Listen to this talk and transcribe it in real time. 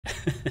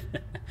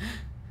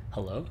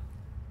Hello?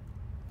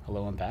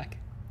 Hello, I'm back.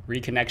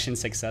 Reconnection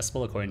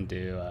successful according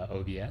to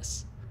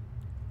OBS.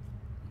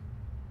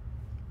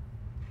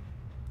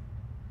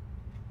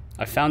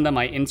 I found that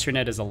my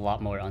internet is a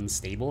lot more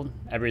unstable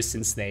ever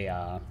since they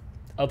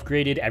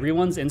upgraded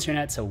everyone's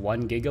internet to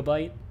 1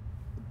 gigabyte,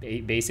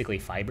 basically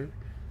fiber.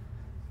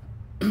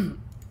 It's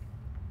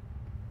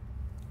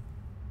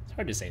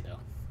hard to say though.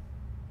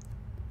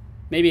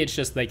 Maybe it's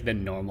just like the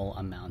normal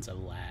amount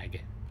of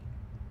lag.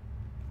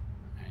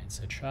 All right,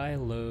 so try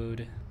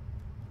load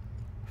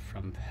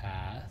from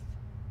path.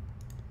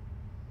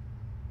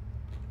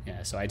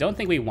 Yeah, so I don't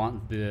think we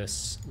want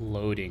this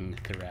loading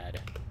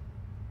thread.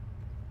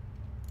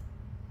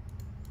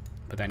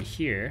 But then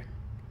here,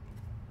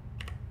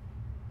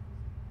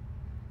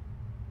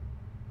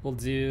 we'll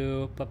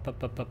do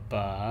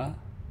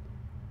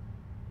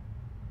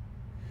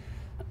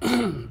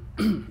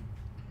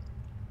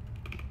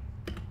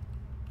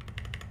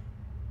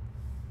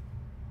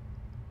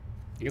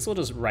I guess we'll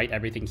just write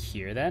everything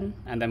here then,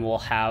 and then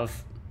we'll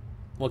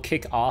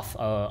kick off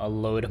a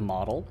load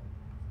model.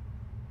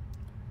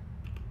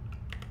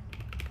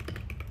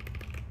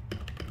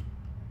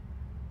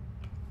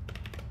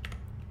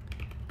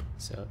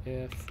 So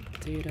if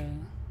data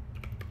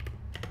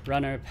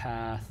runner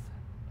path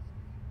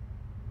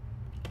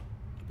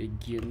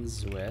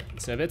begins with,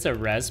 so if it's a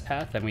res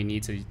path, then we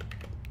need to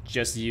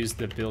just use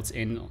the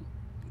built-in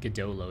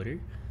Godot loader.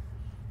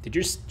 Did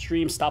your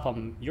stream stop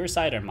on your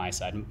side or my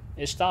side?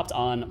 It stopped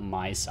on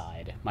my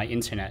side. My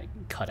internet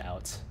cut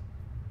out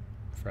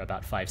for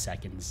about 5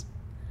 seconds.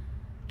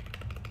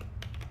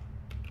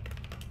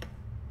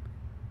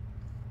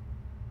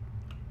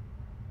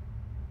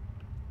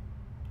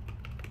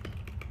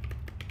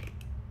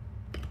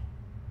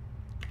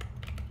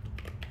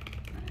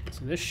 Alright,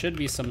 so this should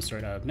be some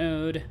sort of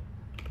node.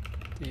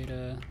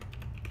 Data.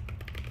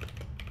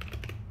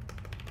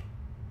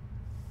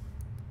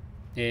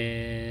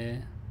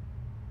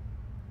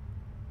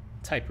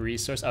 Type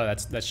resource. Oh,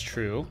 that's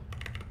true.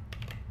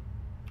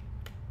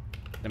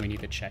 Then we need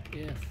to check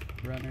if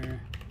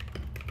runner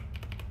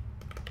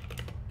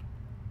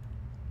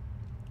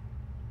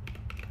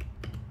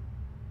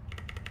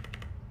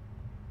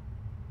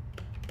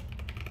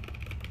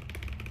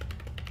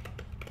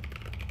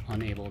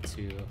unable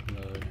to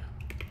load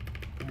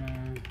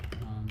runner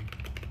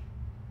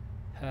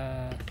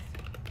path.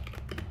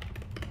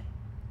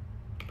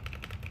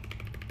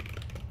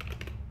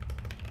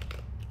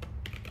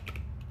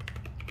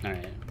 All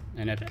right,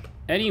 and if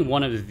any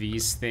one of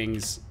these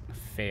things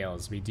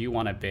fails, we do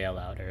want to bail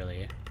out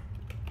early.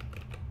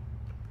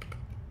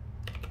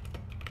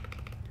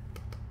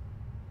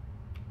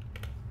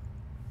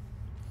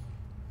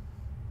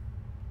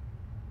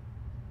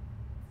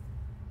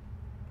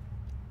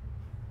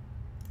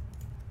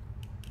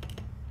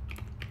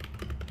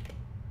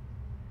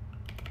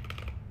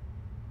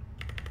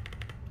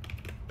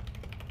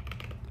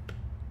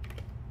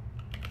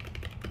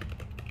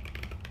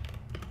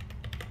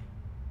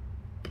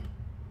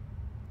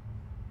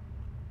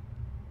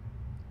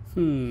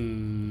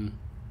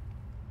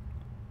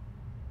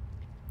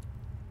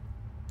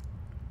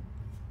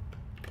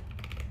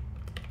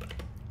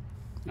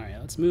 All right,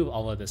 let's move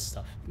all of this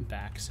stuff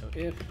back. So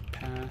if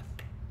path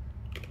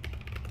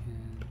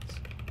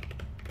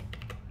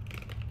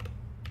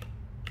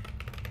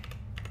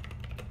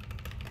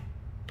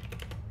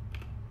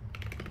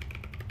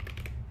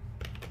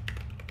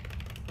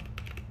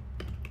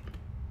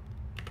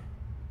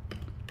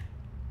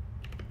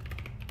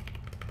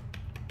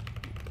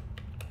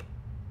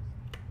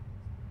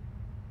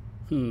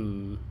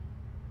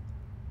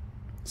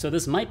So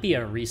this might be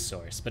a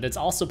resource, but it's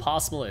also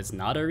possible it's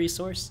not a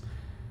resource.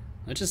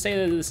 Let's just say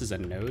that this is a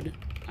node,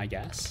 I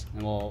guess,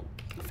 and we'll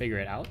figure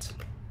it out.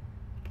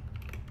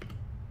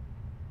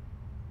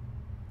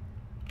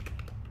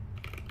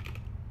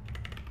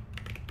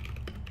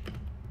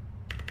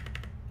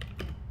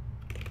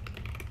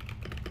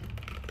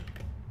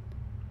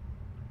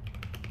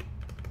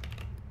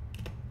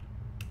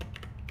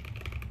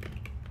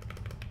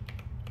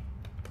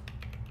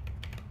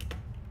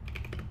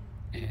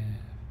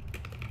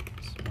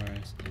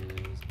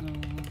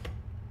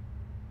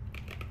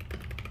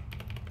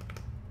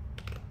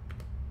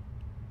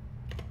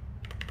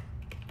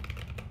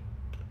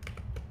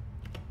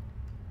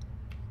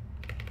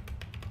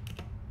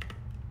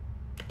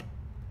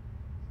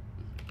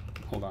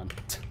 Hold on.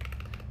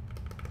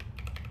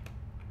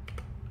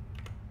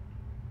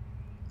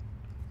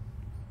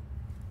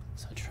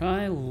 So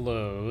try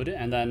load,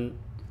 and then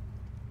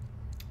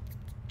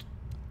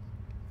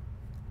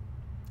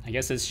I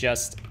guess it's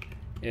just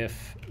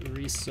if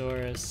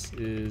resource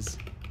is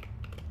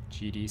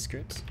GD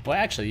scripts. Well,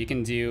 actually, you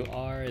can do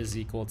R is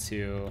equal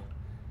to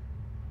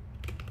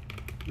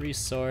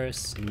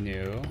resource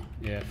new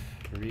if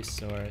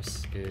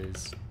resource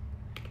is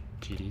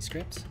GD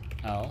script,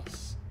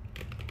 else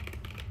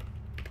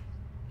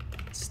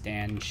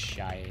stand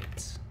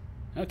shite.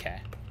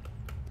 Okay.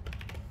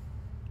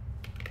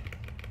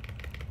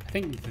 I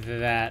think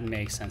that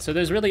makes sense. So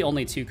there's really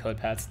only two code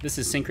paths. This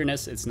is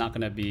synchronous. It's not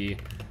going to be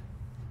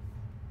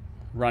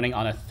running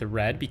on a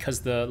thread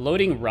because the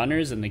loading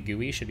runners and the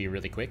GUI should be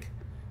really quick.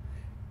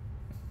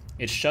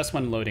 It's just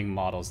when loading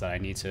models that I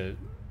need to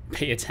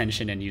pay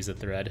attention and use a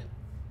thread.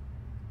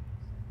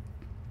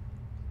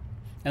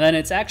 And then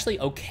it's actually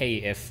okay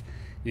if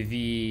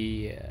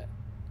the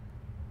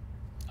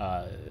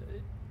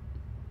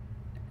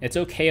it's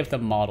okay if the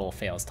model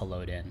fails to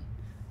load in,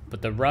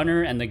 but the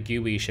runner and the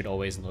GUI should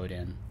always load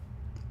in.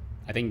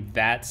 I think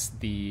that's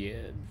the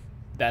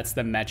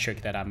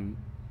metric that I'm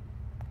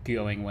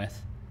going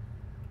with.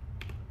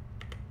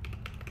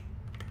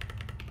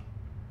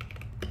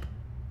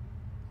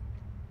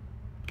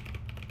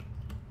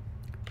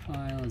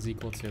 File is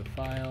equal to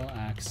file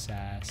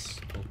access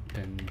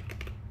open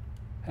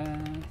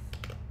path.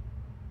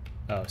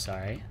 Oh,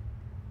 sorry.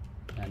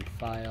 And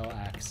file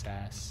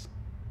access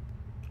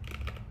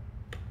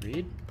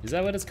read. Is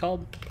that what it's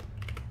called?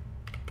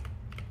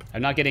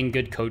 I'm not getting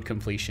good code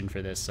completion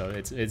for this, so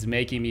it's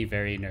making me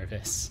very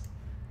nervous.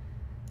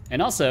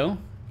 And also,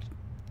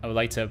 I would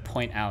like to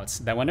point out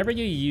that whenever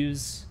you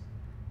use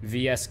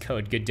VS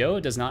Code, Godot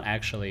does not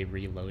actually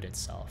reload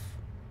itself.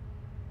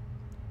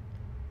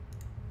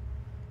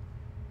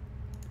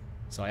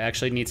 So I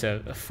actually need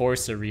to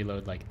force a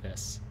reload like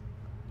this.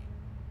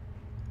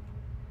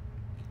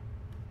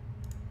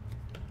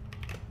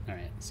 All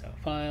right, so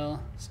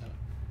file, so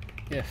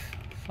if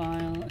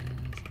file is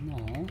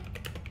null,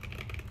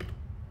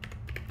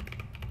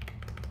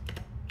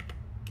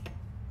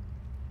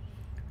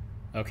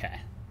 okay.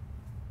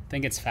 I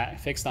think it's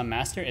fixed on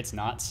master. It's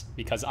not,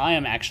 because I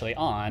am actually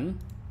on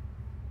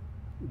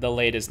the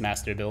latest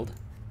master build.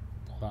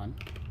 Hold on.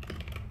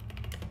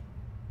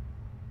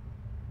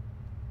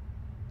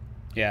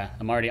 Yeah,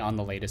 I'm already on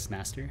the latest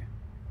master.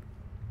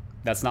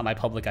 That's not my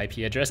public IP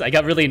address. I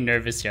got really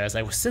nervous here. I was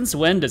like, since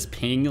when does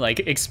ping like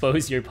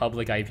expose your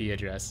public IP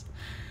address?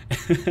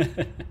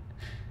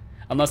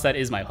 Unless that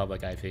is my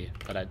public IP,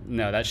 but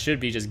no, that should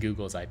be just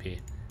Google's IP.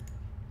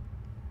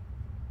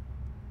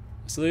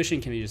 Solution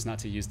can be just not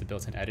to use the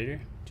built-in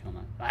editor.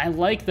 I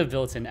like the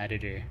built-in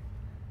editor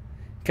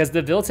because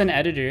the built-in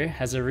editor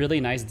has a really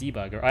nice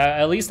debugger.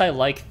 At least I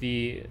like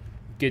the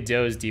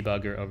Godot's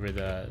debugger over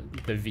the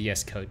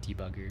VS Code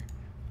debugger.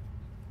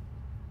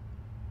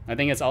 I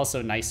think it's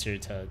also nicer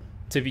to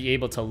be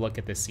able to look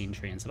at the scene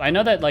tree and stuff. I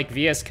know that like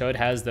VS Code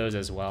has those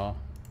as well.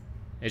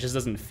 It just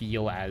doesn't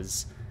feel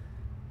as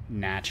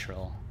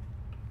natural.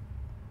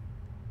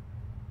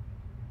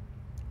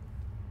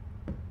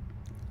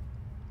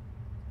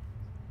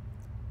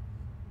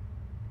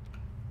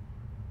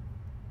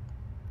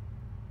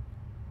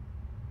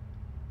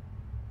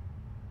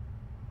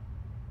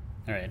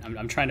 All right,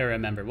 I'm trying to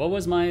remember. What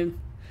was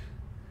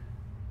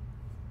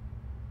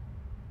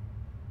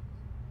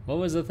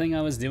the thing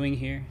I was doing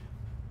here?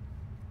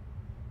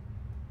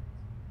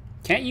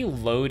 Can't you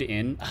load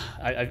in?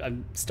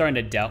 I'm starting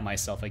to doubt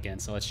myself again,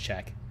 so let's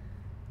check.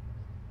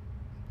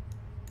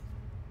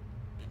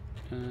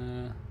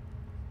 Yeah,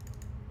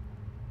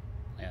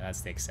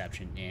 that's the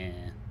exception. Yeah.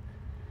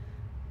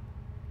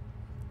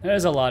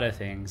 There's a lot of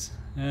things.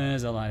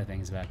 There's a lot of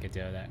things about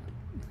Godot that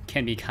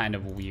can be kind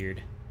of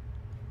weird.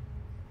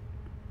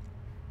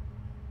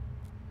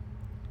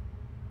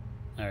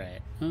 All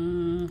right.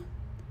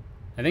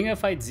 I think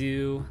if I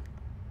do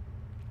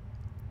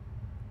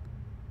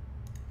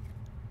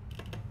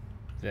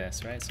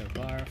this, right? So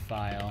var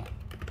file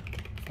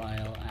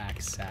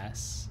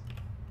access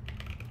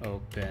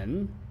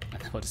open.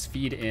 We'll just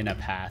feed in a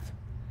path.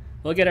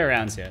 We'll get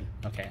around to it.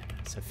 Okay.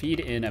 So feed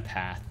in a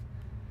path.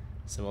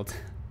 So we'll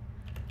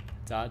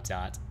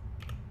dot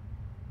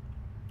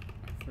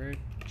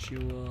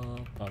virtual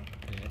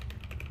puppet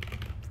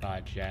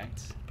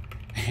project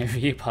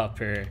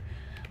vpuppr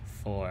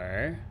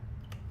for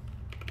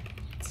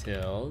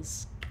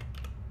utils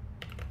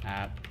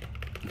app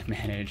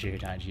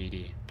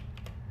manager.gd.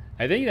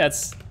 I think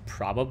that's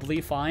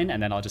probably fine,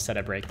 and then I'll just set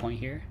a breakpoint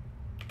here.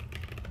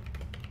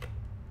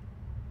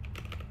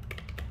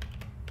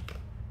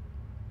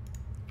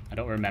 I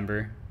don't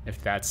remember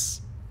if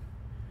that's...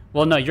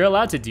 Well, no, you're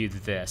allowed to do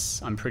this,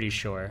 I'm pretty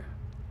sure.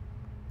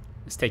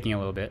 It's taking a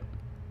little bit.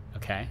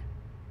 Okay.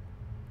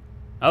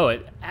 Oh,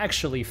 it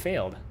actually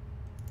failed.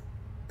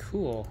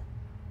 Cool.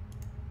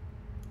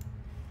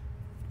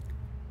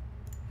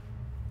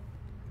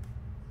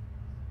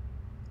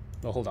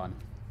 Well, hold on.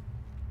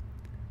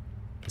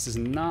 This is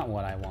not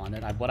what I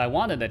wanted. What I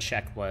wanted to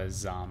check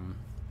was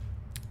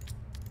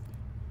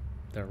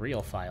the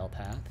real file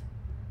path.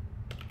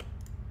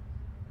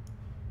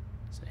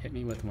 So hit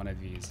me with one of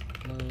these.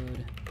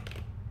 Load.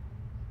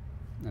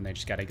 And they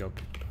just gotta go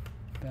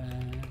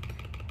back.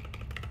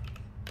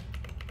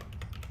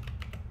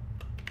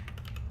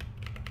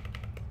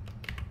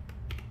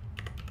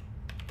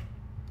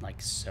 Like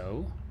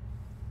so.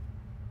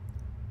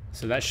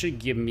 So that should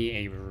give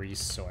me a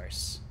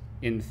resource.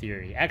 In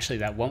theory. Actually,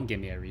 that won't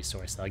give me a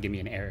resource. That'll give me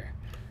an error.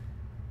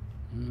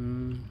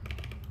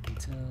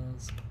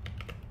 Details.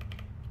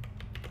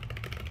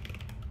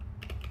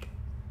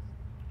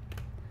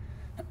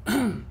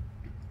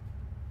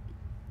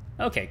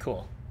 Okay,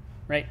 cool.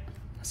 Right.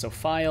 So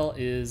file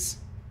is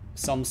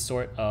some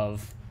sort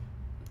of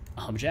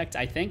object,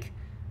 I think.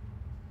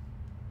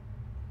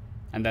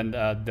 And then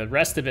the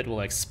rest of it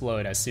will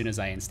explode as soon as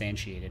I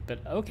instantiate it,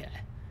 but okay.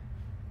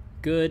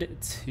 Good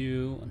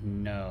to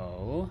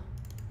know.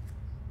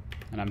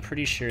 And I'm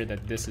pretty sure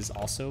that this is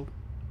also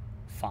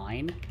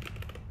fine.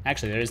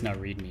 Actually, there is no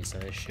README, so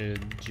it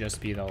should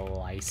just be the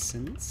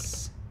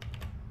license.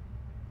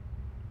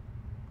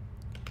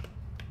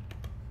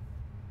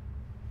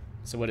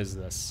 So what is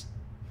this?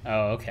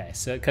 Oh, okay.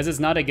 So because it's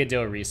not a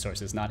Godot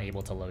resource, it's not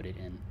able to load it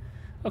in.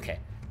 Okay.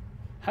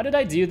 How did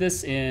I do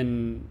this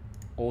in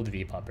old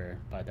vpuppr,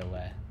 by the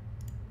way?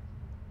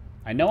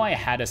 I know I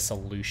had a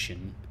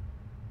solution.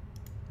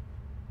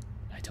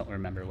 I don't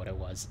remember what it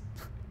was.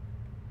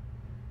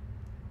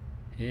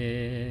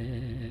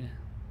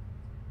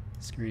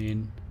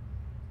 Screen.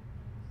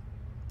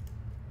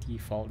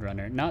 Default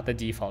runner. Not the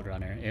default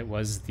runner. It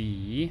was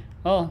the...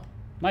 Oh,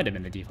 might have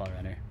been the default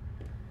runner.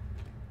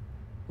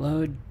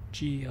 Load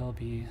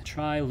GLB.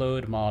 Try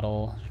load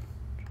model.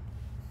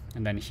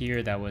 And then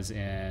here that was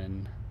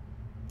in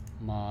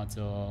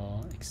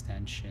model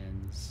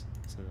extensions.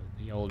 So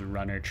the old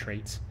runner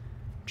trait.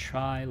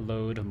 Try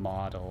load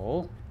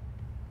model.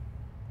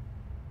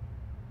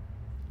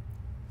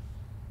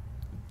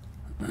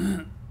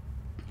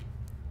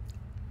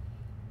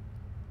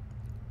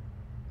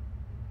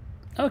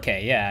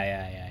 Okay,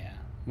 yeah.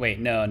 Wait,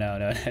 no.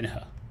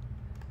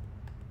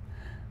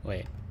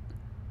 Wait.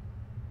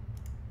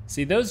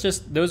 See,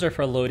 those are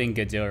for loading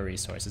Godot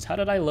resources. How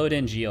did I load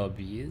in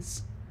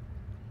GLBs?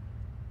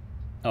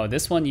 Oh,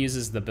 this one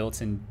uses the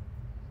built-in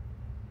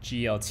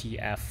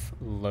GLTF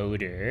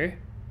loader.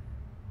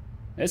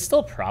 It's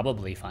still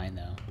probably fine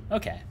though.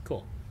 Okay,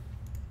 cool.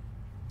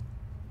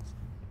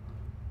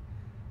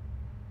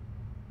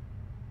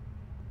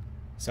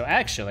 So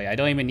actually, I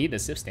don't even need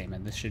this if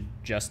statement. This should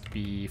just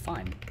be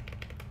fine.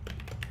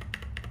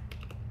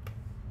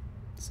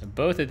 So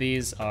both of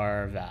these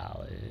are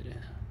valid.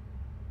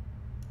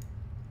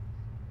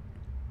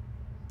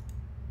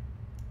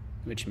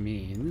 Which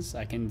means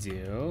I can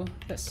do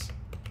this.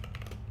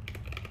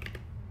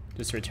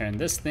 Just return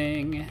this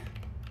thing.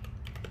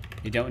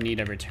 You don't need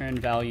a return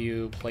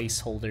value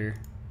placeholder.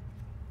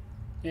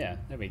 Yeah,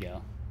 there we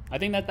go. I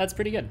think that's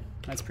pretty good.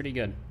 That's pretty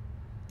good.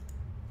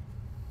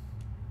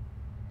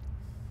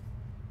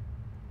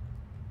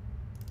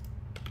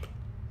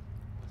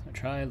 So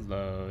try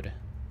load.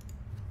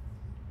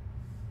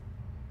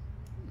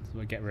 So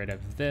we'll get rid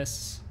of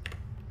this.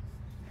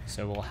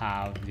 So we'll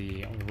have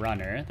the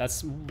runner.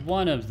 That's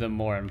one of the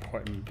more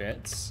important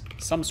bits.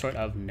 Some sort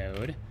of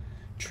node.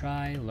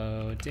 Try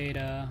load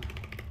data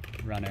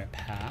runner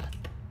path.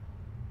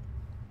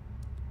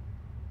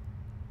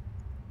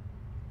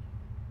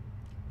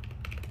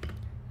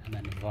 And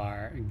then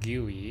var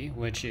GUI,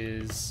 which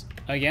is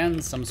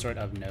again some sort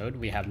of node.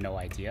 We have no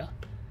idea.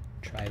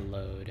 Try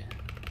load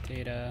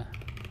data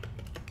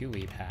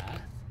GUI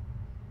path.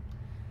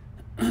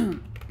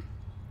 And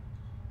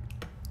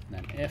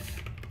then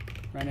if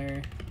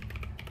runner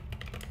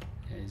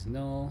is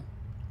null.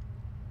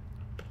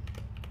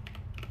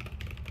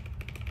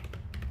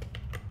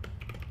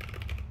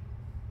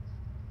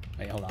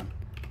 Wait, hold on.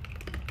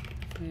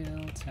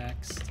 Fail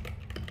text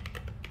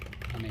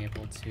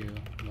unable to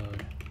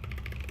load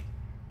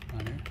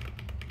runner.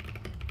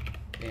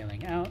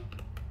 Failing out.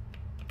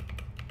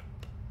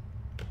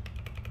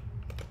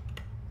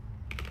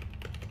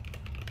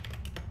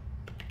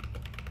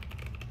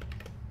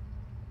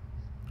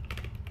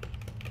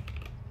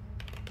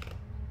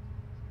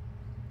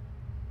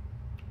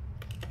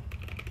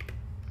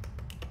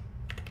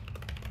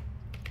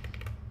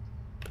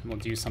 We'll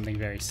do something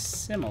very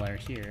similar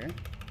here.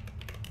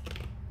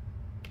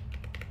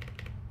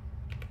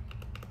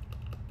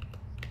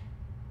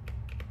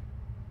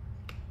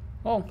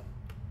 Well,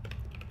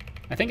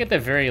 I think at the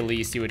very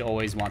least you would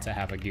always want to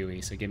have a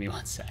GUI, so give me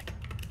 1 sec.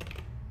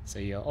 So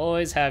you'll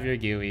always have your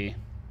GUI.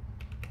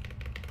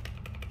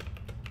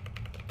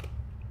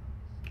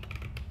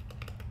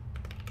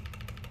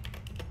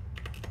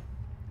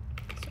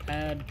 So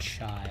add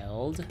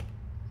child.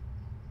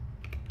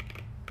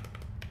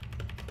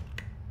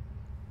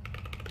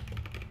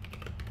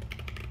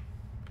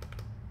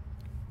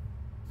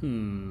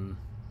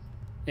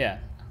 Yeah,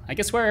 I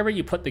guess wherever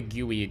you put the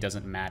GUI, it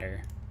doesn't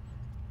matter.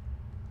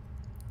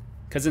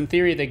 Because in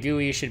theory, the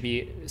GUI should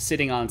be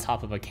sitting on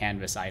top of a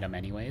canvas item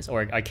anyways,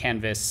 or a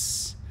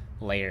canvas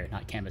layer,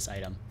 not canvas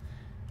item.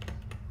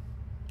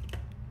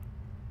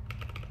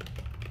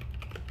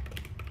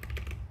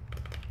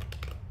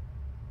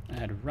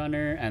 Add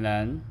runner, and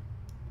then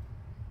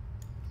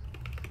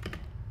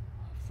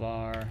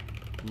var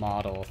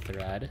model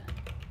thread.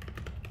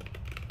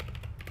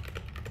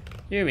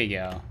 Here we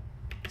go.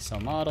 So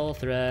model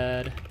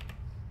thread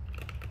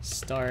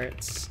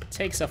starts,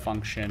 takes a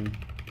function,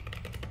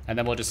 and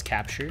then we'll just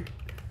capture.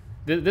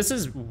 This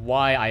is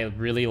why I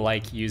really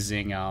like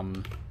using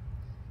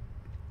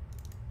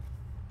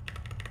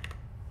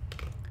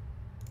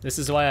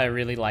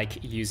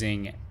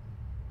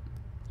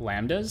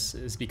lambdas,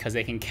 is because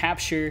they can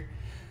capture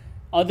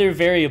other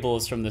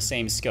variables from the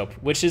same scope,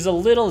 which is a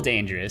little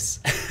dangerous.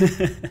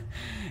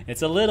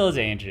 It's a little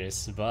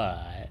dangerous,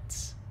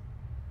 but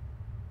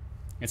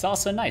it's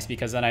also nice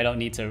because then I don't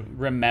need to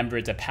remember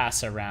to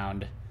pass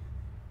around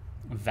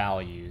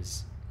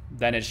values.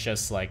 Then it's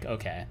just like,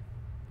 okay,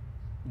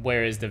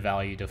 where is the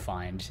value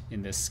defined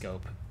in this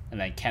scope? And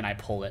then can I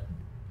pull it?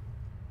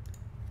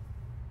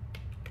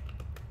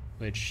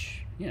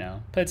 Which, you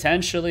know,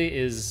 potentially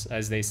is,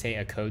 as they say,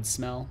 a code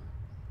smell.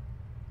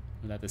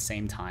 But at the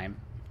same time,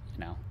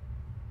 you know,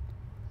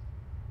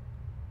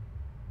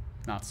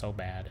 not so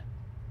bad.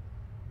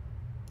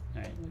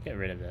 All right, we'll get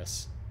rid of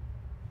this.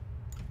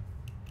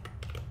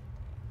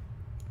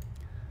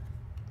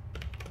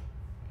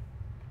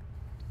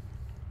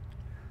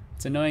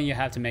 It's annoying you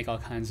have to make all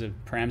kinds of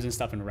params and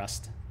stuff in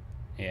Rust.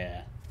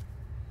 Yeah.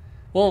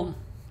 Well,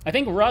 I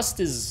think Rust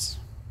is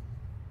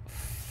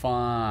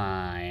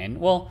fine.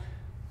 Well,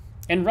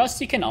 in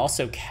Rust you can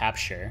also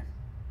capture.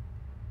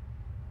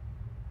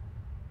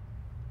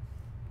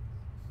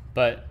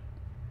 But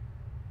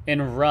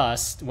in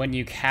Rust, when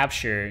you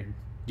capture,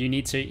 you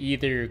need to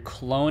either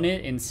clone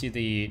it into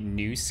the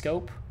new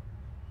scope,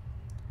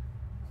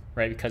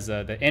 right? Because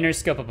the inner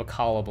scope of a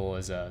callable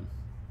is I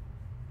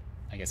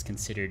guess,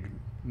 considered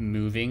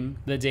moving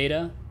the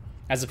data,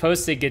 as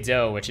opposed to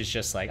Godot, which is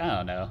just like, I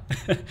don't know,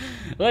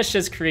 let's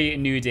just create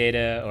new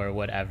data or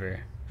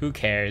whatever. Who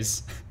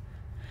cares?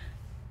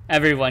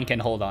 Everyone can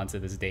hold on to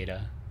this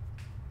data.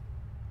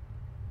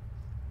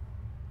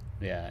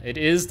 Yeah, it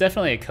is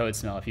definitely a code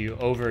smell if you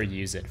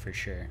overuse it, for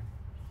sure.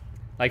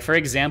 Like, for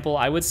example,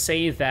 I would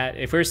say that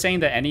if we're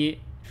saying that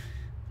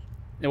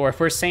if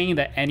we're saying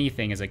that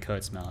anything is a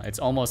code smell, it's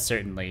almost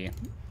certainly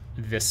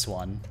this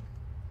one,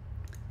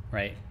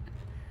 right?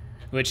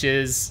 Which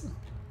is,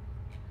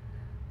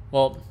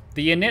 well,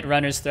 the init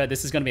runners thread,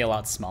 this is going to be a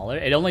lot smaller.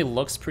 It only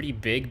looks pretty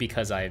big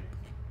because I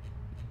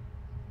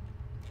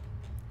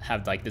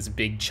have like this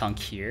big chunk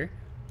here.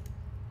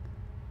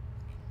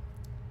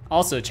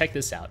 Also, check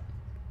this out.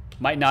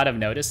 Might not have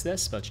noticed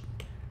this, but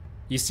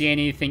you see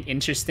anything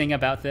interesting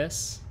about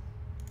this?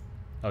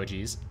 Oh,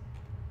 geez.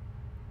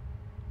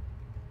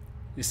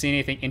 You see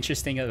anything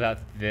interesting about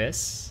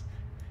this?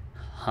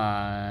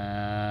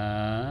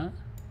 Huh?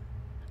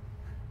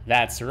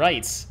 That's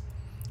right.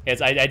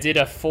 I did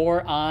a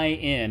for I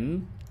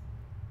in,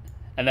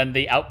 and then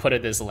the output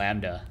of this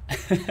lambda.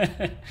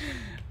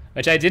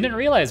 Which I didn't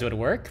realize would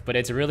work, but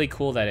it's really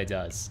cool that it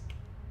does.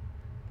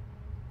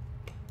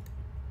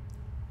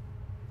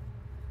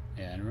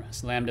 Yeah, and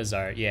lambdas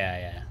are,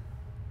 yeah.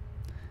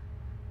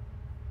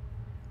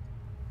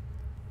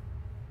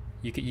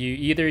 You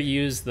either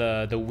use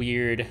the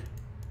weird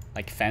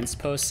like fence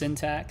post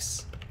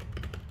syntax,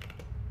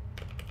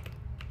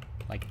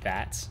 like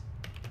that.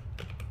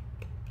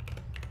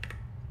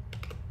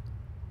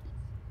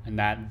 And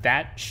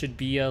that should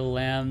be a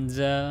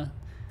lambda.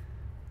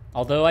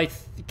 Although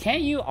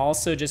can't you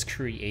also just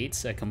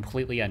create a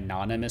completely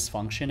anonymous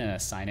function and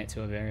assign it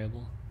to a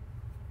variable?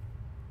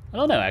 I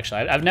don't know,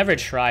 actually. I've never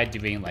tried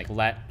doing like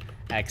let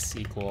x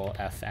equal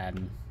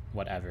fn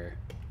whatever.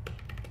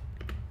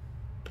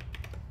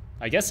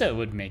 I guess it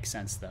would make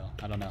sense though.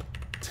 I don't know.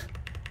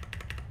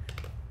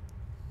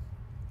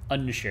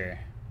 Unsure.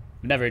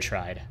 Never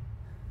tried.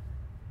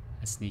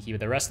 That's sneaky, but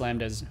the rest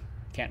lambdas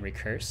can't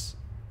recurse.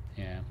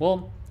 Yeah,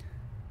 well,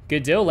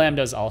 Godot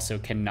lambdas also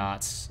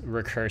cannot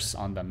recurse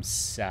on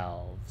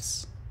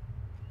themselves,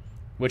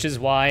 which is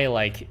why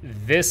like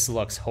this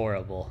looks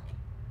horrible,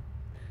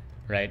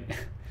 right?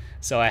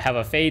 So I have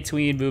a fade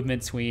tween,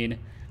 movement tween,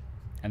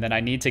 and then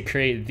I need to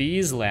create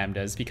these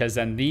lambdas because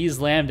then these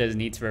lambdas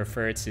need to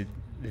refer to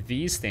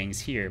these things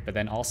here, but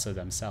then also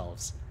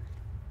themselves,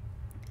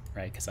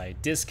 right? Because I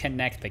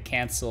disconnect the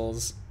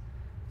cancels,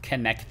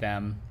 connect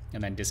them,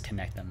 and then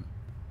disconnect them,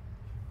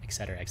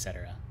 etc.,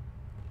 etc.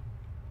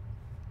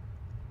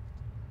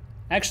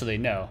 Actually,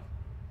 no.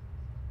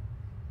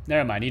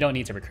 Never mind. You don't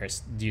need to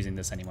recurse using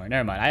this anymore.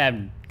 Never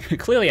mind. I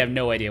clearly have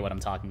no idea what I'm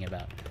talking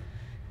about.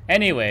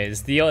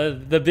 Anyways,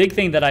 the big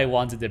thing that I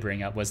wanted to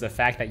bring up was the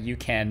fact that you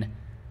can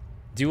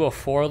do a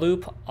for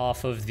loop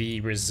off of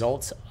the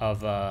result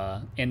of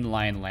a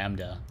inline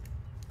lambda.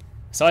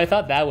 So I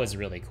thought that was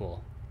really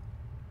cool.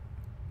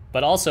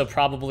 But also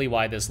probably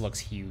why this looks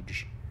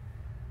huge.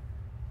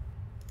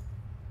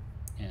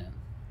 Yeah.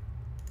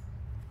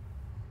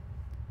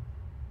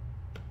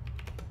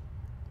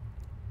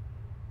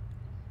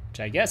 Which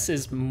I guess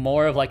is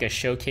more of like a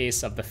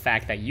showcase of the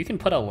fact that you can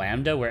put a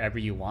lambda wherever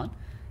you want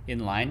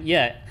inline.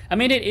 Yeah, I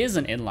mean, it is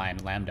an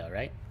inline lambda,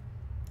 right?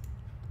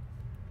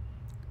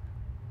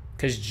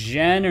 Because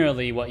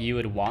generally what you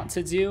would want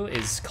to do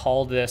is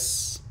call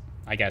this,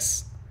 I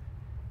guess,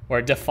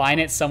 or define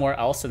it somewhere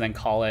else and then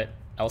call it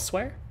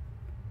elsewhere.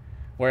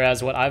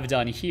 Whereas what I've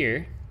done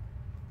here,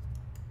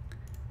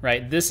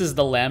 right, this is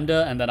the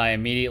lambda and then I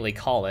immediately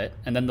call it,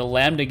 and then the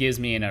lambda gives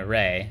me an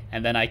array,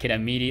 and then I can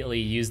immediately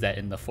use that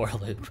in the for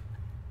loop.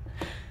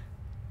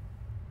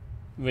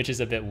 Which is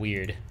a bit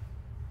weird.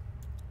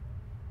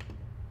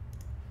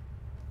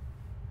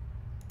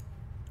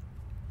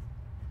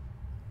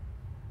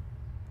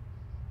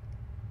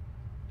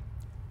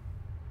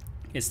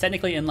 It's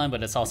technically inline,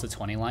 but it's also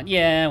 20 line.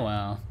 Yeah,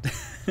 well.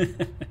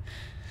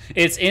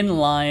 It's in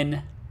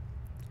line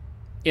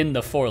in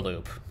the for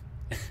loop,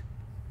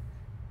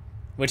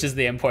 which is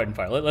the important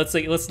part. Let's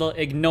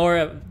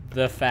ignore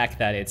the fact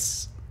that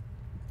it's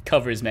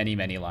covers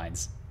many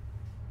lines.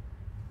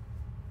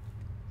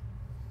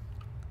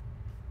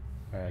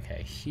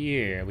 Okay,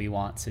 here we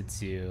want to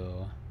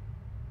do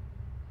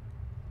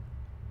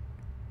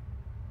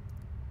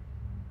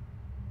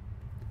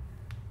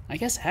I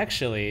guess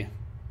actually,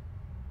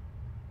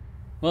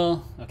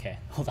 well, okay,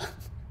 hold on.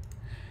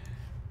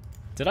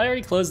 Did I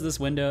already close this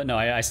window? No,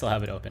 I still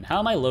have it open. How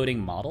am I loading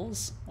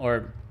models?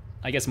 Or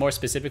I guess more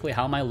specifically,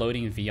 how am I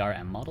loading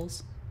VRM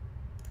models?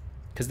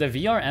 Because the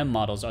VRM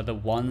models are the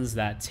ones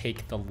that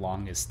take the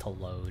longest to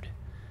load.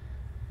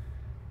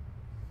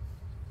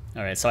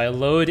 All right, so I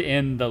load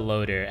in the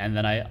loader and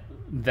then I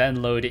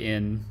load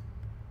in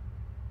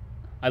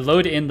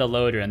the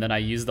loader and then I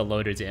use the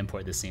loader to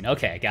import the scene.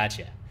 Okay,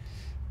 gotcha.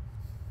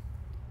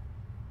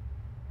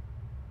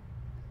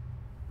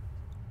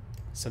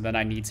 So then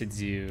I need to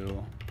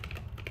do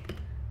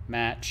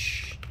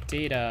match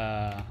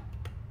data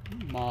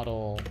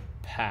model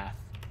path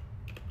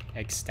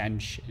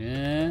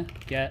extension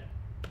get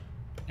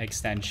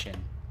extension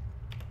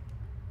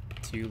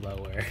to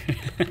lower.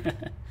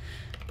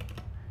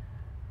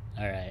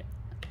 All right.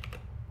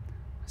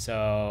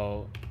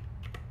 So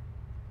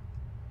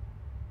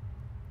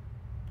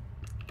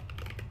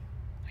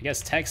I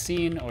guess text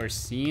scene or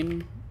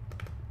scene.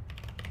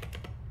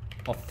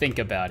 I'll think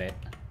about it.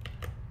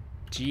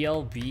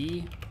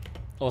 GLB,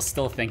 I'll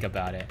still think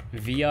about it.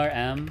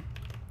 VRM,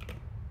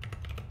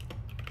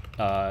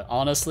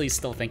 honestly,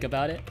 still think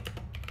about it.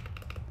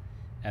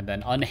 And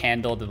then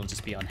unhandled, it'll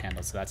just be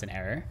unhandled, so that's an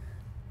error.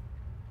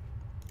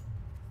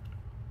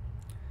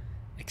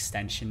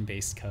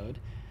 Extension-based code.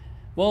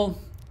 Well,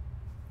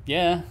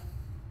 yeah.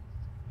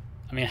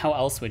 I mean, how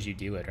else would you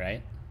do it,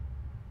 right?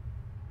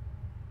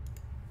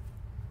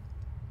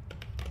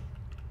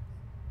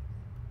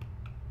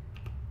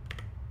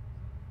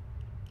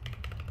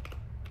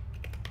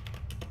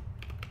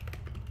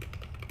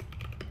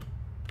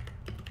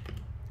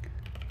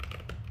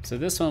 So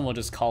this one we'll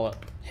just call it,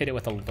 hit it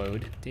with a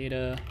load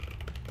data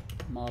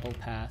model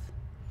path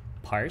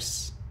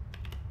parse.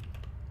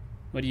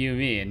 What do you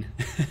mean?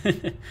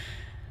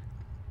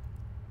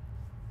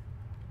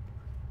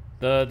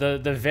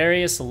 The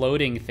various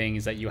loading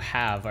things that you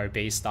have are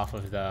based off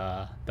of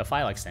the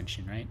file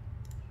extension, right?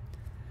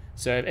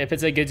 So if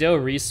it's a Godot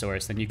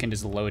resource, then you can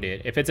just load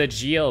it. If it's a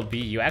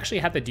GLB, you actually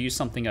have to do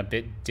something a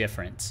bit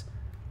different.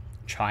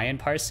 Try and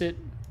parse it.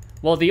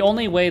 Well, the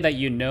only way that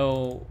you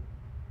know,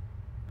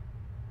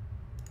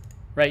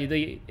 right,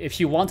 if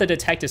you want to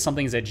detect if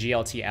something's a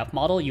GLTF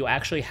model, you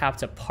actually have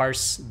to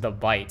parse the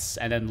bytes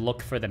and then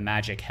look for the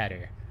magic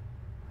header,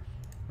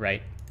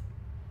 right?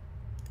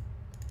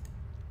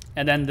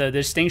 And then the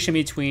distinction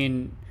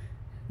between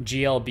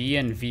GLB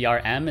and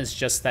VRM is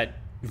just that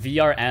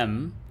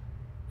VRM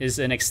is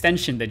an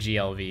extension to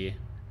GLB.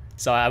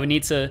 So I would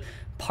need to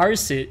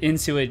parse it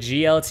into a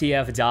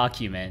GLTF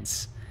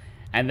document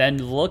and then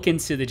look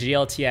into the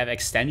GLTF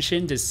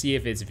extension to see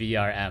if it's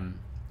VRM.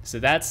 So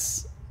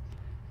that's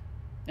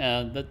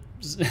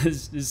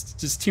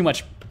just too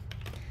much.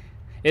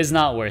 It's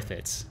not worth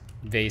it,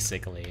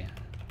 basically.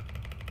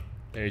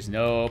 There's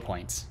no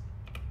point.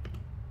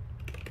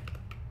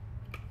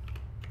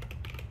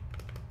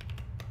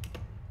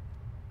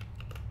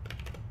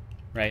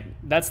 Right,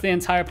 that's the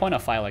entire point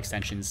of file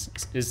extensions,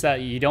 is that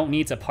you don't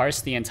need to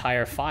parse the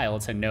entire file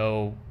to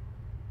know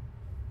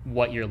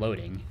what you're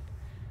loading.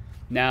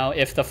 Now,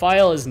 if the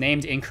file is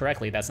named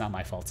incorrectly, that's not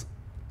my fault.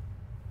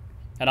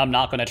 And I'm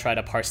not gonna try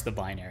to parse the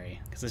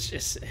binary, because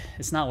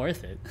it's not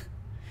worth it.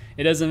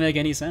 It doesn't make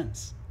any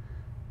sense.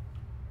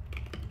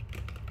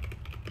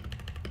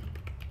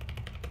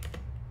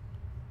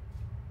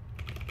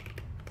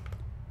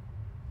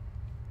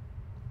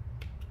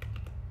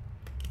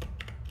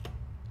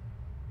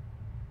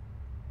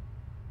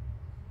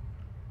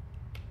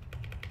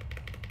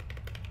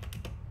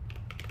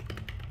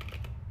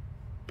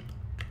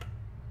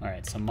 All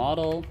right, so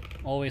model,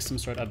 always some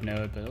sort of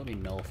node, but it'll be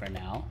null for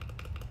now.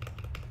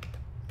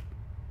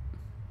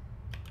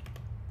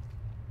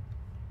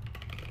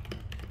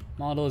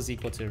 Model is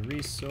equal to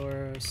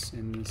resource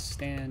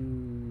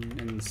instantiate.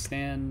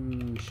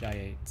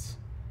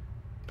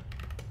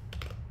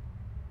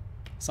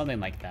 Something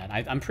like that.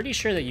 I'm pretty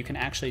sure that you can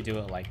actually do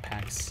it like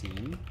pack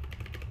scene.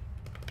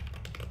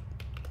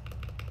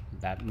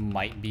 That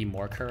might be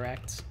more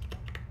correct.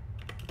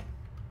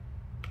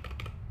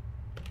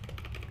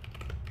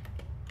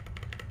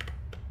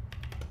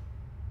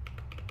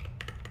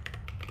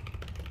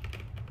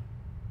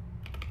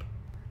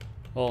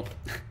 Well,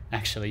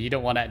 actually, you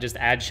don't want to just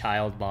add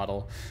child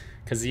model,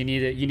 because you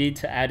need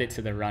to add it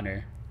to the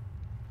runner,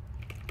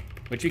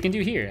 which we can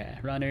do here.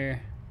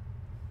 Runner.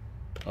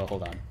 Oh,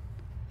 hold on.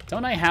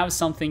 Don't I have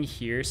something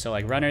here? So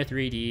like runner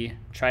 3D,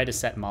 try to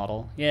set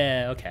model.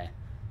 Yeah, okay.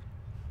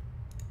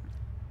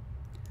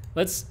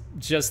 Let's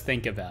just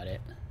think about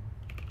it.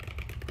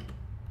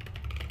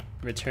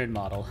 Return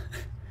model.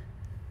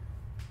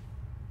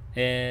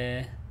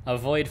 A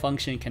void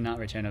function cannot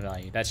return a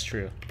value. That's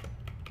true.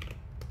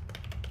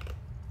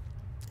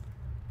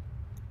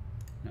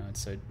 No,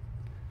 it's a...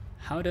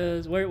 How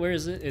does... Where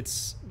is it?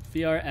 It's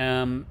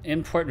VRM,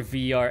 import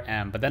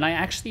VRM. But then I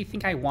actually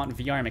think I want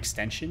VRM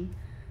extension.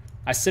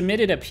 I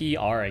submitted a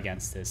PR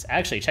against this.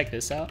 Actually, check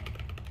this out.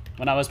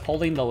 When I was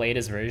polling the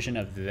latest version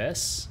of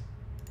this,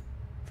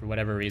 for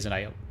whatever reason,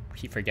 I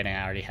keep forgetting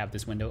I already have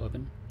this window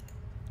open.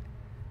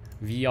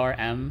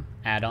 VRM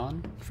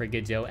add-on for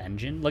Godot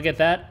engine. Look at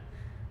that.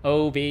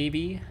 Oh,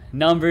 baby.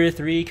 Number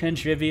 3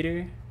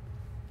 contributor.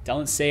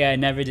 Don't say I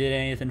never did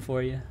anything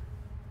for you.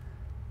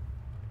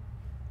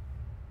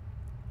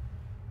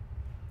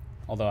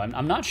 Although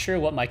I'm not sure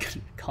what my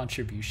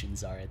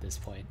contributions are at this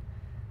point,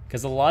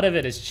 because a lot of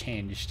it has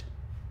changed.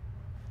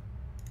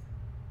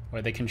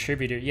 Or the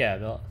contributor, yeah,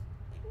 a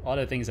lot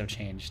of things have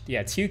changed.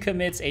 Yeah, 2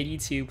 commits,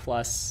 82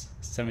 plus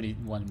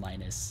 71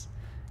 minus.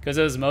 Because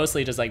it was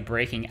mostly just like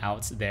breaking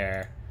out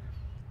their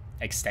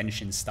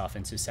extension stuff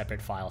into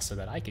separate files so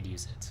that I could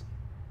use it.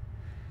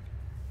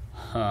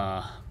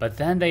 But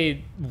then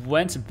they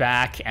went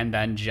back and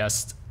then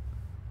just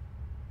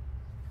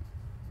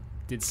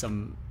did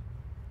some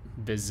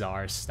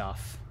bizarre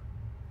stuff.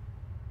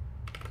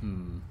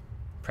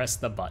 Press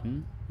the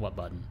button. What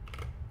button?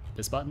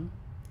 This button?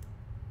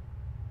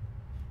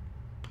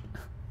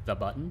 The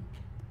button?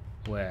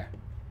 Where?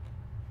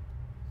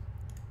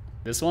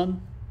 This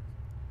one?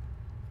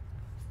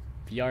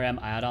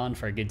 VRM add-on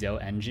for Godot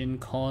engine.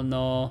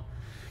 Kono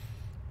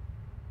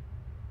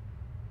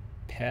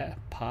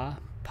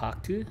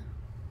paku?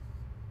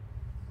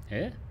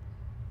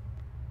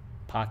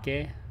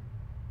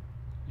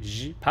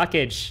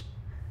 Package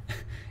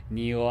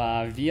に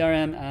は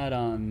VRM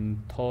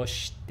add-on と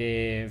し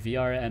て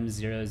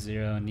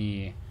VRM00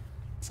 に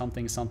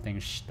something something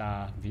し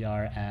た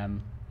VRM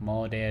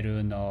モデ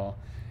ルの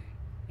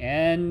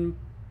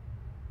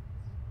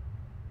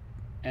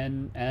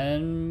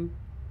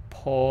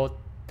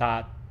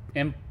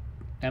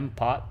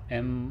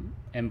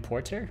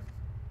importer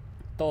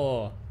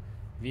と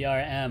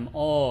VRM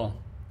を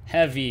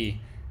heavy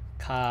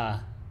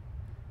化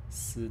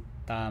す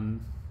た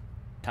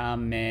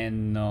め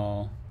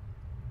の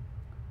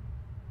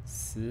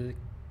ス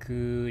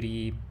ク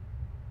リプ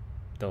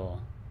ト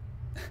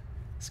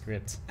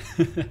script.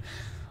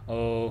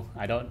 Oh,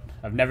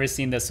 I've never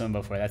seen this one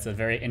before. That's a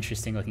very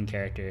interesting looking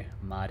character.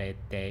 Marete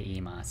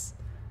imasu.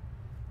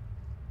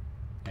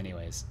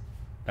 Anyways,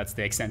 that's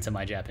the extent of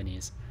my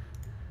Japanese.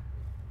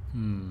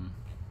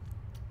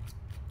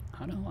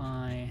 How do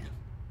I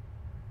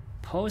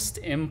post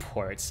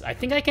imports? I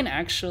think I can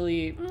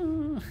actually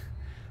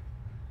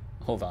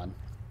hold on.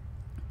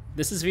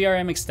 This is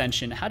VRM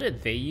extension. How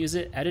did they use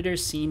it? Editor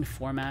scene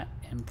format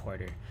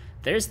importer.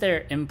 There's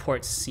their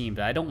import scene,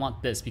 but I don't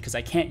want this because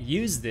I can't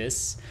use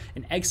this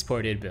in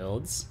exported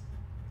builds.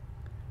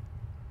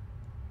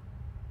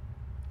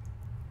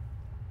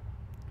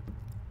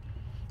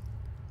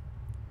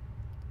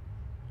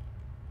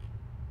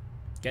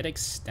 Get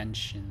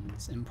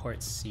extensions,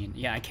 import scene.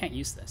 Yeah, I can't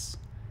use this.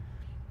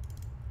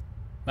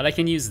 But I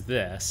can use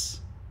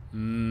this.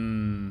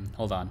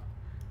 Hold on.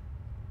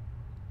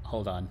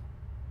 Hold on.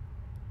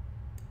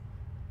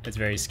 It's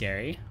very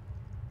scary.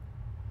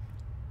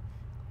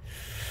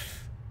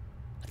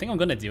 I think I'm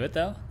gonna do it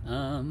though.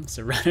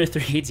 So runner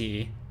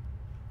 3D.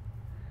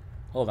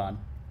 Hold on,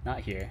 not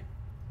here.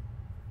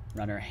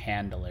 Runner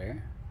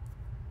handler.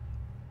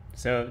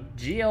 So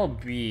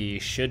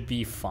GLB should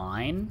be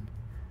fine.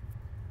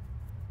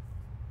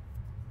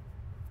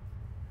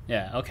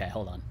 Yeah, okay,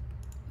 hold on.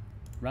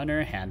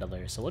 Runner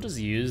handler. So we'll just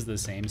use the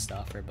same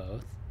stuff for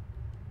both.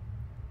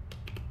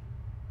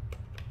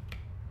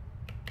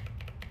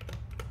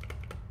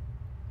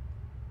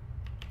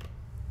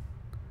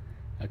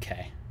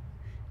 Okay.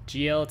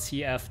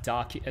 GLTF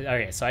doc.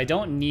 Okay, so I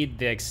don't need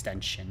the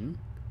extension.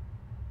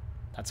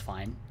 That's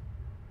fine.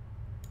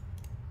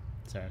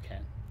 So, okay.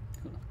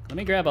 Let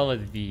me grab all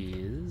of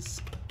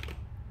these.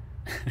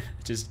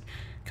 Just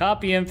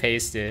copy and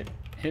paste it.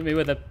 Hit me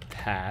with a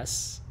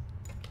pass.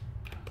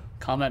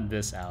 Comment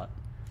this out.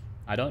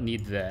 I don't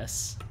need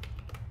this.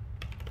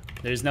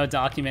 There's no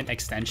document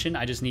extension.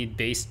 I just need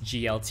base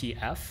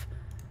GLTF.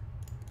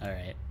 All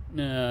right.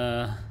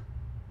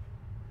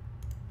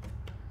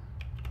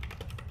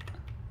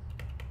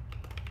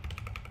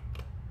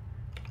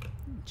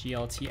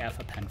 GLTF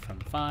append from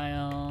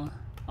file.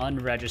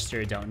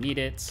 Unregistered, don't need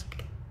it.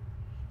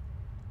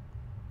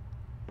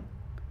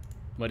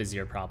 What is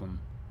your problem?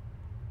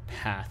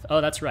 Path. Oh,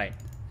 that's right.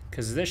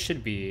 Because this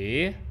should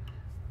be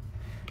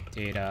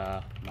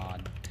data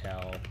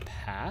model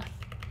path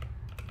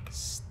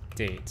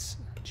state.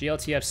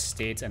 GLTF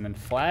state and then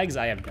flags.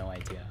 I have no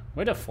idea.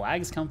 Where do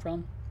flags come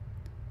from?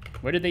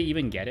 Where did they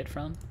even get it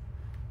from?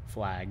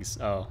 Flags.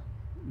 Oh,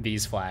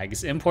 these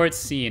flags. Import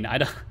scene. I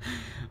don't.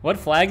 What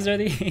flags are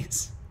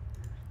these?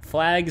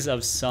 Flags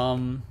of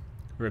some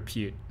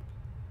repute.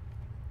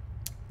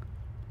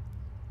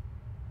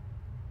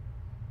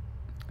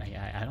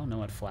 I don't know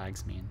what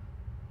flags mean.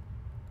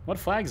 What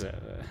flags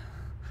are?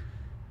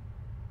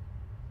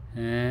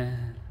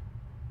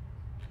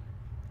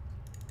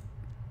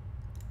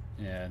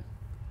 Yeah.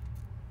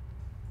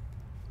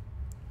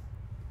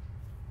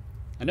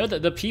 I know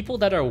that the people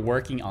that are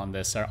working on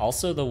this are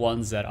also the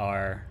ones that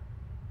are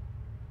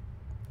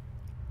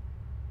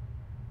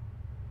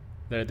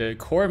the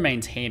core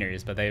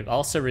maintainers, but they've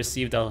also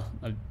received a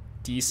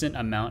decent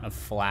amount of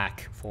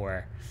flack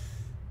for,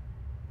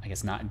 I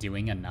guess, not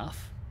doing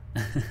enough,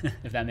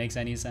 if that makes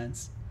any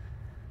sense.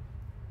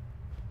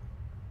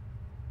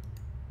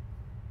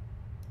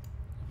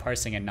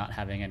 Parsing and not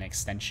having an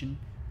extension.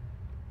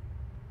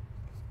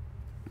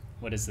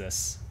 What is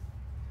this?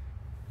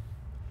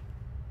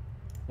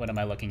 What am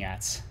I looking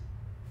at?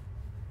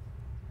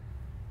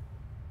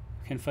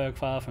 Config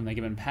file from the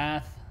given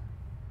path.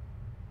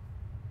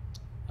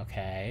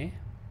 Okay.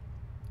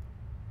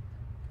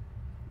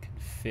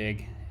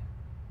 Config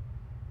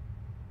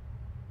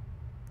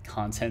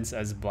contents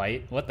as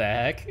byte. What the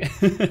heck?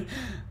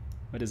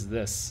 What is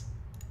this?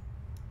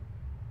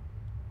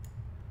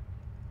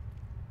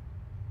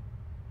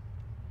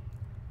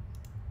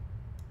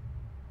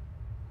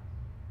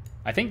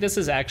 I think this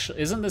is actually,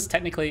 isn't this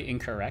technically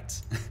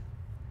incorrect?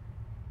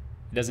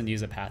 It doesn't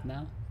use a path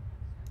now?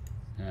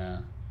 Yeah.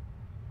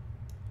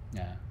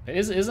 Yeah.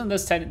 Isn't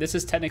this, this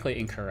is technically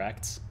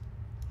incorrect?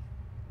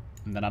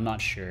 And then I'm not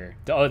sure.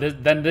 Oh,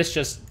 then this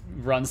just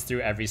runs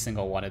through every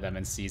single one of them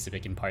and sees if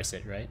it can parse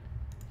it, right?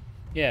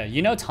 Yeah,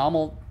 you know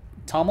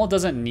TOML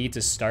doesn't need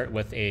to start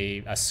with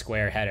a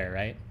square header,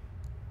 right?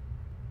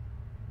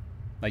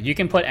 Like you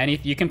can put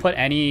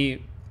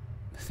any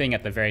thing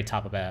at the very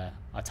top of a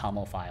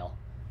TOML file.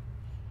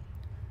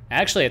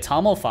 Actually, a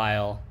TOML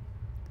file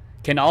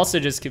can also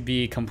just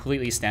be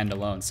completely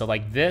standalone. So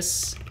like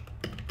this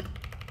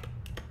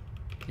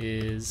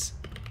is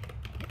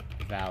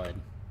valid.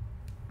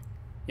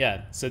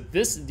 Yeah, so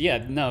this,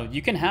 yeah, no,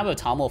 you can have a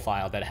TOML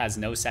file that has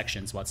no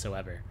sections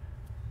whatsoever.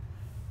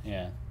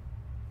 Yeah.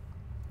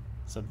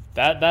 So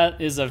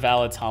that is a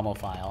valid TOML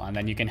file, and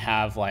then you can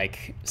have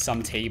like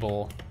some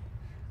table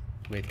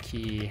with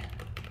key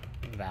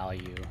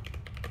value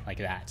like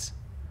that.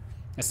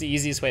 That's the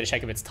easiest way to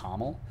check if it's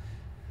TOML.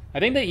 I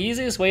think the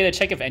easiest way to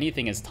check if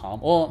anything is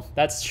TOML, well,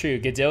 that's true.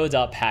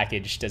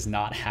 Godot.package does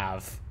not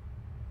have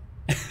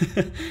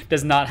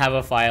does not have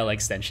a file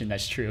extension.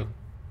 That's true.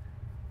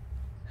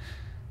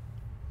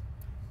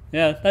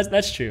 Yeah,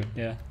 that's true.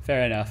 Yeah,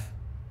 fair enough.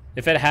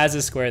 If it has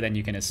a square, then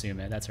you can assume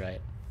it. That's right.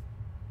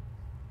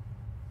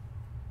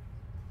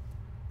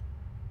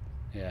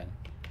 Yeah.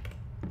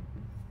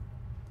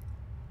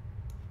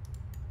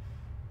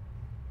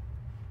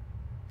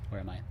 Where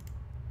am I?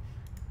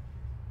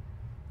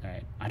 All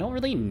right. I don't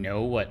really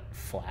know what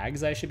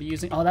flags I should be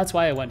using. Oh, that's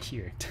why I went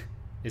here.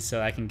 Is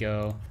so I can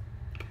go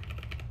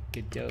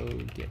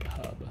Godot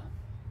GitHub.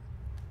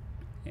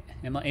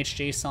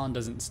 HJSON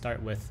doesn't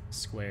start with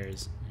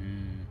squares.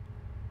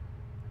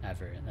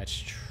 Ever. That's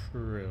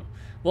true.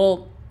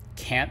 Well,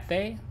 can't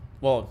they?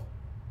 Well,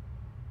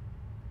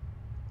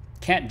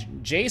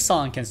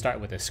 JSON can start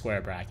with a square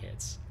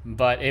brackets,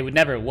 but it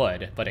never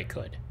would, but it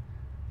could.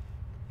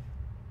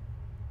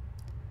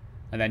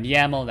 And then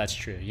YAML, that's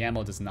true.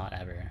 YAML does not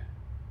ever.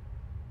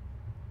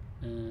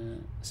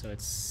 So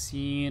it's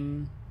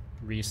scene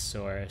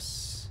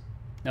resource.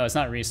 No, it's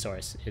not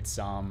resource. It's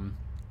what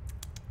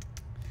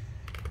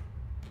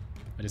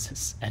is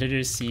this?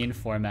 Editor scene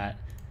format.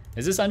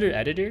 Is this under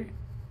editor?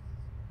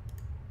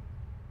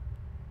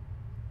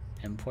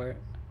 Import.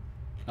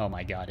 Oh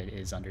my god, it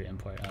is under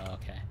import. Oh,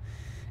 okay.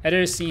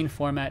 Editor scene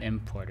format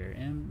importer.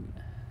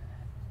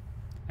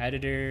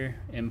 Editor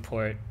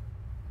import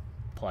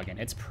plugin.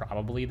 It's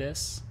probably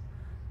this.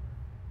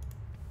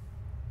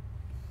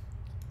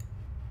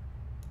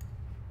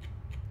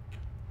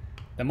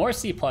 The more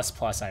C++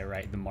 I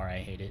write, the more I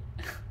hate it.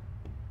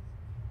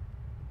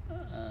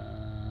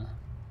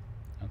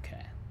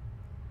 Okay.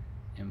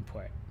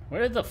 Import.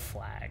 Where are the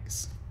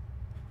flags?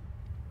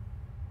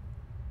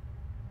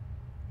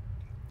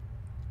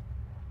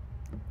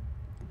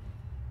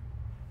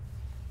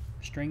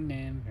 String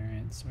name,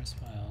 variant, source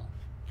file.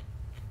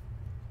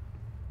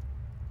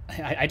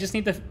 I just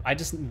need to, I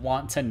just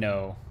want to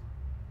know,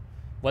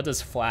 what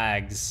does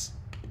flags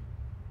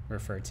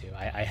refer to?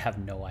 I have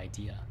no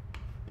idea.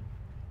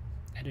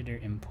 Editor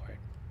import.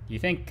 You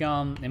think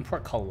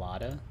import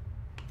Collada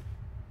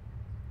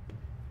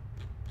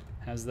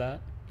has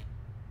that?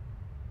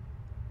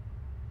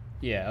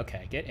 Yeah,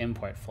 okay. Get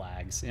import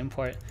flags.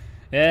 Import.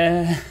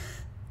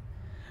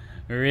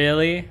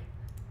 Really?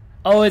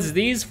 Oh, it's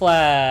these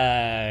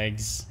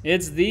flags.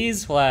 It's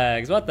these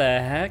flags. What the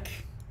heck?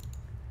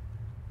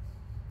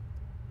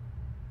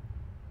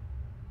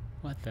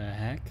 What the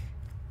heck?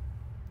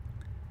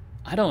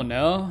 I don't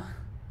know.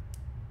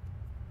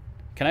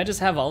 Can I just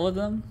have all of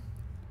them?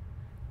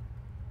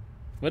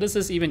 What does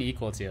this even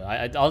equal to?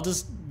 I'll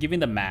just give me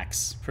the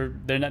max.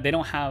 They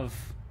don't have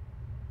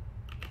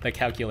the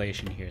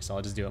calculation here, so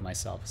I'll just do it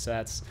myself. So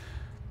that's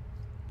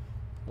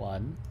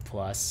 1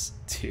 plus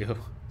 2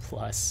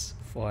 plus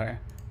 4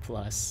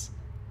 plus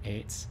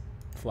 8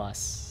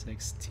 plus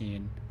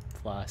 16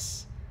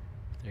 plus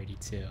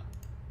 32.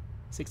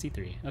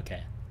 63.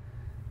 Okay.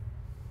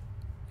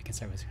 I can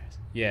start with scores.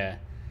 Yeah.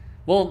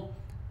 Well,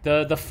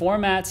 The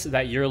format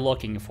that you're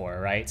looking for,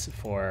 right,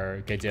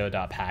 for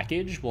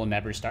Godot.package will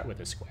never start with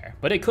a square,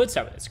 but it could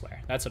start with a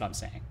square. That's what I'm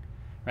saying,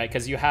 right?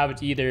 Because you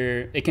have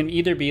it can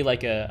either be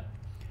like a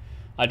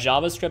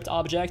JavaScript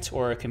object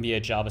or it can be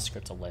a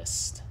JavaScript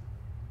list,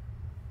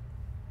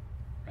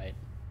 right?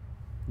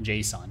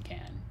 JSON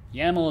can.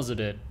 YAML is a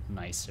bit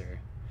nicer,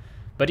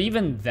 but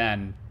even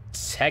then,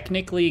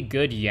 technically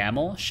good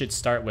YAML should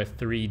start with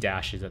 3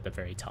 dashes at the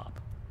very top,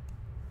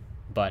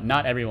 but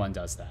not everyone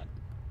does that.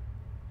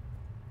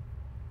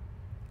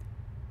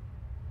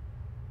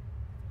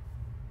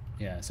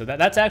 Yeah, so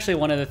that's actually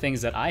one of the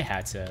things that I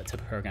had to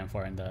program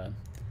for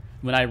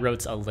when I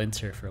wrote a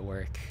linter for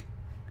work.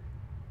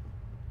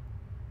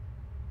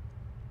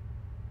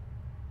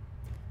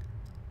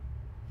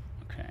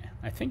 Okay,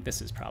 I think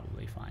this is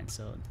probably fine.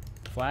 So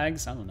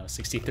flags, I don't know,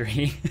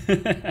 63.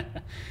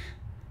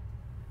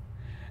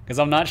 Because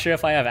I'm not sure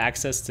if I have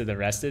access to the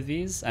rest of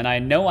these, and I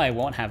know I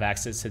won't have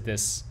access to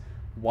this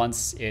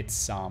once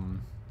it's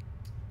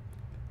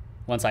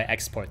once I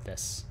export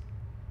this.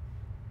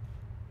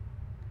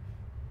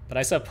 But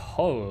I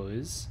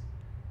suppose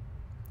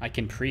I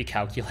can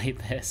pre-calculate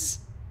this.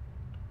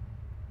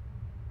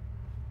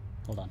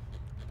 Hold on.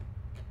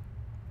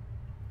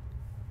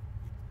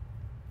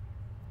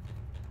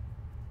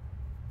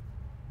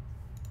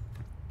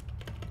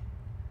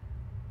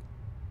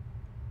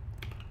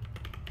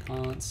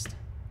 Const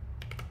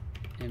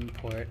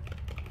import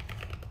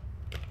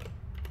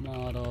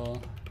model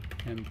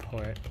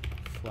import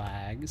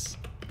flags.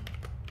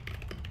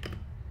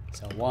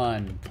 So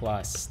 1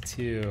 plus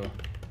 2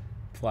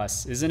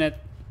 plus, isn't it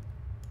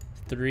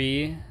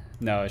 3?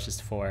 No, it's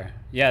just 4.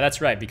 Yeah,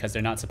 that's right, because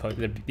they're not supposed,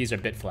 these are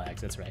bit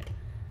flags, that's right.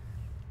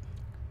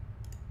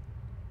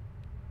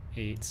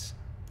 8.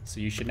 So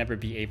you should never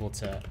be able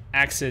to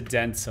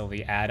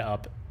accidentally add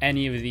up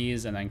any of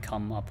these and then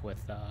come up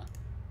with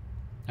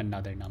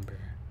another number.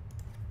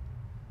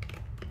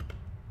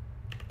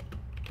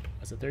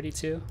 Was it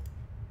 32?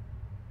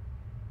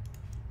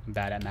 I'm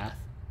bad at math.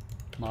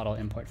 Model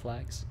import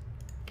flags.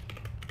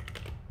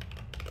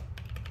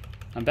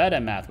 I'm bad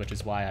at math, which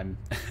is why I'm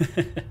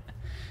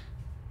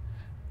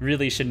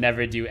really should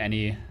never do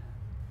any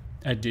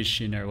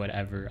addition or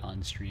whatever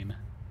on stream.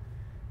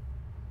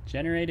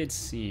 Generated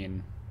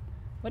scene.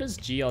 What does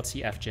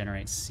gltf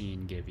generate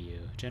scene give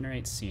you?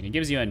 Generate scene. It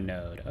gives you a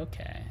node.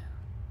 Okay.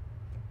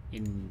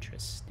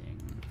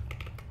 Interesting.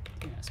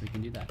 Yeah, so we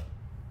can do that.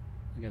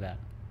 Look at that.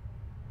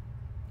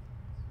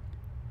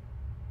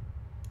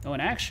 Oh,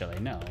 and actually,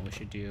 no, we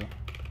should do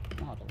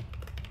model.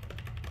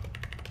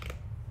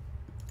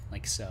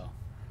 Like so.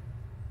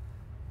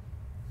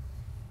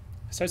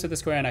 Starts with the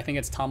square, and I think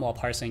it's Tom while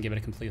parsing, give it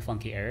a completely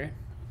funky error.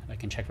 I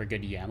can check for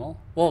good YAML.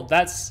 Well,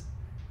 that's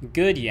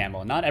good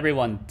YAML. Not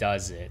everyone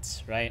does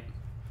it, right?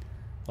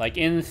 Like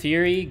in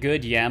theory,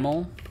 good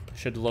YAML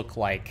should look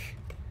like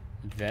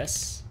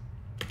this,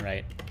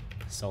 right?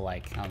 So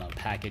like, I don't know,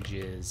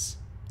 packages.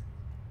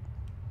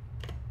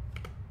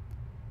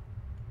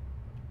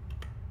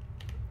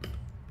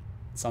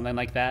 Something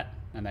like that.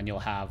 And then you'll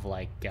have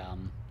like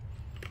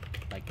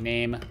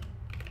name,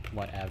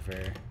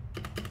 whatever.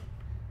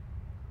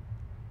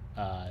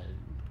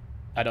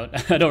 I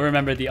don't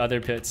remember the other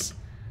bits.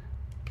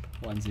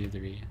 1, 2,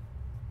 3,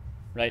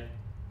 right?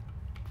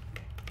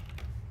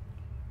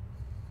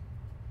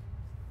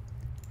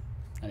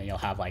 And then you'll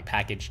have like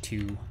package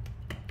 2,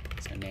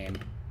 so name,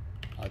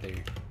 other.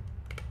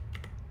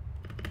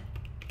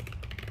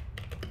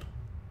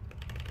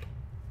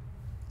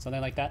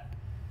 Something like that.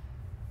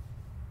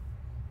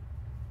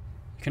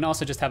 You can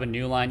also just have a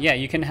new line. Yeah,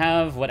 you can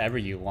have whatever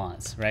you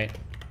want, right?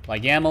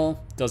 Like YAML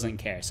doesn't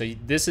care. So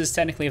this is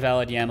technically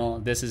valid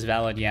YAML. This is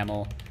valid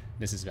YAML.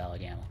 This is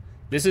valid YAML.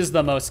 This is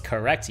the most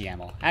correct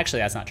YAML. Actually,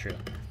 that's not true.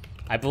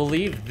 I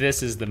believe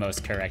this is the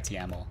most correct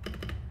YAML.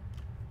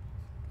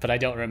 But I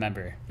don't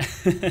remember.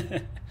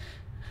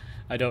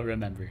 I don't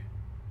remember.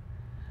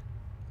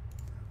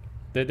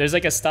 There's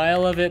like a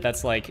style of it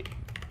that's like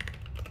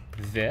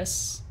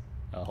this.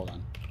 Oh, hold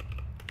on.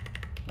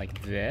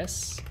 Like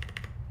this.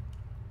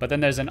 But then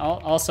there's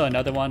also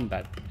another one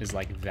that is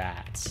like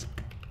that.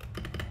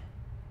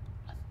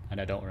 And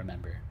I don't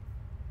remember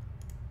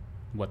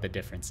what the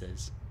difference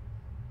is.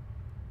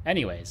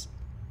 Anyways.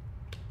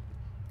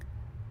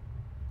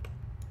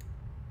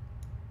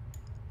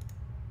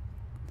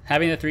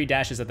 Having the 3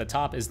 dashes at the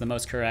top is the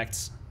most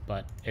correct,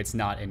 but it's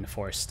not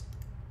enforced.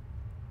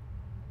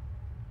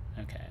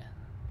 Okay.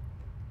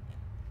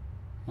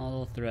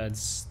 Model thread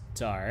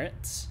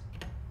start.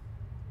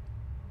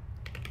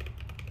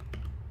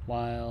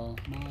 While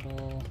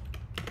model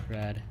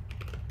thread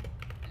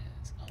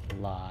is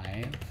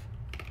alive.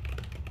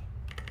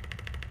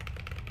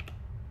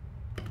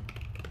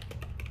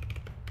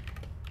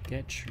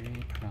 Get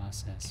tree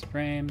process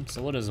frame.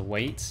 So we'll just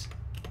wait.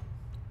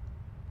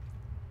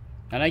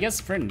 And I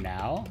guess for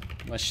now,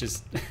 let's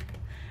just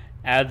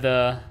add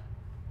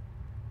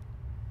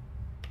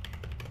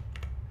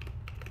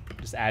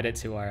just add it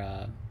to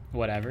our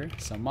whatever.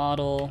 So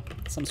model,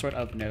 some sort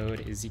of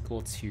node is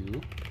equal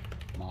to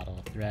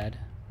model thread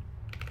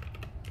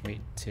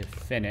Wait to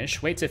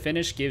finish. Wait to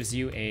finish gives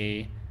you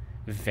a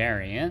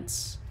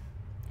variance.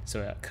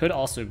 So it could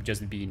also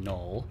just be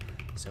null.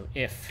 So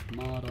if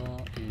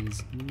model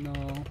is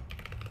null.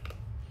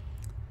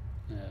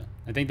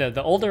 I think that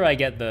the older I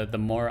get, the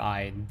more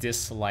I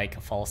dislike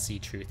falsy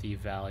truthy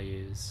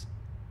values.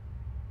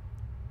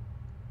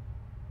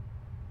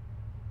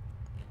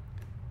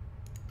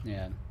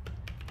 Yeah.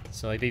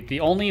 So like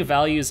the only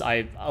values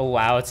I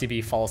allow to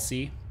be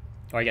falsy,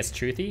 or I guess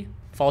truthy,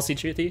 falsy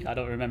truthy, I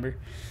don't remember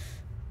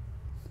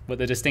what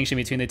the distinction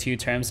between the two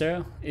terms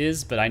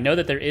is, but I know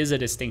that there is a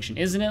distinction.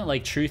 Isn't it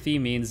like truthy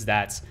means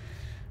that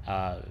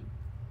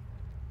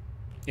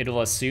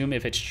it'll assume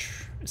if it's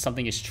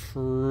something is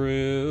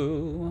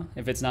true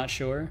if it's not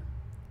sure,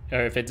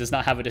 or if it does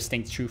not have a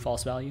distinct true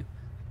false value.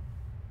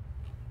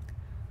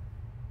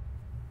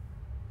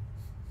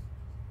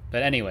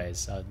 But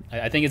anyways,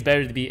 I think it's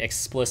better to be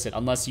explicit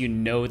unless you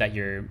know that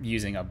you're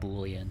using a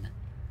Boolean.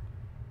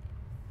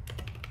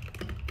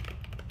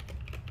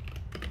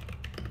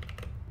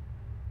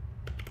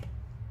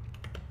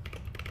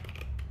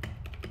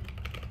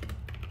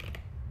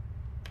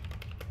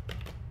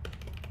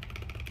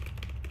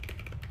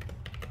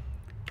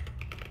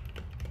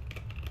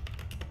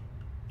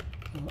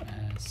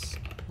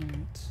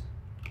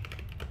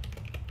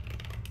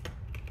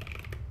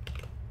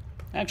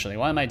 Actually,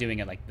 why am I doing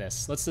it like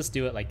this? Let's just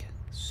do it like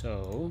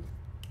so.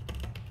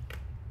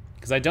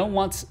 Because I don't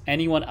want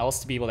anyone else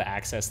to be able to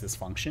access this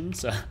function.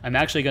 So I'm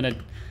actually going to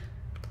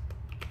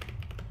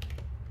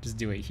just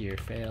do it here.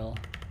 Fail.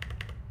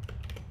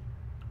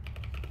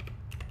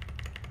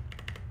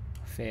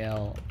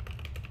 Fail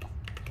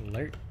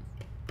alert.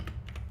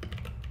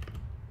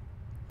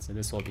 So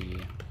this will be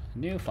a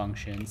new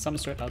function, some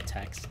sort of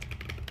text.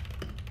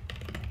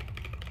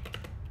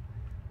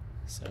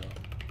 So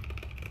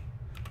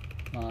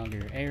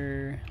logger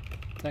error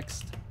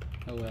text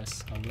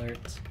os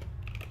alert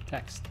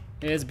text.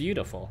 It is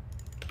beautiful.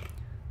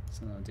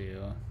 So I'll do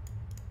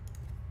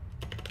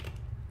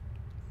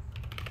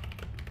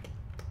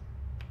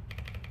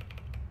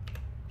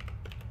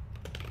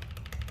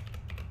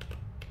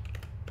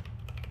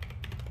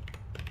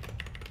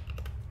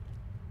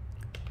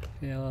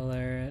fail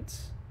alert.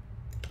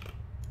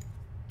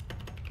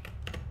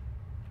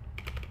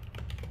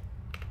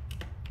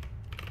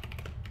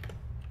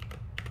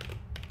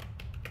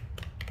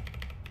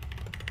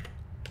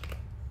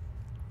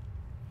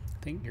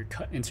 I think your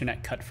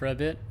internet cut for a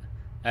bit.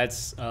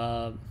 That's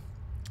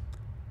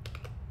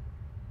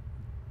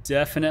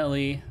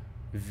definitely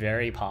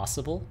very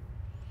possible.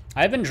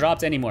 I haven't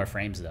dropped any more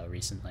frames though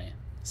recently,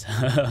 so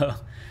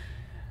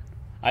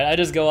I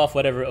just go off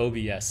whatever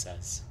OBS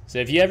says. So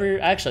if you ever,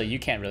 actually you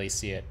can't really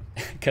see it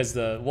because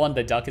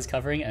the duck is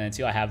covering, and then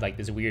two, I have like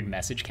this weird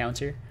message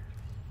counter.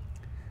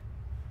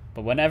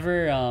 But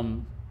whenever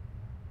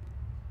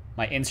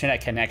my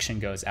internet connection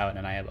goes out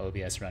and I have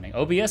OBS running,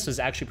 OBS was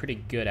actually pretty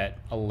good at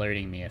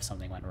alerting me if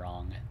something went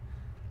wrong.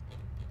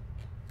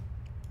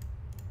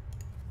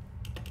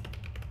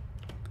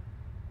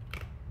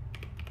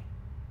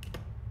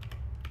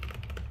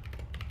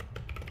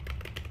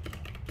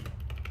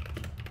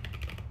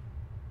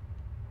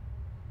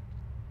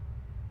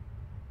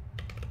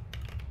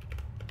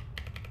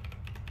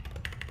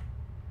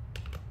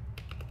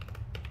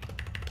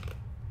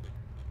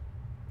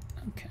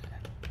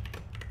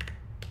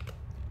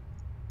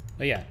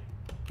 But yeah,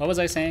 what was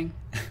I saying?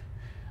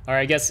 Or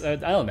I guess, I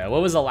don't know.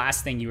 What was the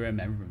last thing you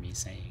remember me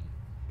saying?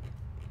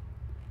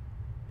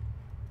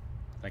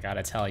 I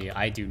gotta tell you,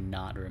 I do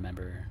not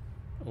remember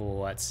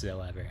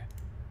whatsoever.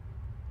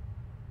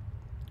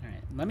 All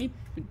right, let me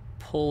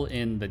pull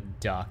in the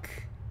duck.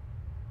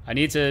 I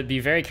need to be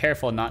very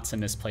careful not to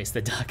misplace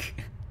the duck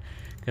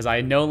because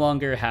I no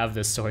longer have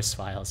the source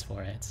files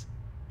for it.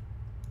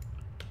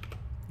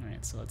 All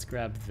right, so let's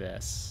grab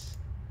this.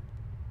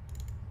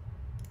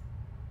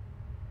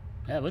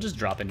 Yeah, we'll just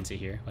drop it into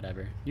here,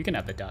 whatever. You can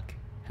have the duck.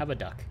 Have a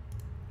duck.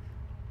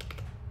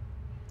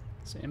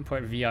 So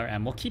import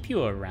VRM. We'll keep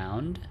you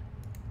around.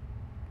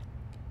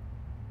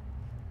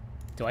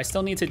 Do I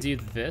still need to do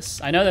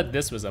this? I know that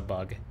this was a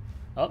bug.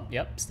 Oh,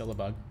 yep, still a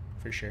bug,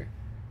 for sure.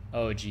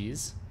 Oh,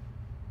 geez.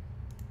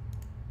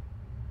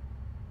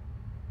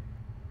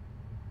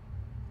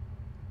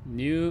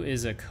 New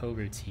is a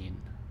coroutine.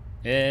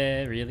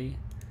 Really?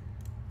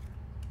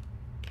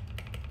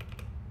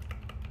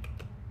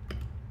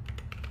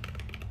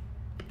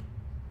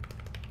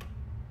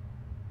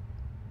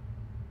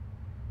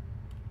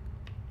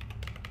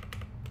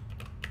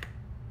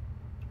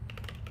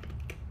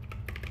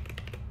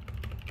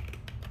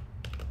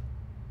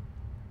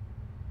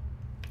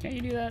 Can't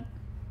you do that?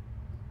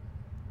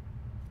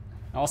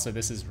 Also,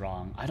 this is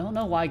wrong. I don't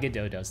know why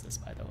Godot does this,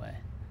 by the way.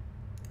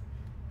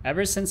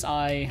 Ever since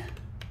I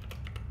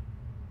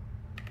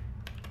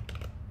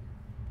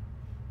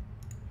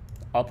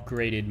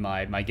upgraded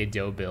my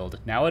Godot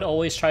build, now it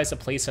always tries to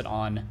place it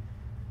on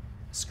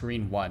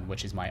screen 1,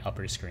 which is my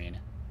upper screen.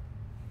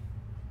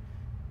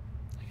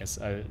 I guess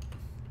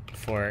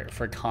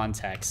for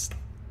context.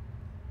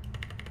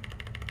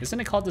 Isn't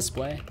it called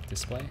display?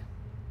 Display?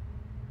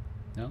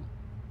 No?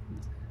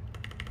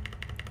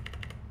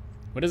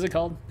 What is it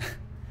called?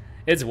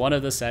 It's one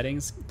of the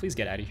settings. Please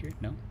get out of here.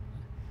 No.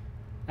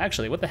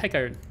 Actually, what the heck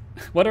are...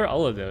 What are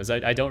all of those?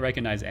 I don't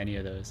recognize any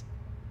of those.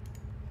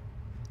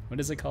 What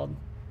is it called?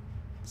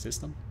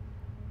 System?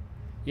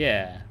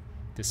 Yeah.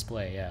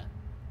 Display, yeah.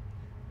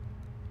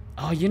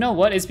 Oh, you know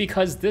what? It's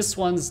because this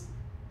one's...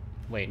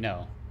 Wait,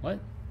 no. What?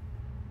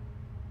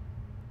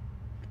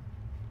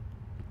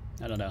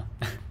 I don't know.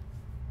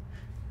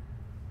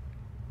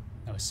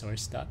 Oh,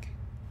 source stuck.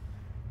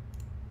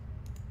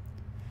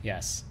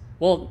 Yes.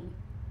 Well...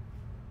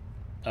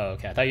 Oh,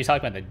 okay. I thought you were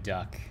talking about the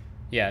duck.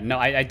 Yeah, no,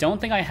 I don't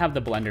think I have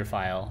the Blender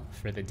file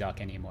for the duck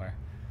anymore.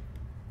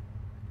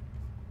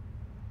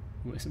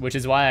 Which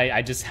is why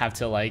I just have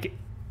to, like,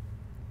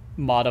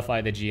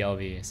 modify the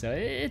GLV. So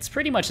it's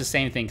pretty much the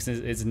same thing, because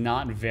it's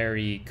not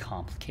very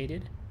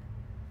complicated.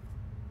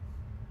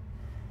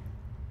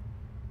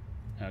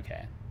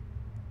 Okay.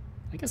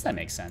 I guess that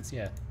makes sense,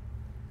 yeah.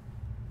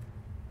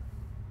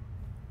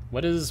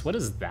 What is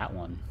that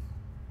one?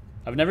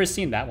 I've never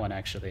seen that one,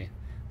 actually.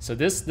 So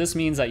this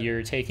means that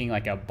you're taking,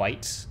 like, a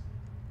byte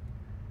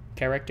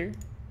character.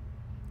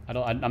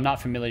 I'm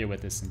not familiar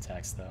with this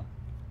syntax, though.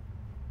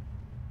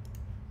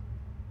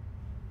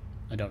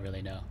 I don't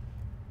really know.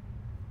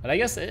 But I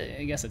guess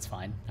it's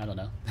fine. I don't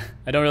know.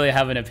 I don't really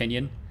have an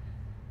opinion.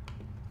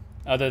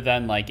 Other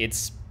than, like,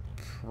 it's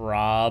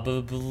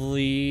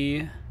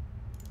probably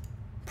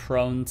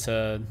prone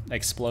to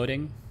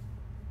exploding.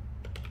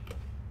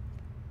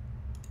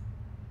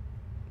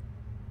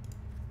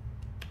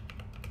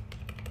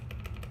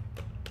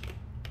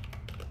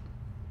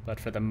 But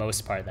for the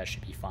most part, that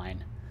should be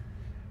fine.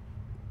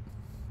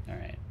 All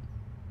right.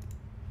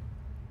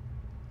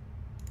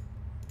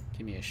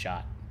 Give me a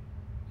shot.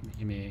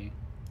 Give me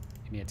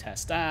a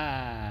test.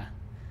 Ah.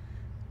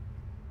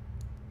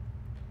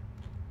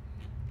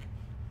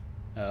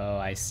 Oh,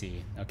 I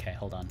see. Okay,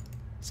 hold on.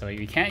 So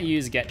we can't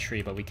use get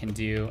tree, but we can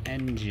do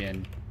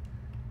engine.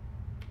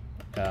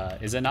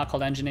 Is it not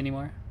called engine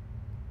anymore?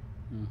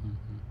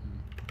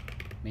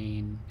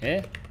 Main.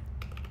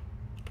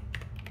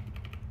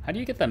 How do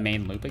you get the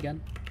main loop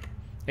again?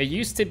 It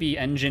used to be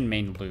engine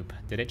main loop.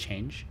 Did it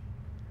change?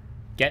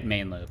 Get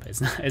main loop.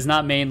 It's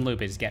not main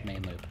loop, it's get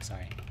main loop.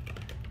 Sorry.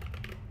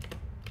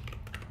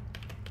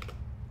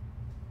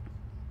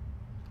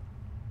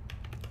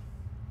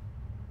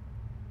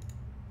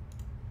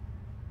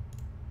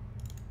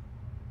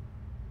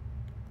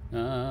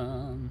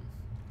 I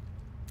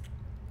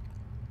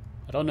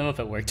don't know if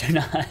it worked or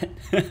not.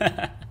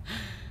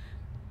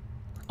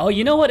 Oh,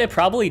 you know what? It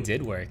probably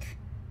did work.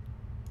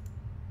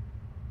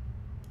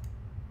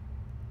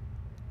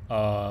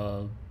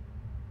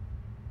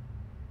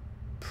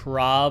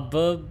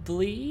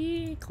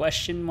 Probably?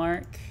 Question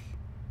mark?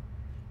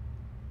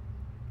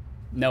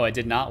 No, it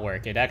did not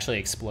work. It actually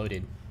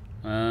exploded.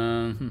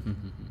 Hold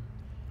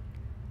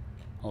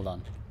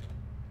on.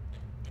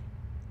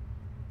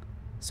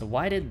 So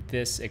why did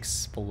this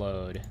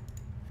explode?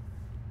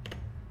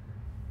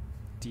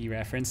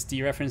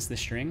 Dereference the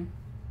string?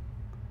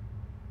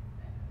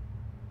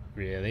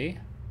 Really?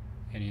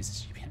 Can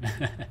use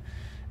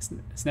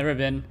it's never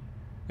been.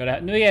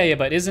 No, yeah,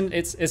 but it's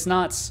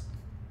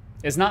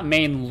not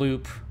main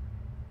loop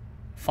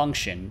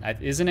function.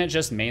 Isn't it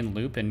just main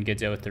loop in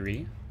Godot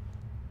 3?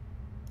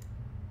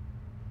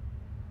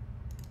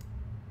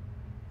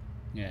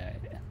 Yeah.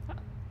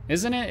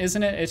 Isn't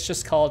it? It's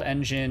just called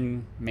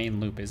engine main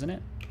loop, isn't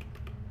it?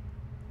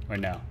 Or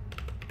no?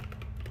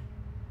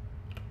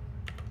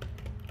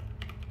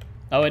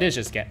 Oh, it is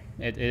just get.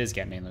 It is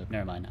get main loop.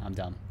 Never mind. I'm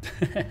dumb.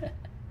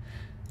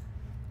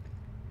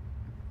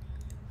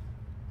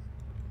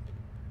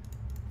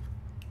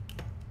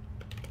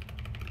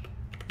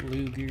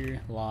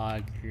 Luger,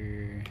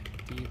 logger,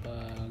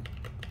 debug,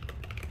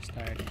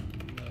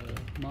 starting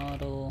load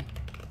model.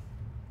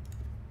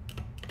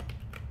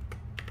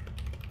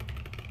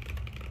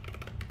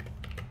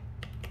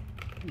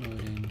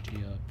 Loading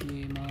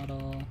GLB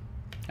model.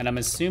 And I'm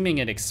assuming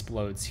it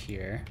explodes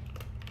here.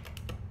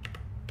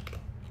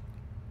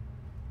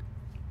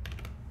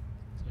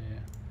 So yeah.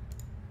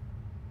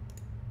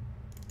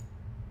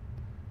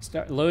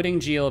 Start loading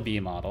GLB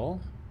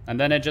model, and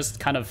then it just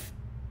kind of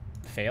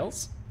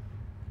fails.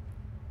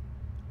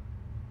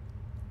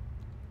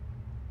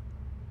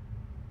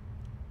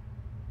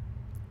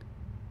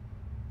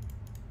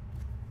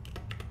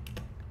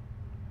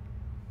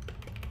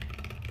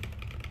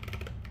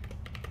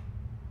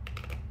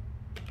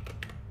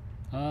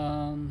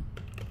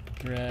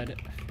 Thread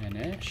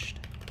finished.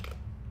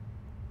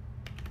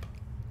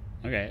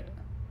 Okay.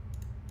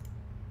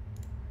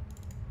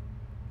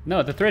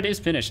 No, the thread is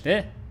finished.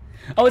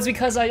 Oh, it's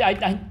because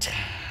I'm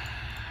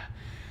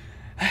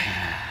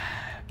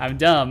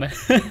dumb.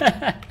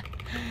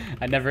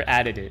 I never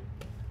added it.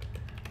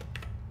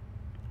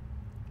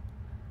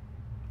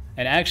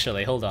 And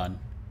actually, hold on.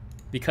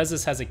 Because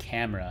this has a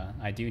camera,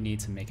 I do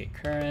need to make it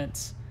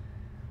current.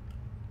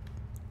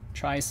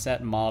 Try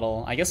set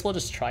model. I guess we'll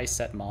just try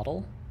set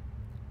model.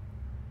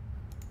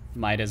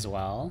 Might as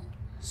well.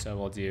 So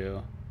we'll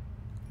do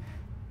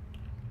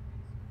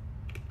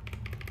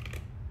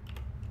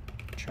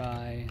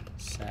try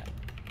set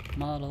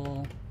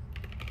model,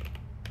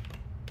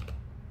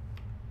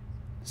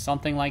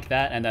 something like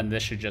that, and then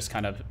this should just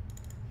kind of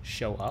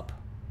show up.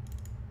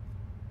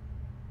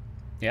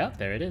 Yeah,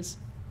 there it is.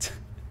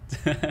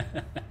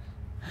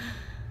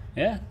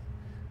 Yeah.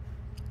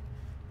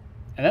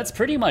 And that's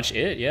pretty much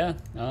it, yeah.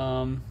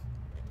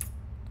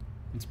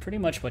 It's pretty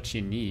much what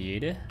you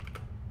need.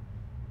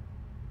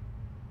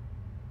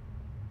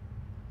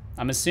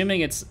 I'm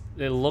assuming it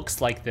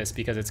looks like this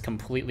because it's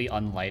completely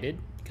unlighted,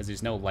 because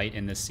there's no light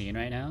in this scene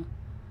right now.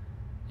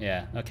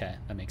 Yeah, okay,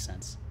 that makes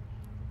sense.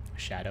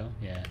 Shadow,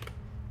 yeah.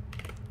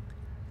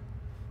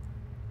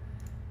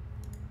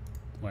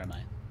 Where am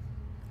I?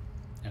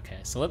 Okay,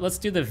 so let's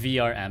do the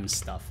VRM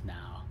stuff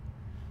now.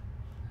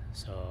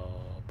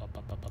 So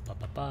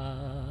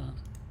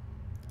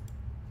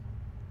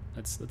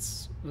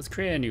let's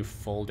create a new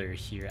folder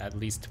here, at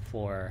least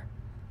for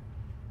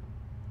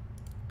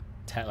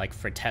like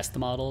for test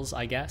models,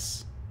 I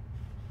guess.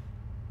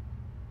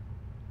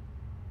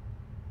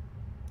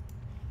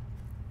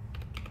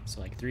 So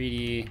like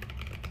 3D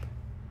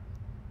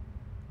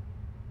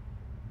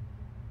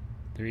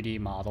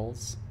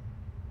models,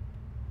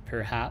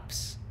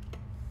 perhaps.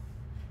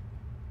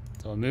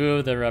 So we'll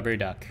move the rubber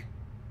duck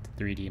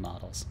to 3D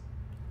models.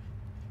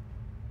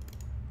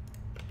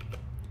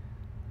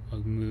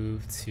 We'll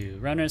move to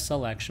runner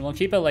selection. We'll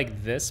keep it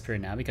like this for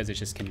now because it's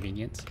just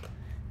convenient.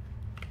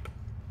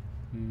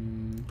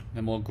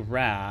 Then we'll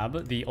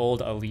grab the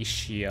old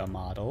Alicia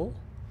model.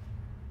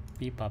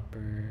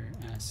 vpuppr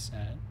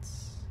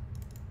assets.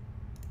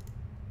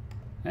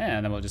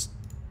 And then we'll just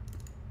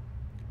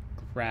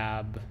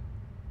grab.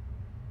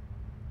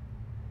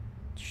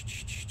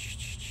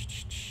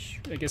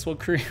 I guess we'll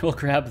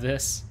grab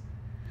this.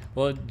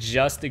 We'll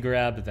just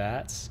grab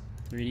that.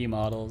 3D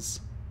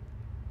models.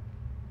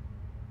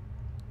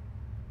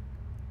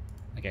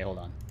 Okay, hold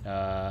on.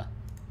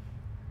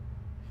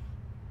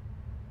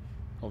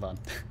 Hold on.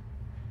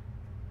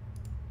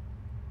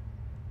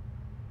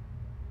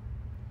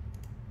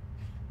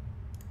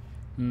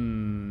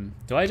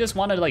 Do I just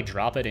want to like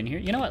drop it in here?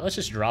 You know what? Let's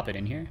just drop it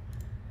in here.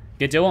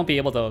 Godot won't be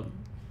able to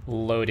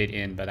load it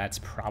in, but that's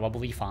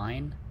probably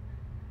fine.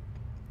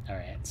 All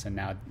right, so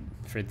now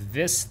for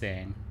this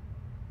thing.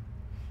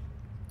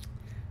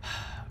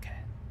 Okay,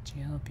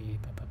 GLB.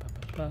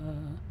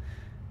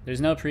 There's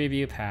no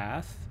preview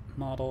path.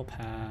 Model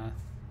path.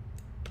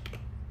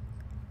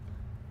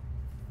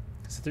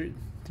 So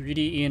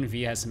 3D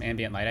ENV has some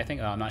ambient light, I think.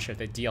 Oh, I'm not sure if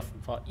the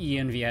default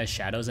ENV has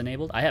shadows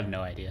enabled. I have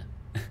no idea.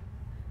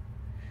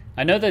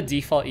 I know the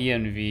default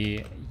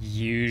ENV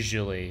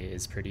usually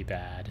is pretty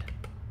bad.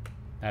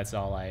 That's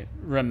all I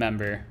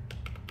remember.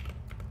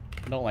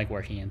 I don't like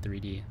working in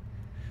 3D.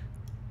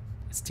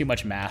 It's too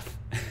much math.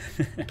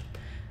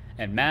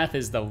 And math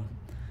is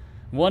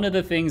one of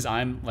the things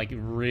I'm like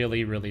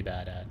really, really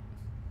bad at.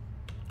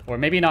 Or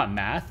maybe not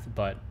math,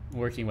 but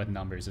working with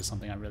numbers is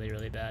something I'm really,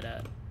 really bad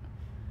at.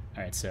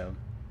 All right, so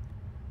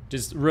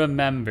just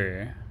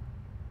remember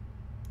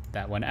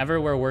that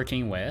whenever we're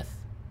working with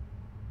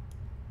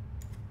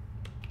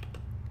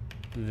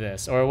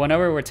this, or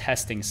whenever we're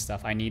testing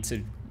stuff, I need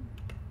to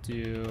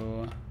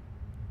do...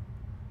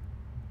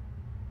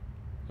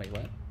 Wait,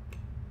 what?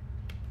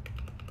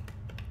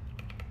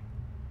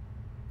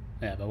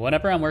 Yeah, but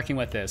whenever I'm working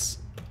with this,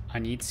 I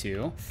need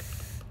to...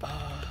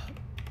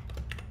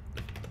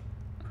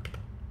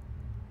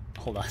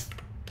 Hold on.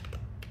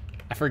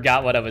 I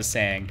forgot what I was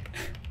saying.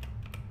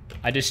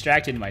 I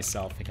distracted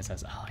myself because I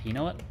was, oh, you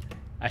know what?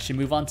 I should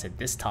move on to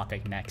this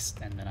topic next,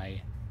 and then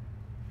I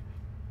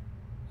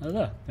don't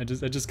know. I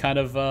just kind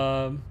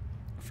of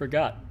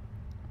forgot.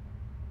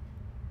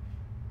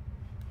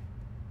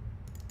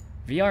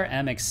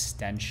 VRM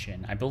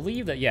extension. I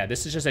believe that, yeah,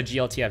 this is just a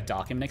GLTF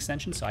document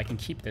extension, so I can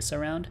keep this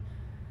around.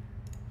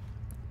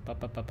 I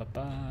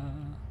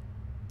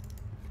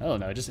don't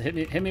know, just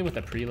hit me with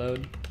a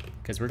preload,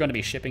 because we're going to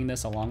be shipping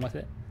this along with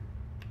it.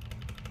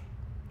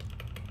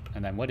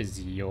 And then what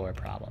is your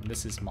problem?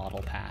 This is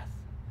model path.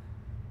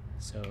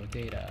 So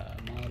data,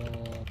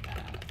 model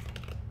path.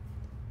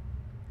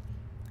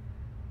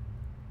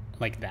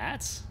 Like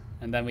that.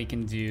 And then we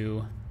can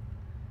do,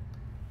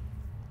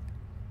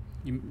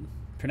 you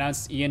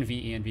pronounce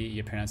ENV,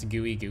 you pronounce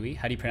GUI.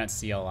 How do you pronounce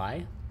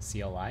CLI?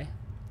 CLI?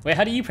 Wait,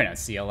 how do you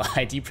pronounce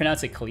CLI? Do you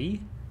pronounce it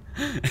CLI?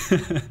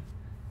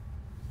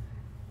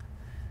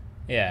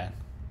 Yeah.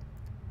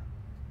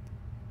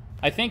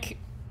 I think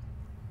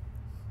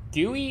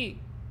GUI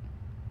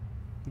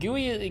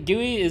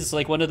is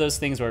like one of those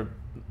things where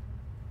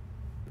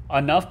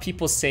enough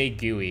people say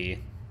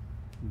GUI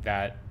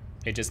that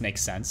it just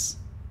makes sense.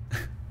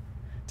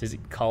 Does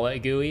it call it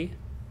GUI?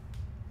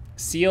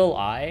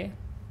 CLI?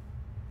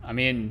 I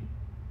mean,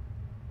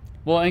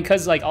 well, and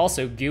because like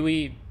also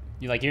GUI,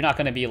 you're not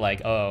gonna be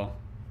like, oh,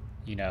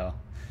 you know,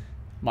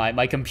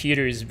 my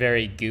computer is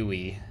very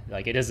GUI.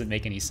 Like, it doesn't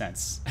make any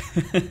sense.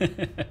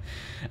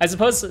 I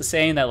suppose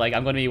saying that like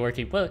I'm gonna be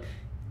working, well,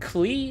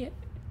 CLI,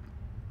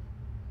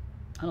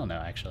 I don't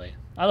know actually.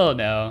 I don't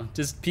know.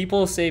 Just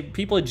people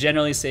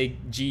generally say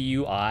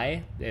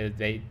GUI.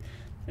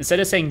 instead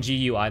of saying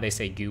GUI, they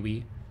say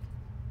GUI.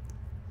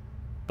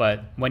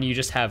 But when you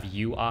just have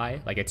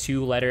UI, like a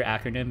 2-letter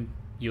acronym,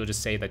 you'll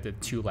just say like the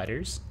 2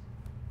 letters.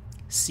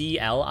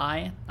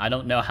 CLI, I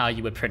don't know how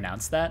you would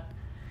pronounce that.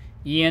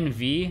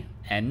 ENV,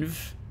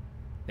 ENV,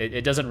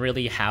 it doesn't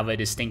really have a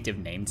distinctive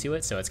name to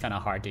it, so it's kind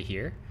of hard to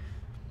hear.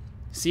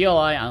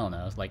 CLI, I don't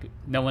know, like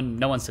no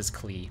one says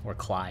CLI or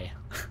CLI.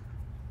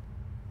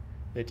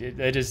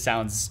 It just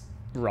sounds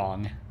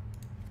wrong.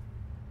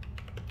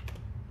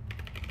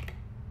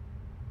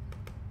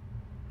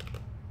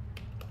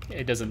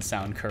 It doesn't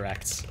sound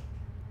correct.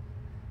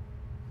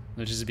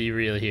 Let's just be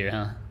real here,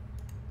 huh?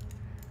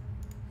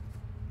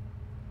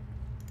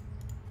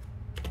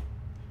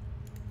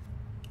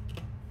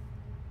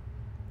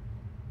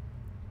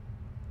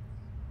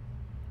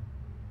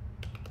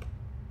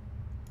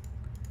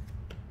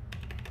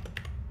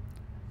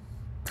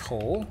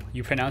 Coal?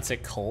 You pronounce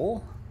it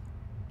coal?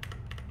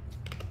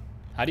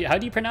 How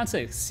do you pronounce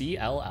it?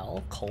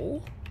 CLL?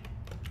 Coal?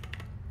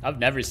 I've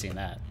never seen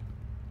that.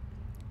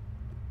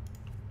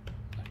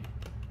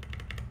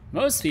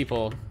 Most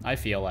people, I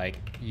feel like,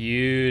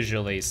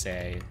 usually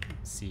say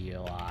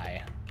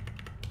CLI.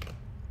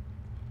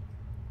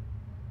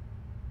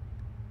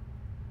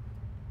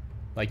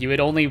 Like, you would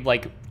only,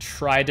 like,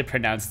 try to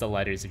pronounce the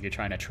letters if you're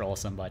trying to troll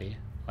somebody.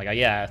 Like,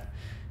 yeah.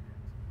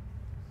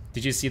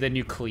 Did you see the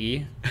new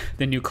CLI?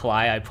 The new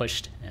CLI I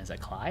pushed? Is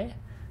that CLI?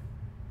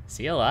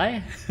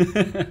 CLI?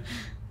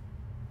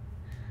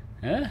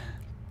 Huh?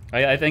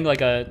 I think,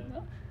 like, a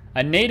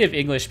native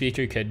English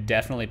speaker could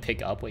definitely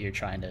pick up what you're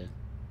trying to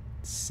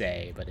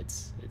say, but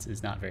it's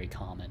not very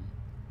common.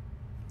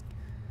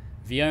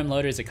 VRM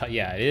loader is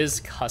yeah, it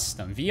is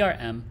custom.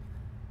 VRM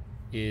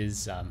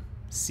is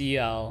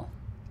CL.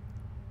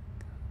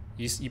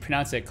 You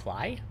pronounce it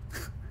CLI?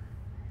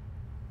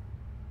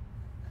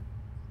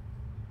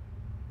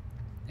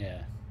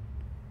 Yeah.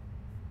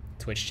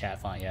 Twitch chat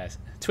font, yes.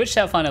 Twitch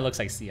chat font, it looks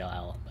like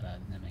CLL, but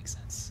that makes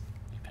sense.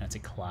 You pronounce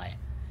it CLI.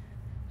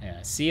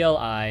 Yeah,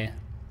 CLI.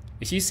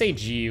 If you say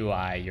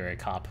GUI, you're a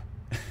cop.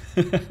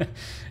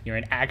 You're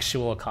an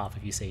actual cop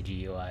if you say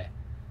GUI.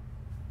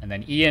 And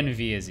then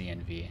ENV is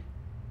ENV.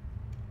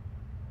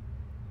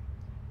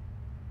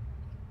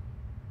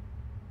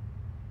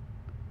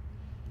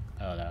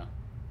 Oh no.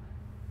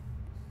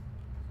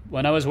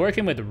 When I was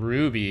working with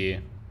Ruby,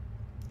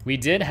 we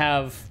did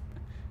have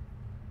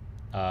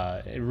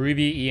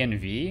Ruby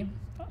ENV,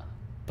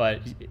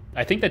 but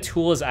I think the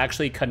tool is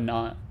actually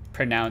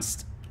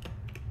pronounced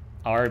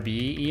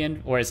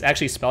RB or it's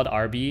actually spelled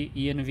RB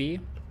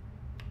ENV.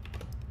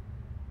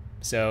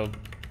 So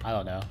I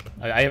don't know.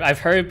 I've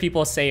heard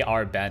people say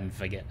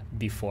rbenv again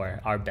before.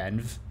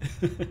 Rbenv.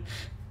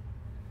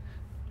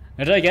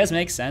 Which I guess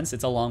makes sense.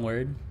 It's a long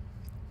word.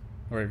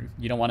 Or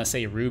you don't want to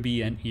say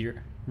Ruby and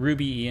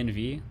Ruby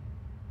ENV.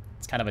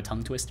 It's kind of a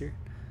tongue twister.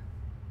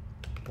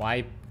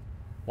 Why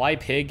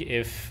pig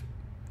if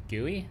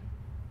GUI?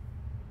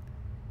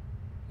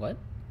 What?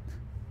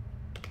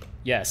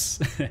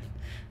 Yes.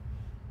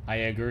 I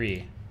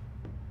agree.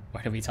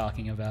 What are we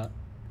talking about?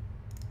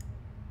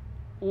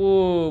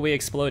 Ooh, we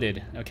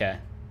exploded. Okay.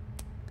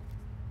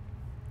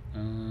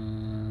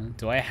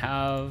 Do I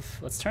have...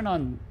 Let's turn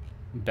on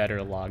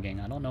better logging.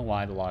 I don't know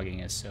why the logging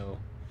is so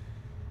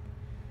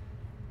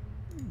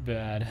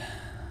bad.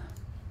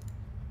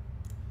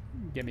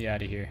 Get me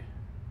out of here.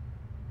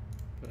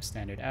 Go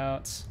standard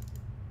out.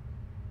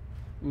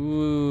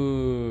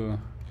 Ooh.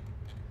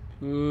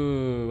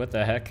 Ooh, what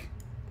the heck?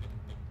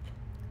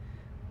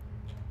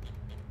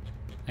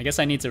 I guess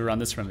I need to run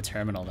this from a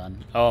terminal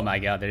then. Oh my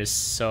god, there's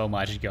so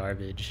much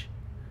garbage.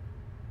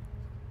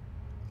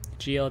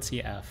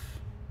 GLTF.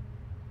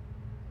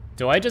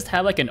 Do I just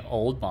have like an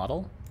old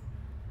model?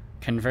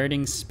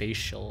 Converting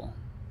spatial.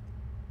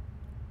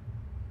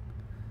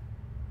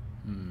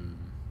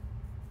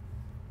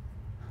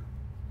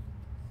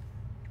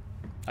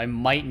 I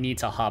might need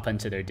to hop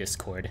into their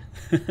Discord.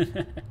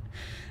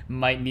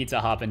 Might need to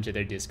hop into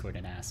their Discord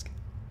and ask.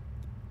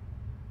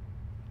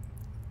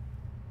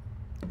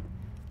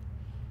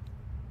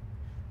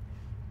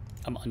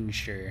 I'm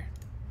unsure.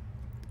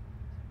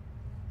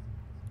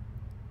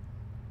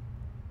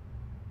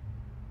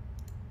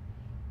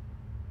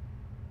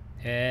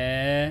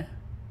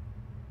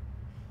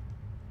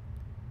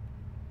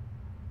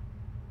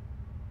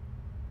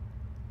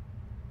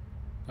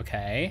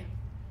 Okay.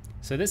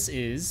 So this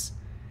is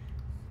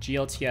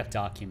GLTF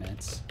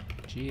documents.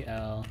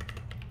 GLTF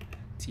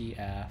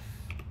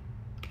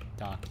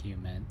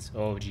document.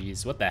 Oh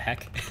geez, what the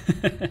heck?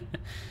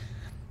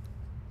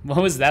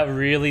 What was that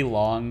really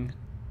long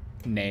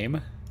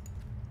name?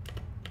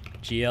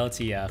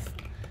 GLTF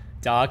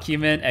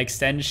document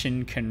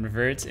extension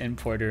convert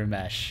importer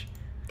mesh.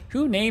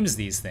 Who names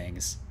these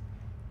things?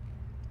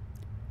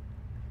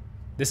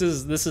 This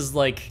is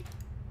like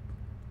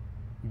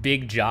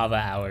big Java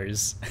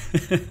hours.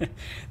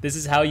 This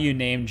is how you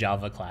name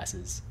Java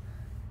classes.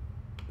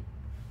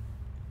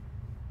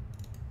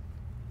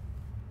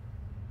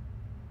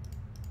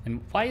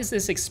 And why is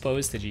this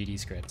exposed to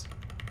GDScript?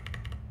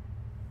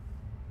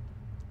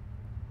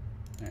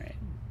 All right.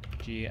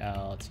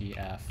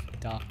 GLTF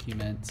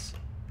document.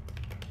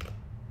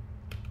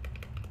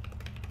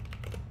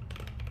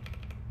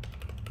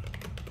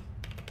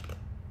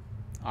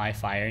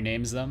 iFire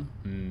names them.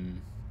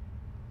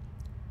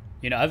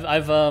 You know,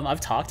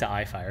 I've talked to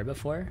iFire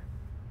before.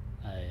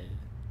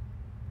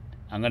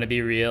 I'm gonna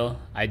be real.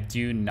 I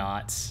do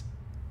not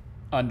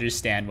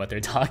understand what they're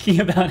talking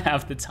about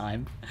half the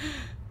time.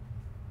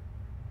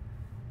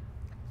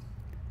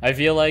 I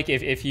feel like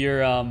if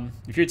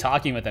you're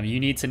talking with them, you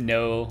need to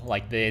know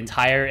like the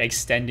entire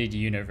extended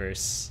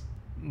universe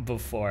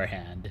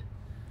beforehand.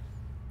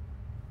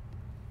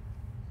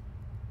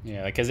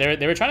 Yeah, because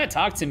they were trying to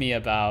talk to me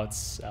about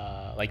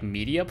like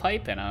media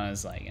pipe, and I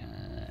was like,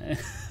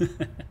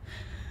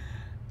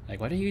 like,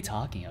 what are you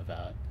talking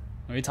about?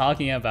 Are we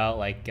talking about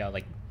like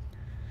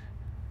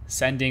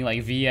sending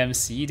like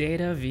VMC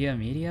data via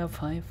media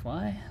pipe?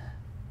 What?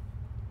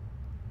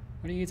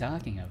 What are you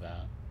talking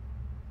about?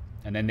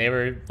 And then they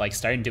were like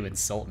starting to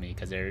insult me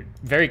because they're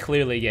very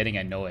clearly getting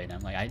annoyed.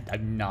 I'm like,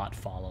 I'm not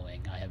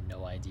following. I have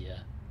no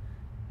idea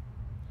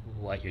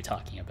what you're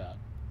talking about.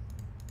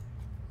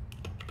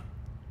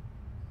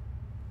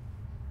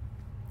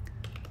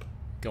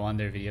 Go on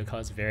their video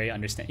calls. Very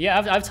understand. Yeah,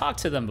 I've talked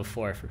to them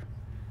before.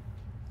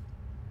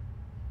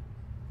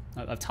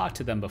 I've talked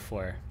to them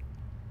before.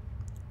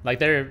 Like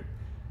their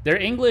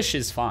English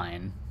is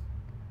fine,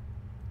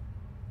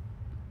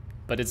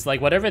 but it's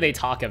like whatever they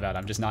talk about,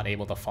 I'm just not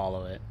able to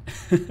follow it.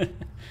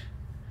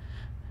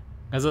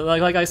 As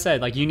like I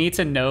said, like you need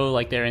to know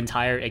like their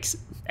entire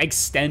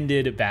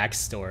extended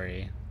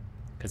backstory,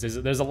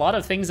 because there's a lot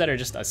of things that are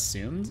just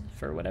assumed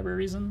for whatever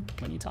reason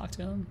when you talk to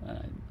them.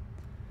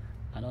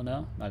 I don't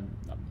know.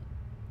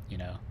 You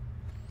know,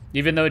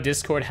 even though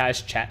Discord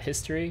has chat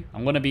history,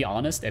 I'm gonna be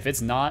honest. If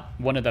it's not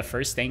one of the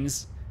first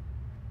things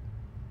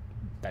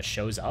that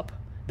shows up,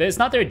 then it's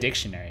not their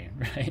dictionary,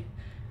 right?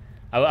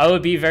 I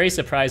would be very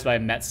surprised if I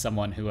met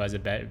someone who has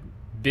a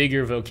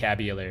bigger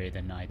vocabulary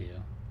than I do.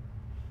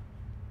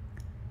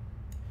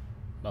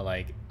 But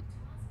like,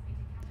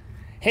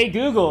 hey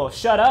Google,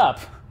 shut up!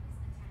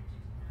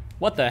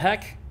 What the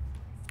heck?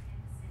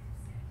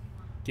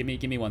 Give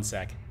me 1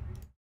 sec.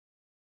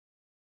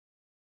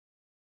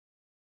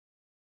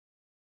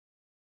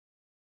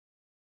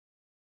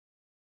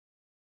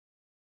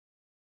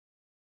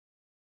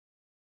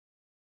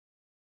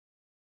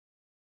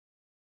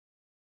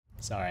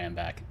 Sorry, I'm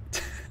back.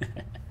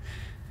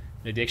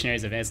 The dictionary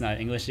is advanced,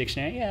 not English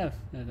dictionary. Yeah,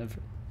 I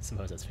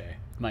suppose that's fair.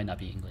 It might not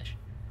be English.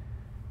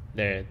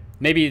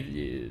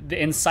 Maybe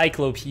the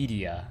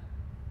encyclopedia.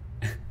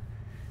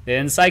 The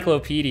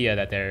encyclopedia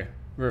that they're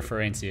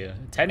referring to.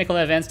 Technical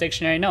advanced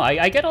dictionary. No,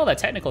 I get all the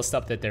technical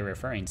stuff that they're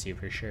referring to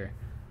for sure.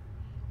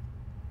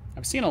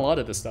 I've seen a lot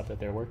of the stuff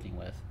that they're working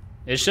with.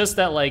 It's just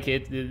that like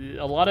a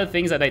lot of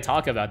things that they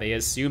talk about, they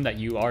assume that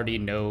you already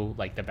know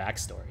like the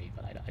backstory,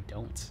 but I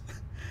don't.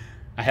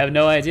 I have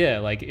no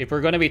idea. Like, if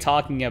we're going to be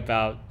talking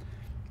about,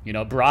 you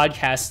know,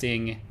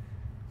 broadcasting,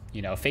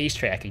 you know, face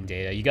tracking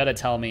data, you got to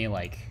tell me,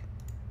 like,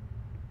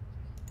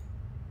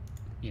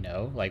 you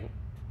know, like,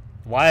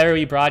 why are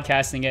we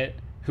broadcasting it?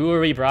 Who are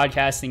we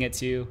broadcasting it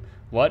to?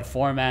 What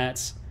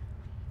formats?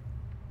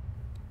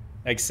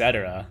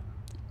 Etc.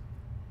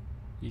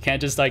 You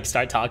can't just, like,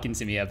 start talking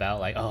to me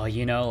about, like, oh,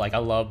 you know, like, I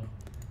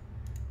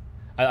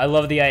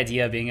love the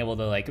idea of being able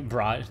to like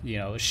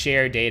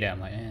share data. I'm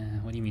like,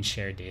 what do you mean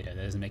share data?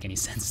 That doesn't make any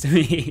sense to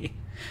me.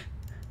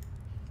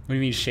 What do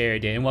you mean share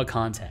data? In what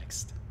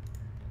context?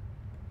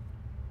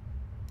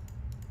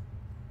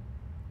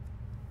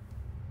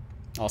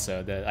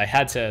 Also, I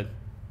had to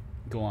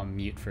go on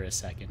mute for a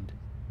second.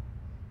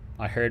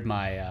 I heard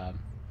my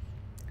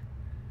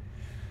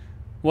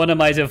one of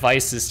my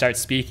devices start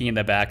speaking in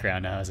the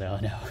background. And I was like, oh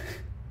no,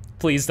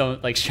 please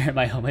don't like share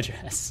my home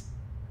address.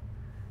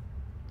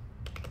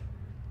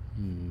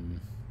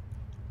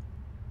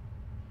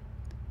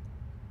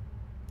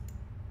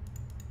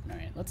 All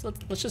right,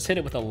 let's just hit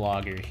it with a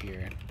logger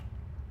here,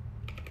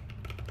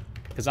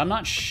 because I'm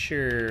not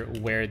sure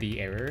where the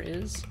error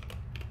is.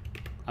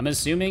 I'm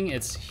assuming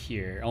it's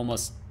here,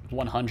 almost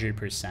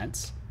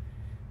 100%.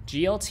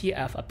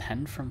 GLTF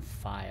append from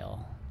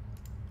file.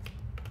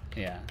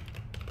 Yeah,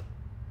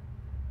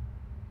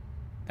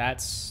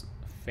 that's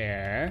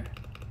fair.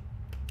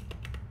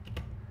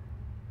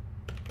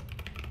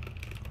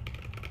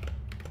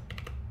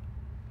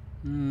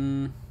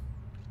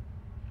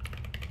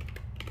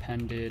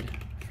 Appended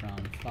from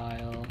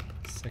file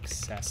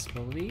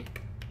successfully.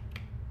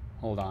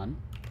 Hold on.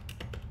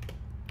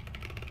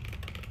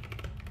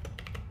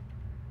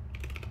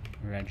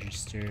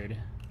 Registered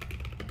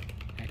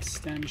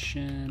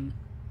extension.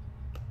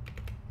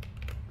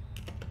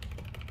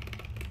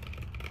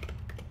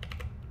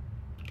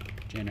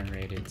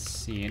 Generated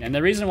scene. And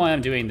the reason why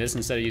I'm doing this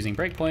instead of using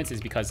breakpoints is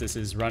because this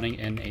is running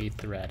in a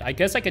thread. I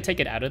guess I could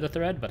take it out of the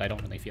thread, but I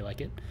don't really feel like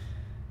it.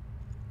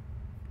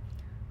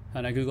 Oh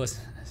no, Google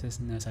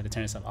Assistant knows how to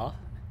turn itself off.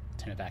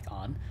 Turn it back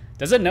on.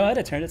 Does it know how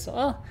to turn itself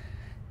off?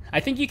 I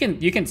think you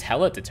can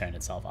tell it to turn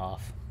itself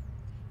off.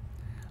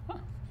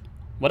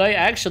 What I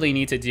actually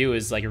need to do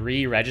is like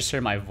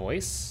re-register my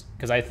voice,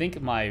 because I think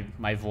my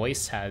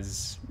voice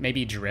has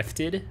maybe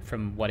drifted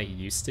from what it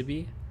used to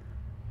be.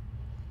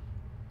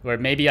 Or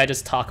maybe I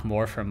just talk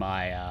more from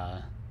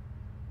my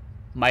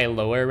my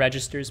lower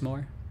registers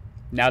more,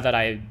 now that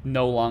I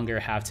no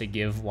longer have to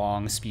give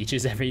long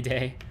speeches every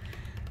day.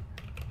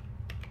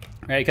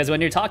 Right, because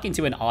when you're talking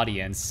to an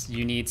audience,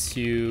 you need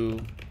to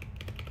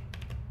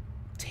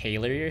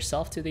tailor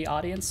yourself to the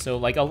audience. So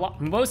like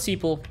most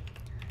people,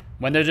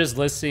 when they're just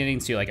listening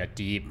to like a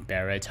deep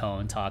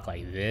baritone talk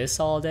like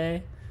this all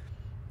day,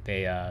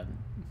 it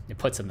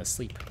puts them to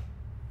sleep.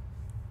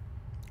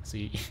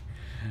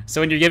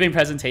 So when you're giving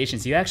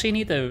presentations, you actually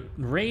need to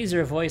raise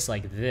your voice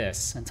like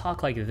this and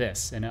talk like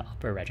this in an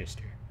upper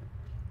register,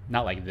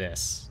 not like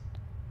this.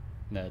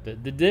 No, the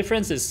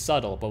difference is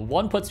subtle, but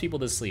one puts people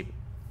to sleep,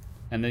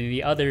 and then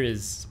the other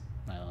is,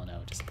 I don't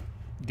know, just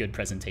good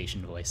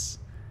presentation voice.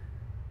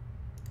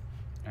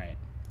 All right,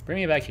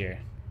 bring it back here.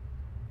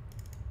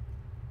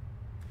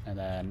 And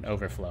then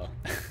overflow.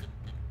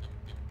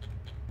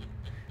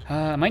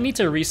 I might need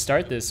to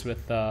restart this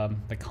with the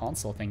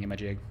console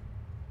thingamajig.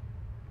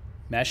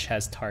 Mesh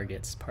has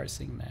targets,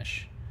 parsing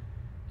mesh.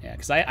 Yeah,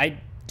 because I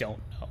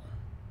don't know.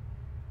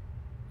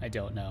 I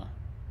don't know.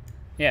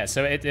 Yeah,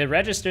 so it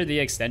registered the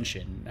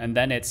extension, and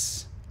then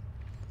it's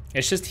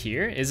just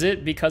here. Is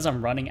it because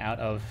I'm running out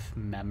of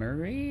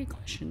memory?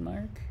 Question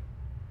mark.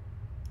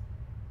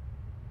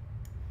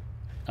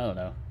 I don't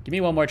know. Give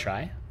me one more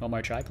try. One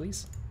more try,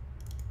 please.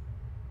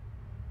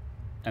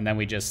 And then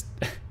we just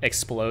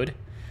explode.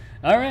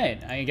 All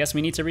right, I guess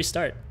we need to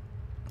restart.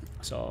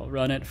 So I'll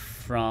run it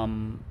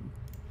from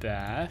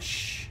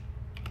bash.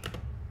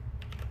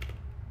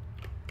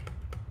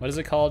 What is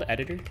it called?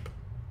 Editor?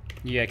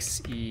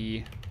 exe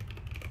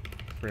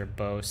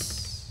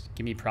verbose.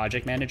 Give me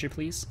project manager,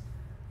 please.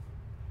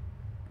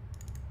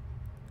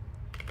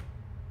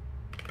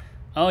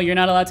 Oh, you're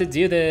not allowed to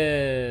do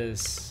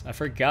this. I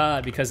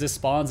forgot, because this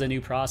spawns a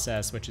new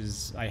process, which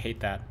is, I hate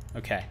that.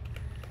 Okay.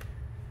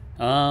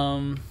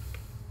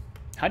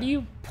 How do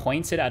you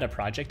point it at a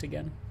project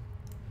again?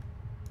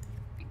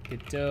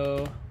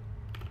 Godot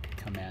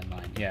command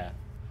line, yeah.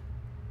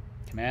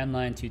 Command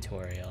line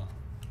tutorial.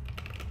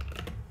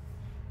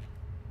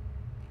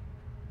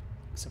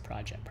 So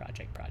project.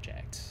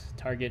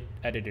 Target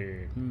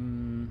editor.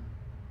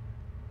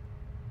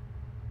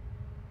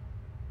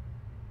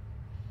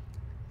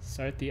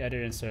 Start the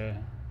editor and so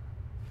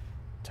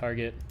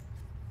target.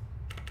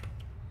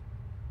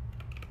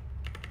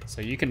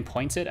 So you can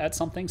point it at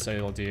something. So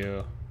you'll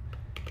do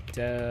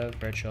dev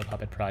virtual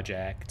puppet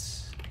project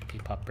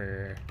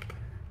vpuppr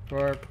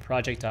for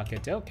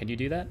project.godot. Can you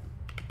do that?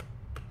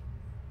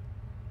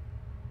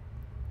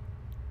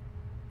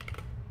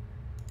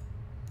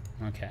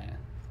 Okay.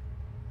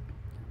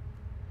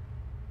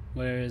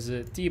 Where is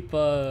it?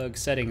 Debug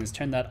settings.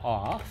 Turn that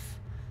off.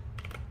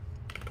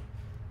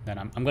 Then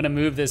I'm gonna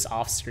move this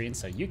off screen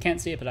so you can't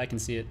see it, but I can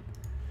see it.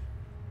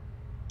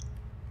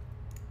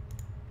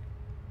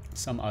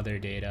 Some other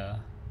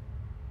data.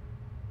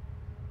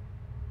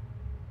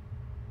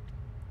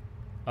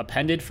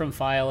 Appended from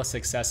file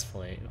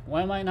successfully.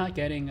 Why am I not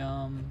getting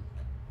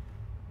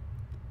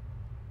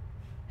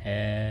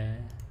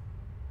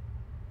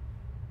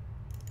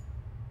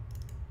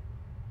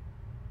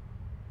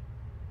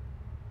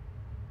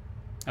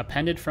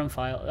appended from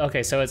file.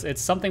 Okay, so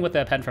it's something with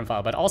the append from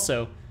file, but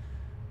also,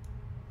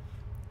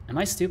 am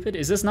I stupid?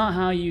 Is this not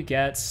how you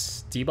get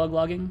debug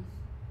logging?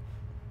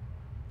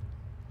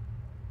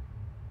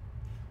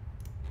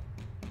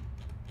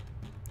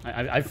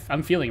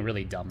 I'm feeling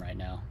really dumb right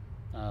now.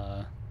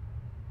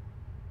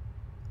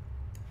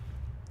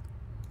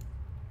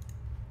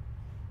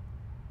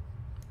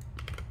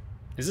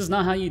 Is this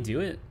not how you do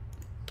it?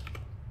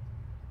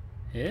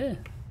 Yeah.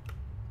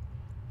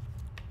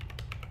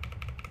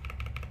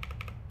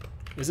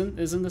 Isn't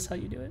this how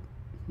you do it?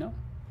 No.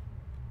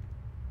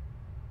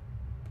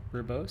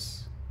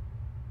 Verbose.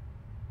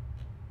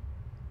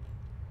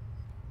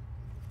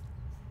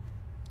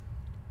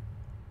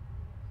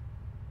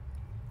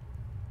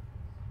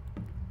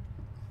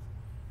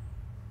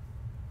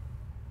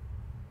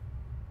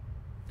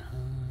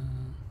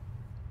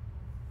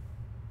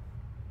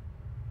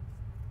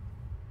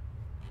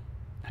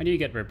 How do you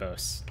get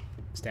verbose?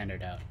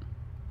 Standard out.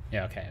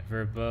 Yeah, okay.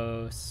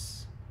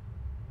 Verbose.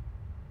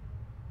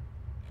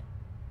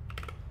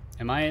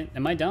 Am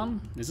I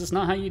dumb? Is this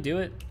not how you do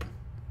it?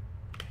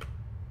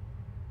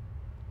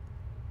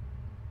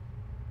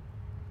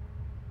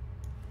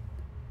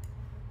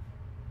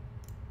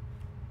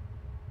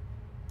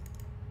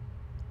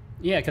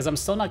 Yeah, because I'm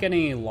still not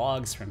getting any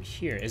logs from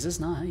here. Is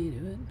this not how you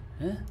do it?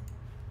 Eh?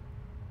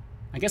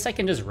 I guess I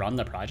can just run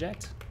the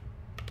project.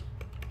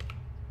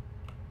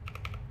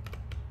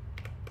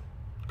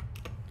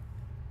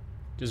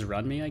 Just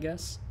run me, I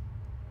guess.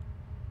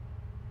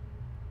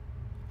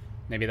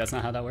 Maybe that's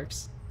not how that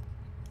works.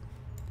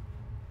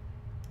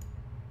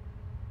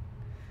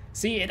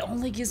 See, it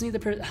only gives me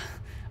the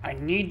I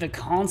need the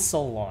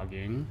console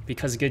logging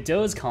because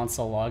Godot's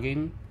console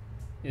logging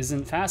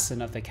isn't fast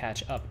enough to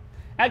catch up.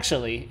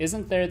 Actually,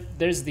 isn't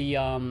there's the,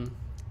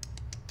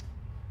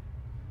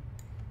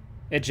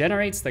 it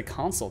generates the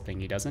console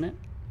thingy, doesn't it?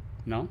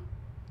 No?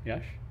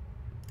 Yes?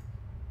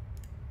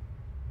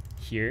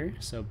 Here,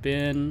 so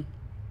bin,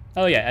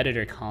 oh yeah,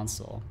 editor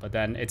console, but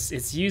then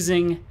it's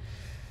using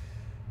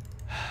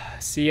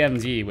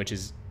CMD, which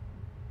is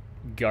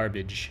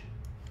garbage.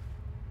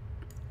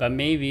 But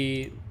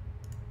maybe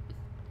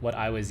what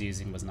I was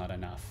using was not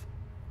enough.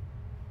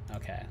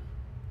 Okay.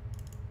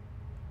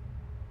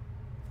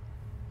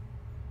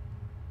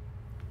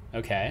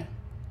 Okay.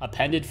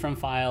 Appended from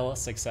file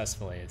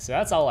successfully. So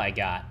that's all I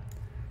got.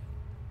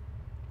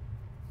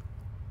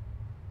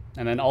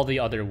 And then all the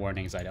other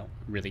warnings I don't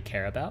really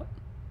care about,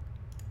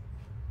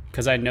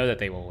 because I know that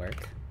they will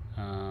work.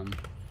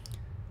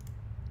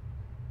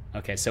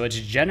 Okay, so it's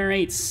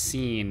generate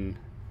scene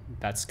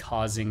that's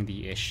causing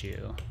the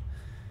issue.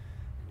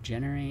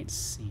 Generate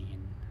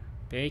scene.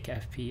 Bake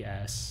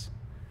FPS.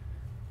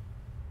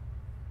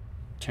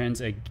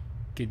 Turns a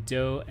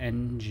Godot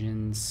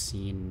engine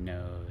scene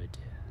node.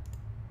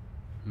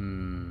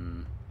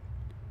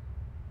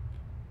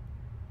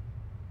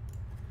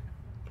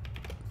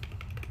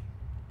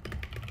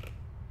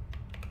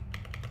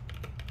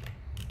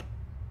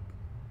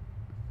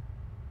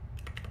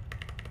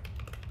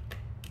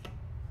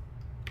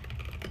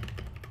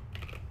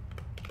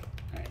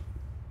 Alright.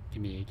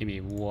 Give me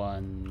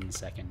 1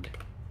 second.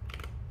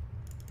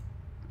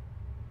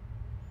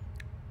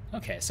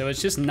 Okay, so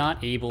it's just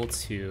not able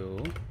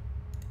to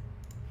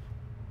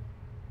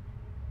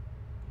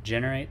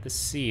generate the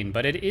scene,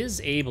 but it is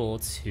able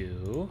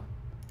to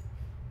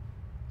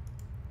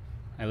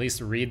at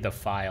least read the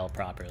file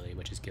properly,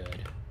 which is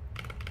good.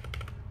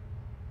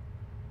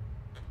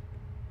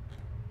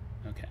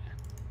 Okay.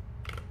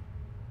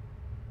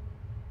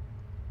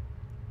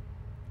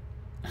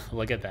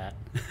 Look at that.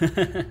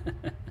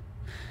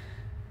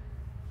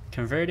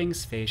 Converting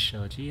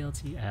spatial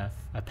GLTF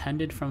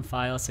appended from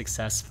file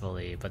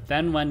successfully, but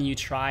then when you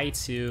try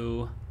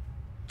to,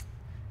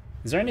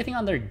 is there anything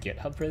on their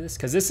GitHub for this?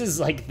 Because this is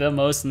like the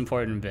most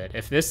important bit.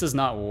 If this does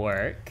not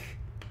work,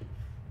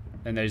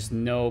 then there's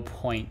no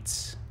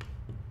point.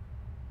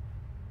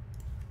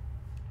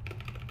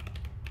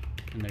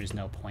 And there's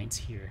no points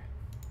here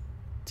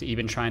to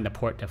even trying to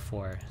port to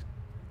 4.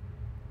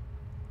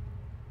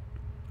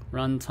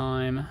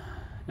 Runtime,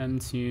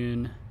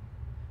 mtune,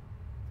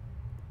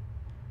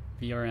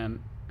 VRM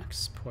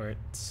export.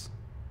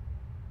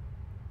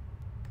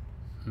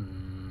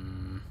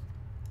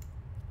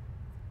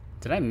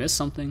 Did I miss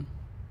something?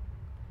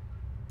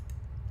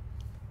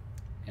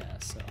 Yeah,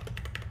 so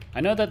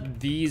I know that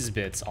these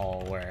bits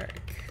all work.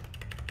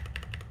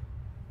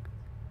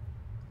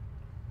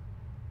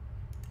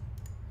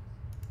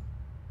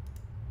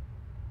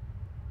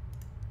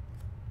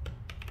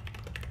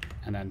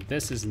 And then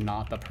this is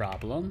not the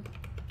problem.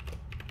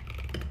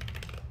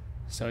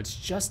 So it's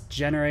just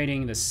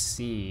generating the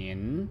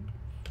scene.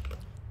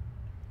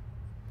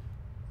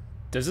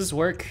 Does this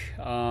work,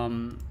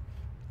 I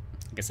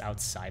guess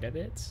outside of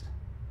it?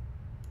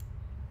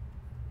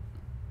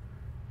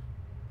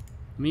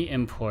 Let me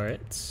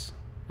import.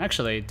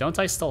 Actually, don't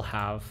I still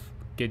have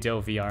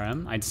Godot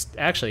VRM?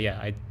 Actually, yeah,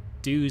 I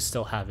do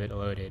still have it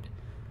loaded.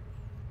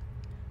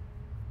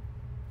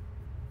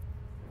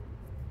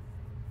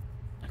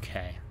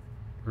 Okay,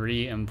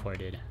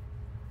 re-imported.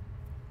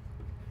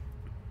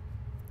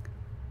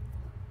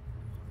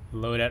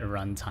 Load at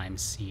runtime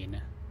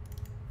scene.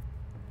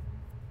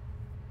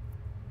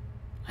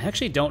 I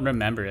actually don't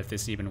remember if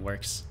this even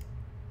works.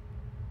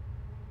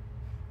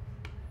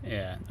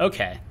 Yeah,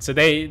 okay. So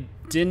they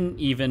didn't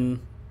even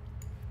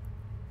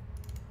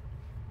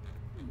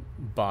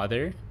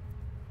bother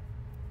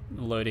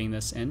loading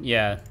this in.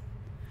 Yeah.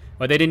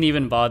 Well, they didn't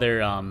even bother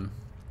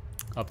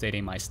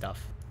updating my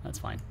stuff. That's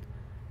fine.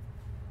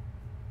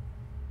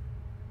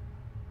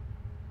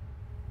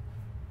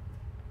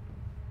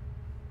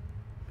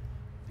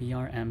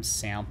 VRM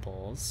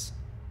samples.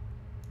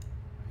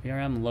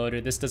 VRM loader.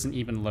 This doesn't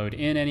even load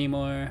in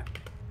anymore.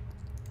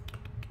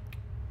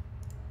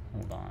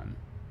 Hold on.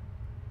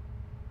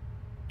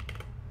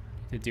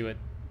 To do it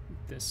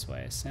this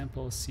way.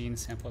 Sample scene,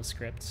 sample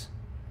script.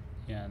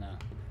 Yeah, no.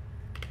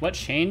 What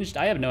changed?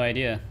 I have no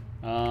idea.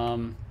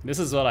 This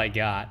is what I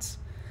got.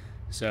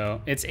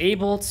 So it's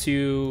able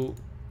to,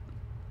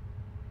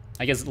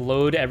 I guess,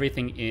 load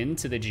everything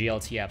into the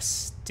GLTF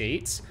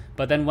state,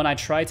 but then when I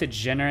try to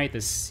generate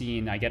the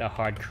scene, I get a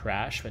hard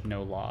crash with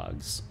no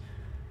logs.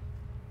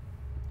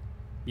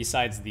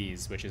 Besides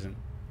these, which isn't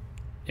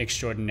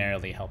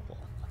extraordinarily helpful.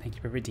 Thank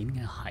you for redeeming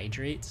a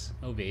hydrate.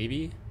 Oh,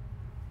 baby.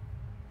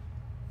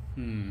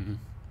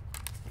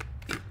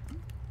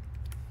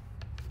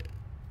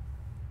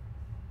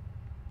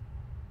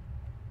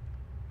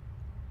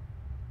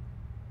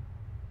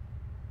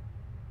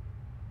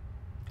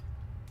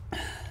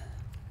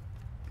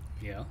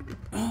 Yeah.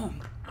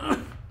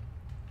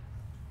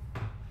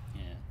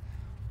 Yeah.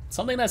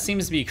 Something that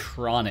seems to be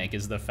chronic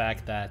is the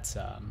fact that,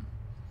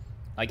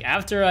 like,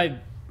 after I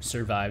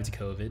survived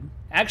COVID,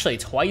 actually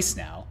twice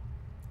now,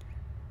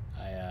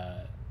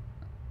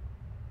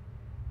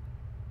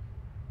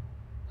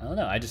 I don't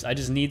know. I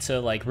just need to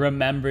like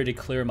remember to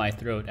clear my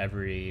throat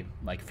every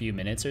like few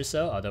minutes or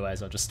so.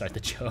 Otherwise, I'll just start the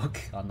choke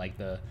on like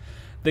the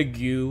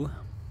goo,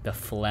 the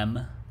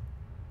phlegm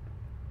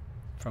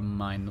from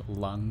my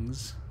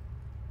lungs.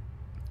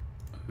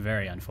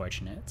 Very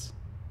unfortunate.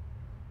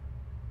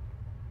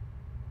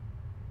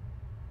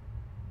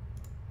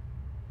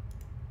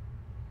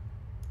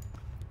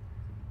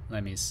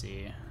 Let me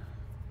see.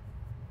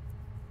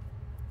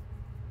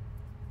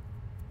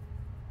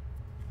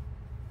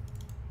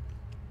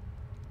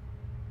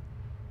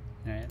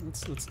 All right,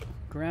 let's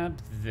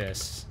grab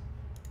this,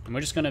 and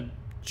we're just gonna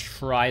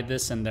try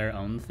this in their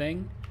own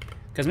thing,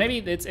 because maybe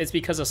it's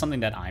because of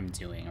something that I'm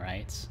doing,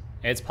 right?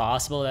 It's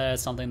possible that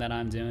it's something that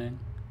I'm doing.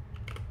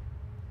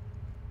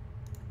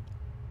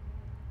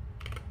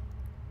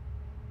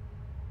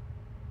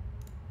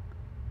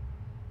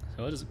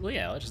 So let's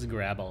just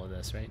grab all of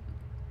this, right?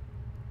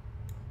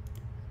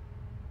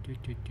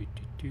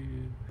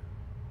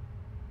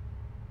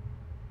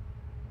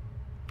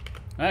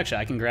 Actually,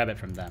 I can grab it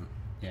from them.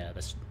 Yeah,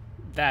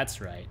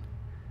 that's right.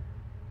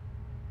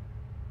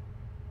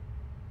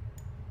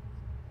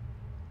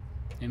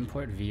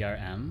 Import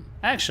VRM.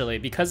 Actually,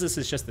 because this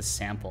is just a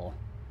sample.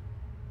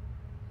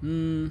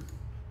 All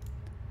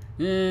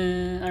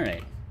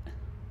right.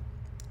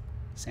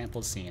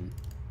 Sample scene.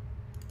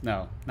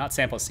 No, not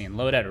sample scene.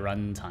 Load at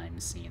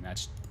runtime scene.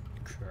 That's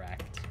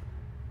correct.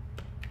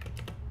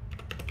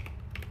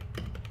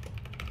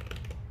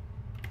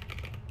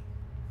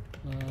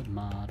 Load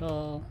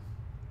model.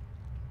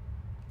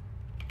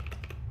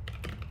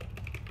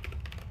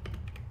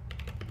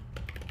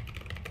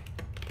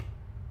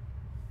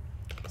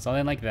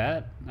 Something like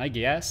that, I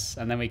guess.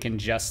 And then we can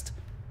just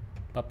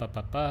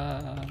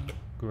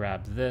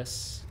grab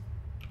this,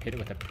 hit it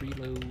with a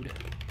preload.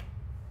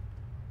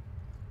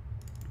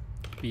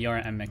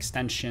 VRM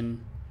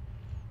extension.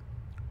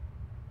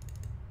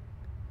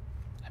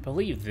 I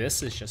believe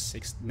this is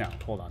just no,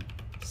 hold on.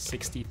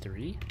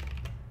 63?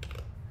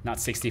 Not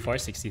 64,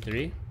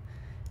 63.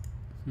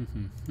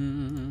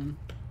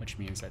 Which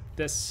means that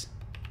this,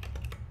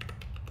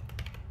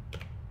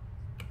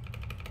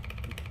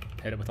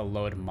 hit it with a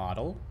load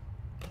model.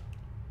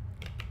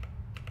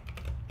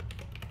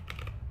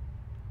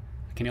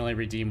 I can only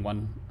redeem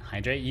one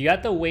hydrate. You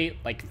got to wait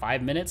like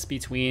 5 minutes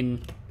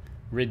between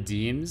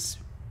redeems.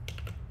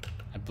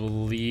 I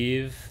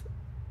believe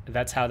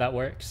that's how that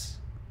works.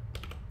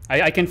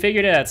 I configured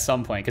it at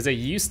some point because it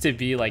used to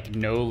be like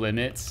no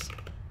limits,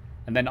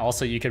 and then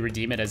also you could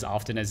redeem it as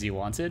often as you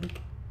wanted,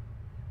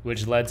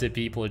 which led to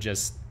people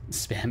just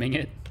spamming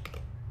it.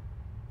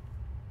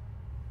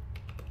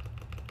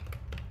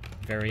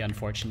 Very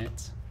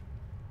unfortunate.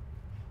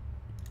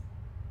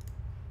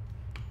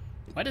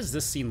 Why does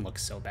this scene look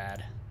so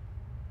bad?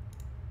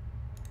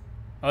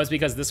 Oh, it's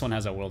because this one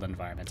has a world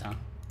environment, huh?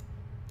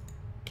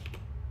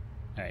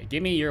 Alright,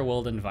 give me your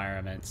world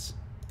environments.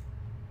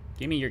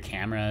 Give me your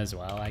camera as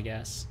well, I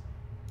guess.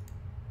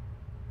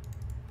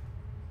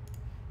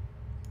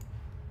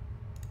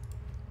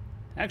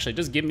 Actually,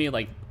 just give me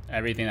like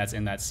everything that's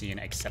in that scene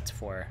except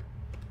for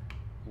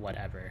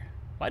whatever.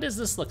 Why does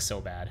this look so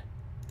bad?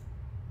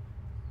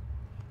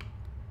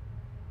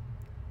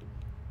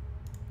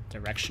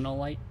 Directional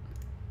light.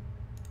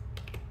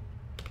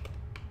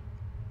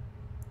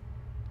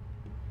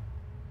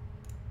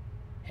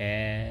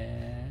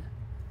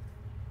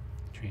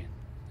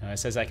 No, it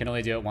says I can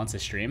only do it once a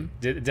stream.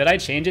 Did I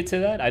change it to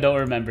that? I don't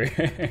remember.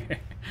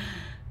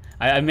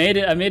 I made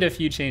a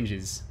few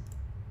changes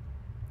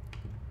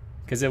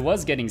because it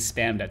was getting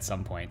spammed at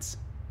some points.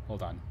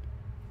 Hold on.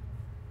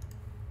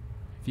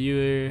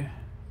 Viewer.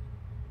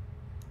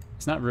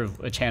 It's not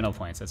channel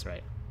points. That's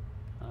right.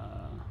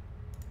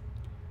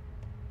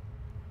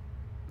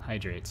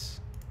 Hydrates.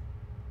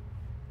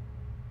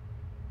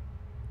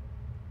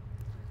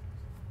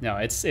 No,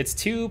 it's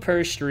 2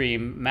 per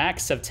stream,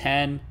 max of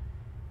 10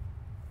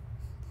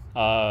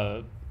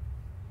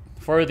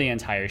 for the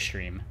entire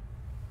stream.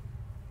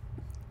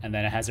 And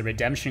then it has a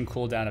redemption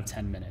cooldown of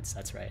 10 minutes.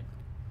 That's right.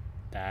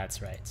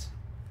 That's right.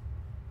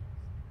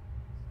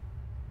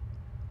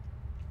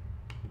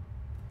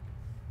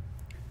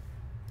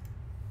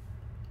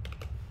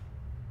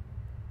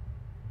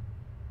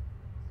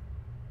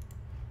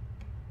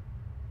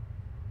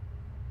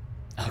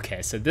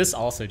 Okay, so this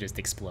also just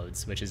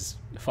explodes, which is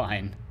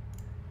fine.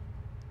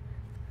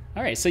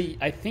 All right, so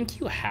I think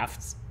you have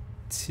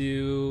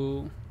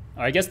to,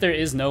 or I guess there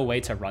is no way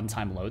to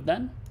runtime load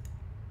then?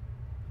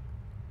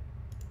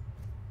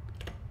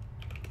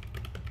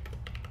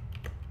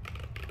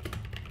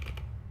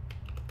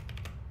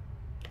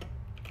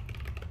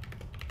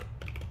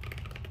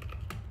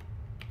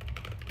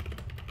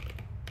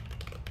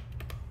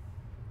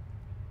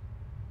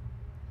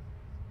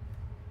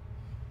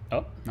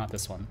 Oh, not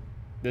this one.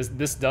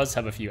 This does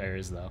have a few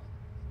errors though.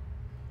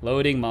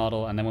 Loading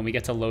model, and then when we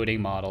get to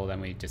loading model,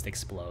 then we just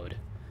explode.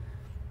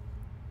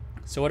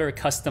 So what are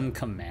custom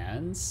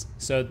commands?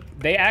 So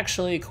they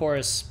actually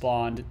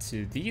correspond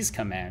to these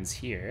commands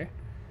here.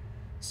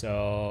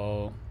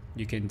 So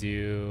you can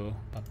do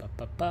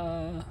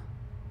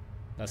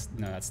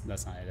That's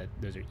not it.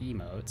 Those are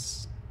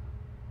emotes.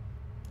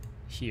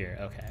 Here,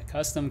 okay,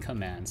 custom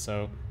command.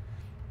 So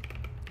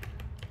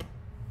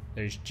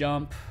there's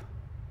jump,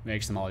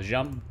 makes them all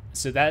jump.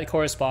 So that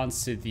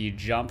corresponds to the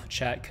jump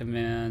chat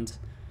command.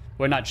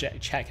 Well, not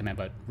chat command,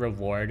 but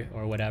reward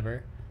or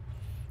whatever.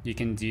 You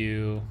can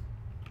do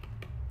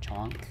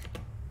chonk.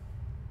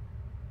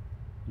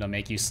 It'll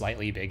make you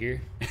slightly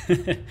bigger.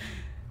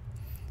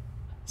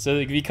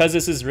 So because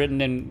this is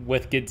written in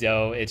with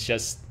Godot, it's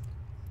just,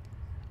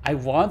 I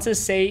want to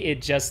say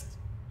it just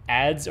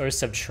adds or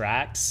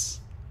subtracts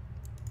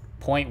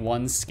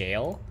 0.1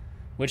 scale,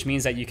 which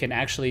means that you can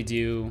actually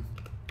do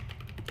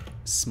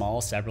small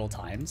several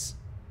times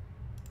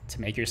to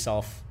make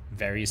yourself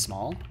very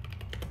small.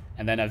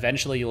 And then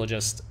eventually you'll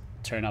just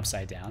turn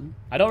upside down.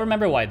 I don't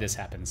remember why this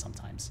happens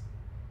sometimes.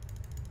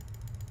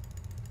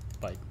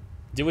 But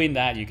doing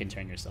that, you can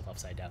turn yourself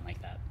upside down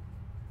like that.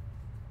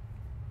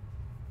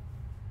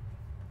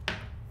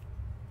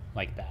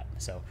 Like that.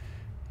 So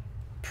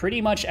pretty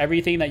much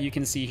everything that you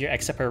can see here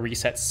except for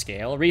reset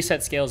scale.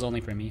 Reset scale is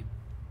only for me.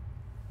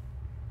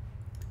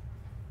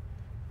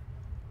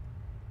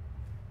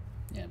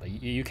 Yeah, but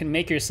you can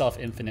make yourself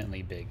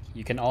infinitely big.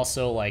 You can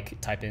also like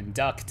type in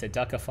duck to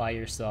duckify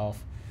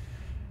yourself,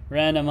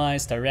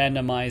 randomize to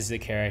randomize the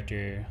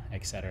character,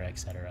 etc.,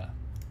 etc.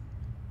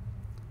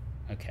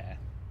 Okay.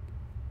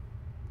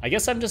 I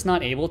guess I'm just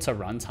not able to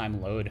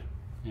runtime load.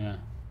 Yeah.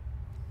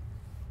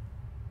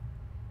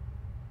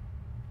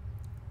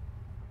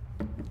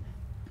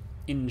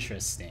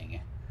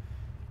 Interesting.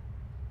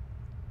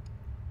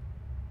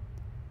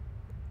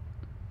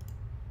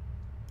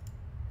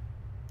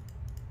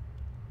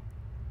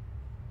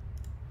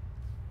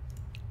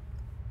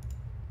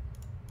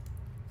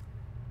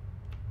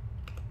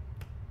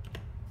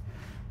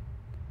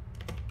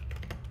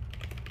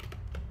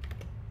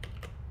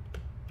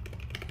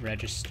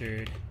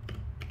 Registered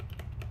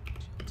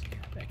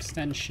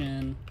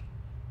extension.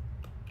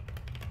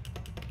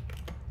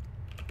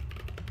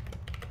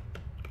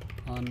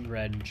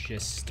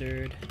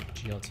 Unregistered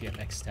GLTF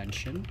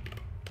extension.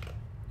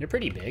 You're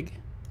pretty big.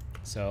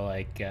 So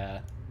like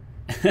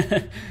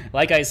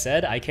like I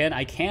said, I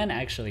can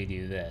actually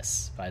do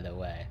this, by the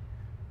way.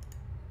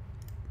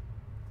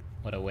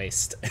 What a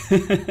waste.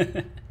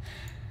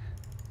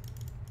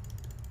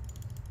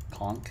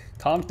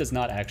 Conk does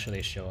not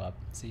actually show up.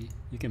 See,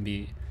 you can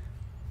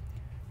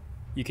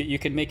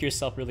make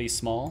yourself really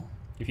small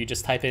if you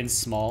just type in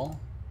small.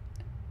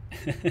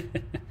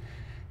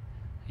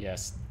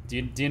 Yes,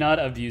 do not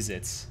abuse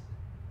it.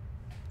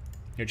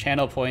 Your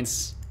channel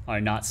points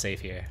are not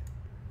safe here.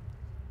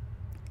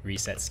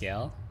 Reset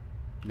scale?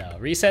 No,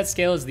 reset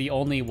scale is the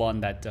only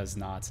one that does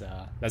not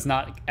that's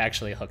not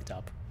actually hooked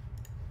up.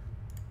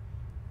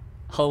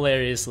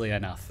 Hilariously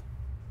enough.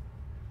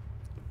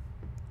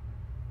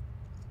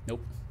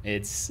 Nope,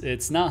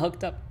 it's not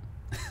hooked up.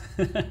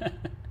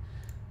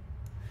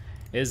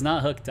 It's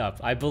not hooked up.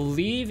 I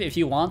believe if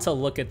you want to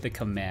look at the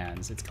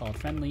commands, it's called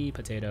friendly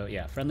potato.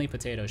 Yeah, friendly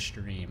potato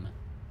stream.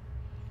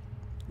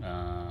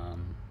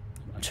 I'm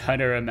trying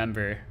to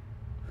remember.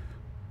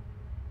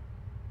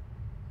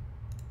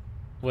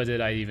 What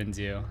did I even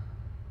do?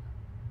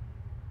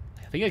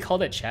 I think I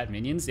called it chat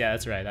minions. Yeah,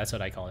 that's right. That's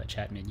what I call it,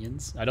 chat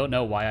minions. I don't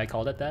know why I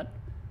called it that.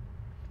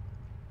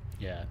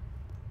 Yeah.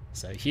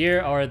 So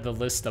here are the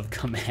list of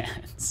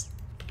commands.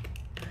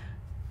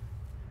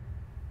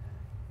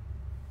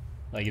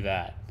 Like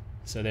that.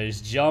 So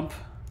there's jump,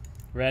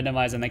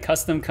 randomize, and then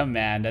custom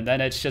command, and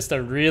then it's just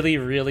a really,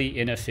 really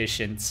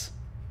inefficient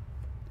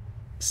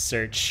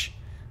search.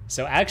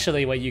 So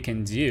actually what you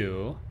can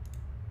do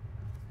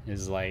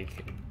is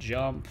like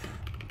jump,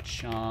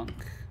 chunk,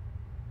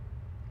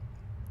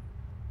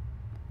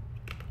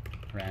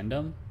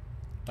 random,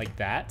 like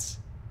that.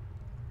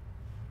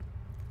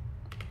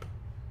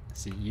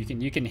 So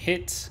you can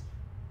hit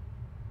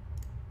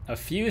a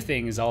few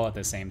things all at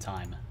the same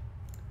time.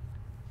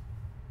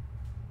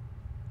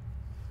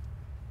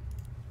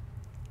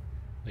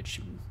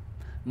 Which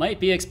might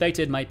be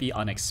expected, might be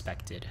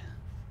unexpected.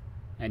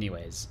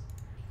 Anyways.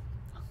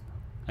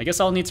 I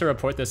guess I'll need to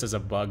report this as a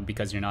bug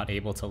because you're not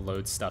able to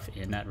load stuff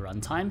in at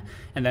runtime.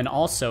 And then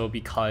also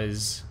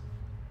because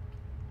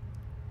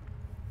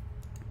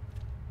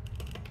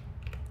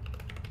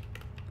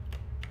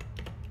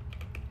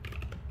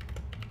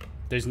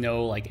there's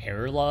no like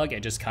error log,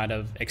 it just kind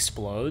of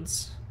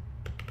explodes.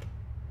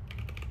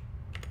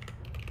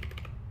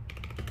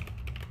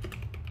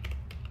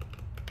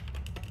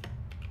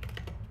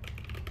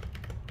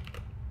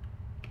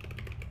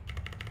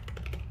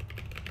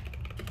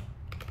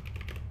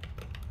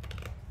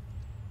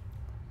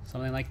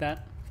 Something like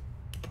that.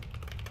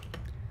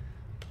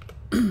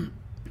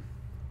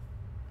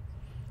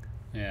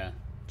 Yeah,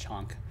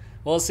 chonk.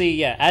 Well, see,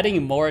 yeah,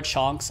 adding more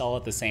chonks all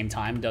at the same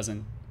time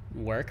doesn't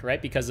work,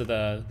 right? Because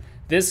of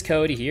this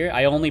code here,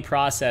 I only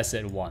process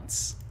it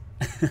once.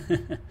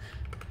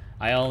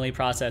 I only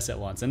process it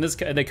once, and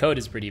the code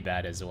is pretty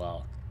bad as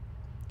well.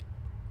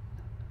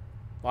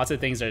 Lots of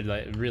things are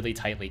like really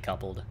tightly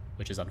coupled,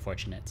 which is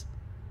unfortunate.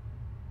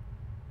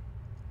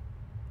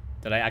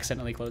 Did I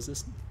accidentally close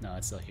this? No,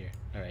 it's still here.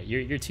 All right,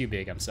 you're too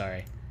big. I'm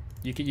sorry.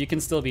 You can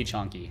still be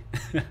chonky,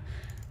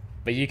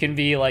 but you can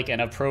be like an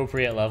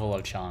appropriate level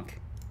of chonk.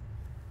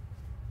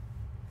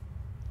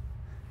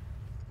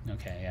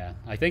 Okay, yeah.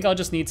 I think I'll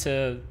just need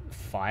to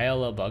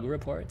file a bug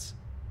report.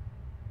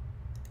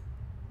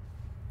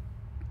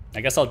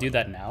 I guess I'll do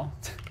that now.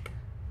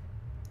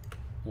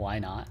 Why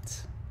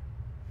not?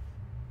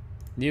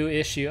 New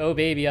issue. Oh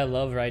baby, I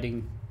love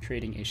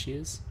creating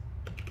issues.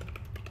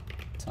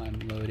 Time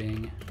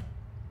loading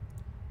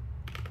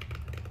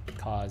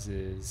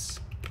causes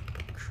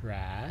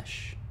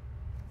crash.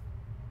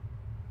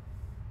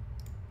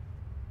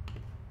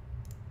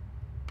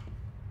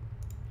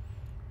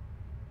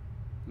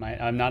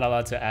 I'm not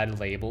allowed to add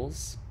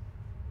labels,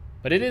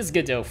 but it is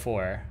Godot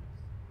 4.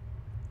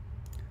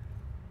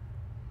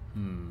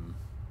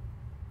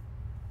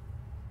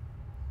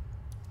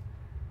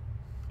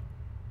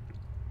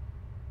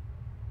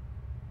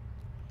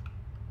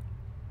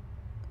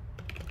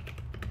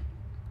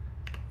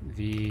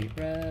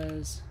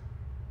 Vres.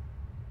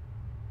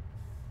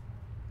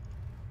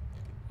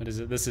 What is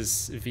it? This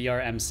is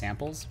VRM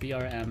samples.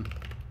 VRM.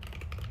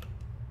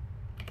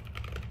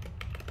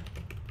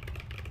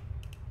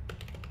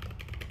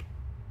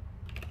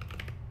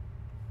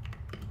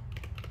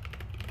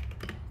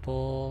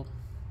 Pull.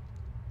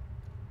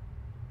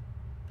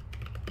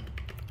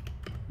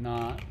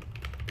 Not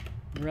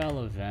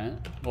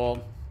relevant.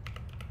 Well,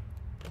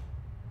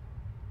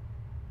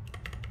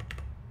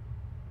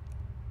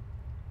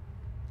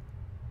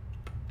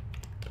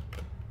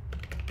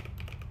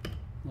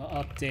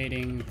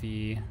 updating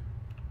the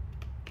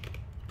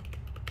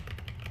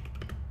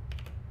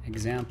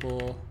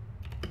example,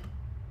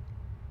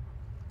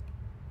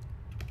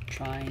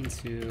 trying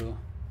to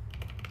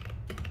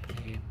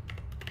a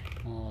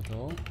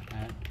model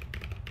at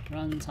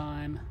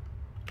runtime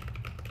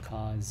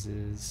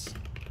causes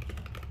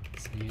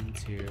scene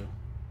to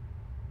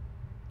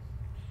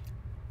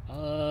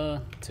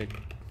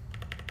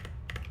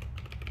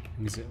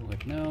exit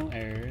with no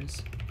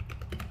errors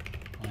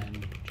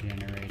when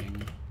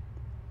generating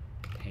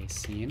a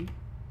scene.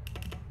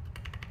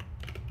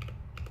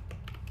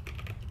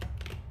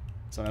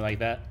 Something like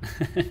that.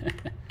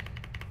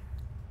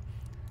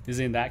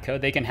 Using that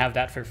code, they can have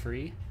that for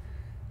free.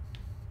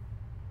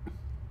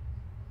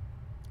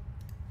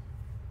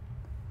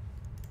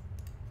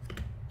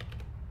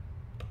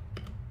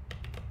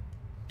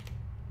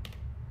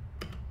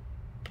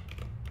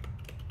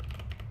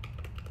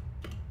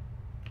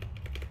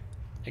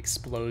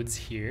 Explodes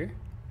here.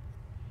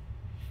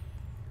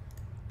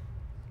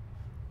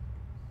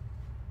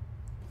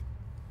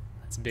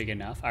 That's big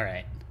enough. All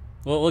right.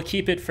 Well, we'll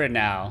keep it for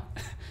now.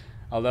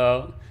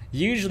 Although,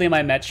 usually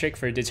my metric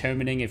for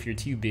determining if you're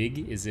too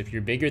big is if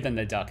you're bigger than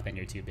the duck, then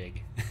you're too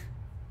big.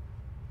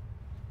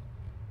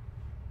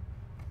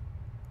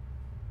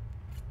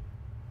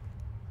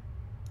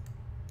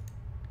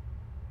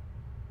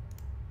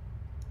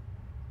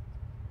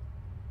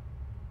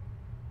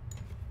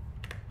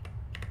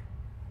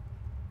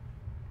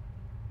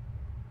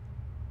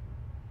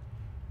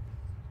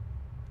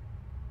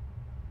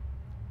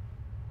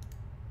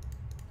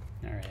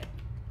 All right.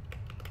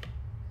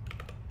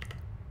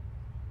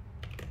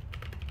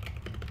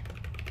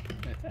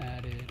 With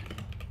added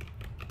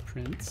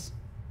prints.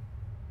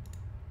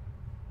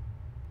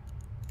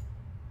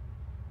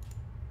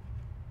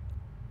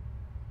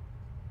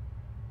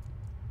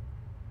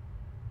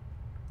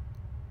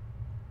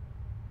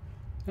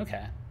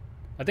 Okay.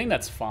 I think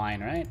that's fine,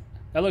 right?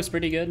 That looks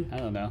pretty good. I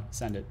don't know.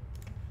 Send it.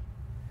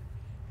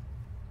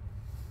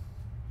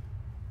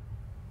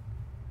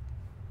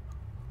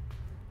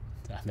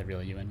 The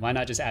real UN. Why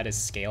not just add a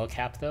scale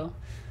cap though?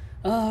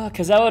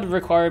 Because that would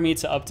require me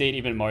to update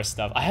even more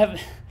stuff. I have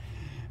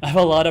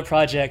a lot of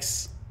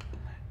projects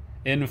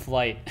in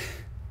flight.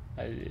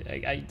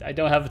 I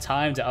don't have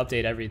time to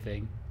update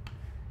everything.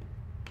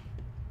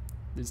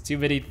 There's too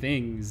many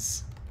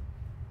things.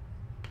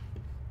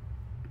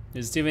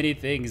 There's too many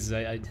things.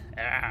 Because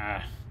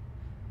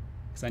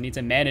I need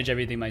to manage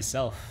everything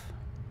myself.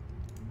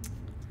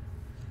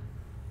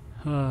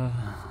 All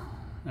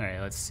right,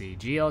 let's see.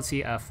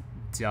 GLTF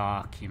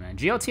document.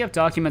 GLTF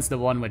document's the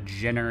one with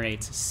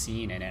generate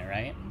scene in it,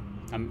 right?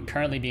 I'm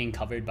currently being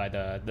covered by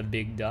the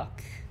big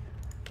duck.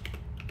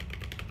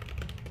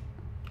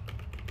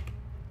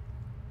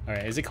 All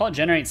right, is it called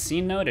generate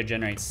scene node or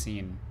generate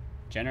scene?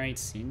 Generate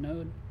scene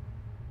node?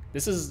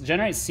 This is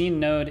generate scene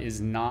node is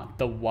not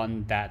the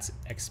one that's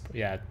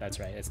yeah, that's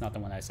right. It's not the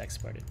one that's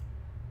exported.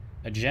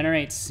 A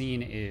generate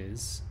scene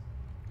is,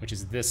 which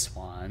is this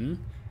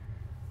one.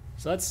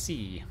 So let's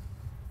see.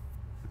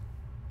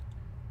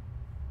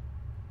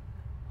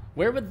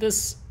 Where would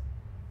this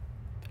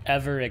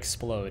ever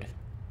explode?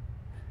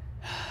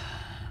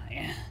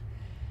 Yeah.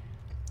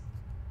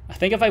 I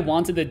think if I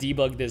wanted to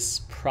debug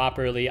this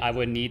properly, I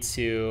would need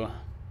to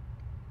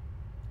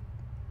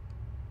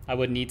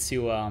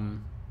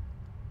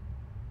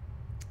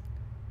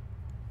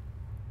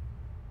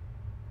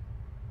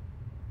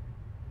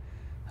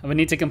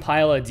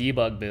compile a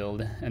debug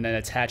build and then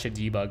attach a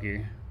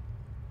debugger.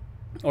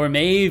 Or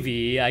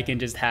maybe I can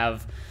just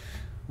have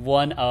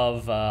one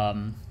of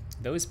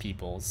those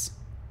people's,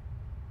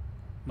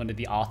 one of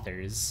the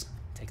authors,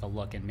 take a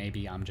look, and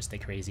maybe I'm just a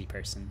crazy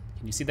person.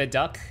 Can you see the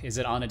duck? Is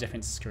it on a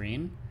different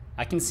screen?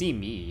 I can see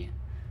me,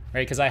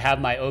 right? Because I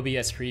have my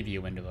OBS preview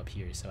window up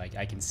here, so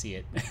I can see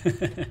it.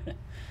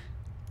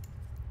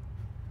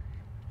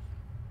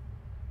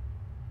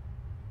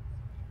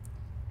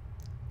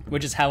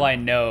 Which is how I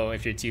know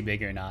if you're too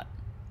big or not,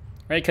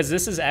 right? Because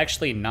this is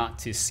actually not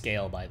to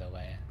scale, by the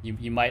way.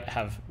 You might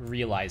have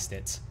realized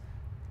it.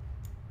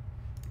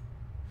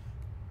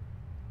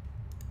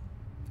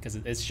 Because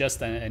it's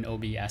just an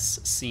OBS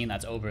scene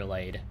that's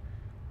overlaid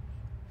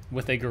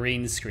with a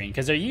green screen.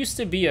 Because there used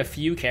to be a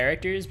few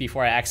characters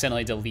before I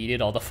accidentally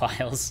deleted all the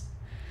files.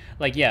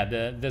 Like, yeah,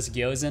 this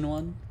Gyozen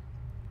one.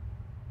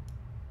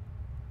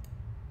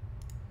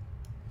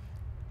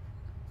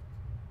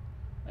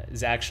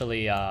 Is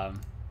actually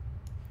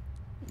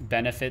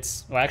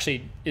benefits, or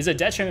actually is a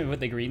detriment with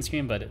the green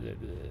screen, but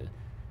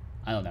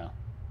I don't know.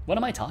 What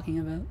am I talking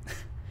about?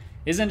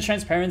 Isn't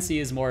transparency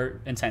is more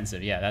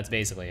intensive? Yeah, that's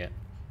basically it.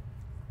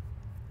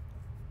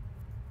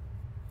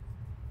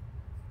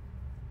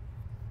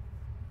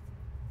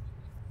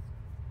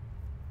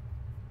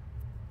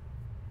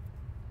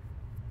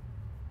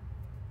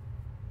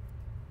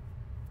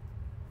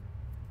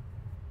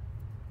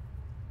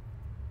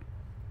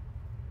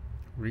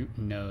 Root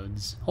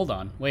nodes. Hold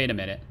on, wait a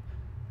minute.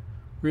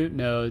 Root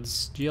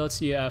nodes,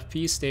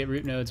 GLTFP state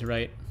root nodes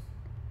right.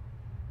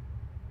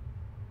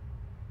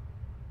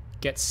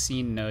 Get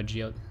scene node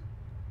GL.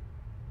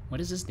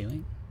 What is this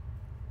doing?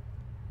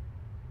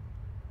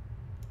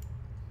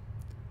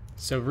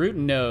 So root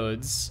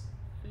nodes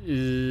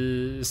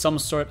is some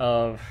sort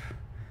of.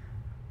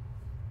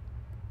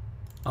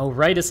 Oh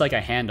right, it's like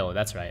a handle.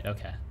 That's right.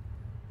 Okay.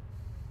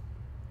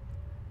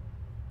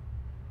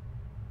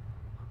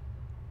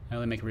 I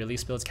only make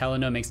release builds.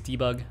 Calino makes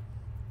debug.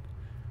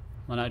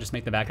 Why not just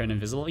make the background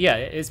invisible? Yeah,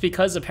 it's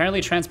because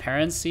apparently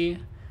transparency.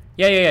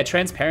 Yeah.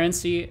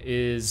 Transparency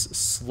is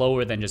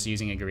slower than just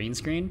using a green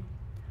screen.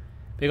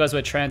 Because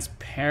with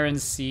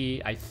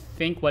transparency, I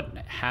think what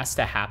has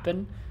to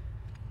happen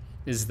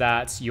is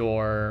that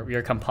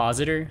your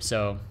compositor.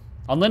 So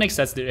on Linux,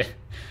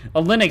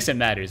 on Linux it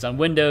matters. On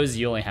Windows,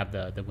 you only have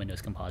the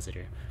Windows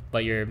compositor.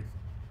 But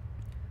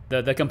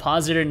the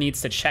compositor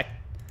needs to check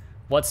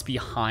what's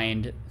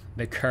behind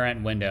the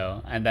current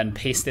window and then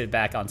paste it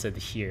back onto the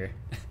here.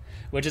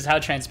 Which is how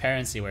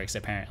transparency works,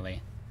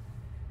 apparently.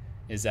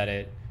 Is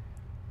that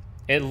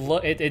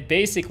it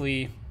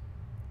basically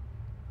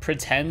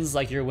pretends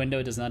like your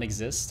window does not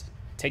exist,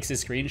 takes a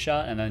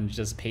screenshot, and then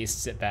just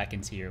pastes it back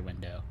into your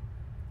window.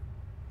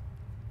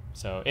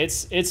 So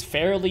it's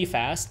fairly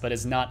fast, but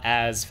it's not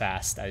as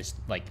fast as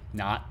like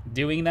not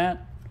doing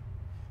that,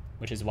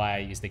 which is why I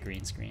use the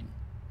green screen.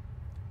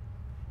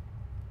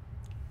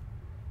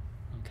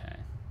 Okay.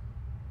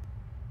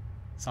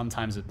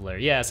 Sometimes it blur.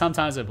 Yeah,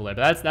 sometimes it blur,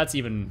 but that's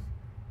even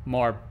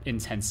more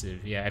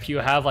intensive. Yeah, if you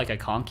have like a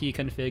Conky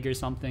config or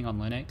something on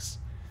Linux.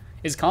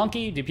 Is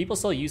Conky, do people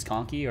still use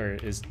Conky, or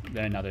is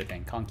there another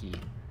thing? Conky.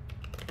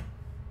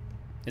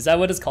 Is that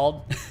what it's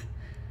called?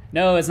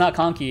 No, it's not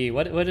Conky.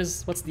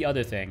 What's the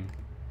other thing?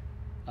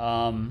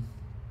 What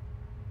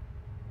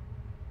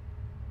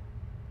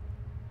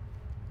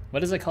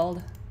is it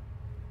called?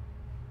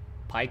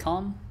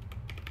 PyCon?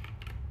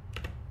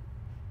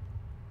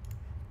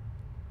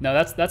 No,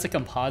 that's a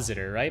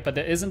compositor, right? But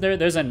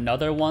there's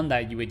another one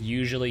that you would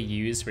usually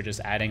use for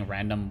just adding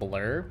random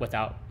blur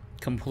without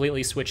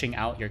completely switching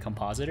out your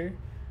compositor.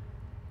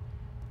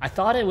 I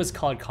thought it was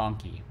called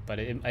Conky, but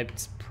it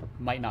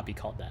might not be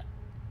called that.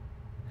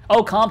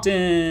 Oh,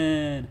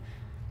 Compton!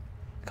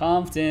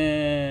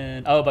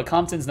 Compton! Oh, but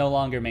Compton's no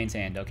longer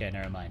maintained. Okay,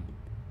 never mind.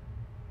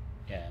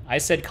 Yeah, I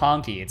said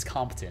Conky, it's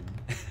Compton.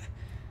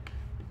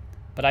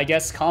 But I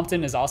guess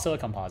Compton is also a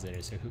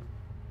compositor, so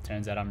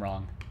turns out I'm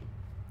wrong.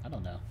 I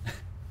don't know.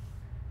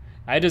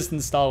 I just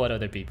install what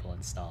other people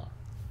install.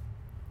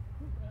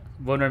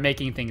 When we're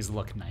making things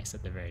look nice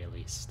at the very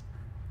least.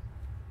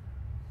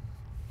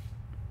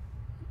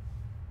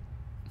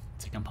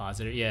 It's a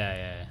compositor?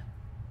 Yeah.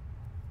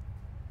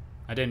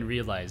 I didn't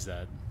realize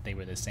that they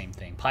were the same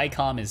thing.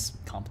 PyCom is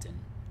Compton.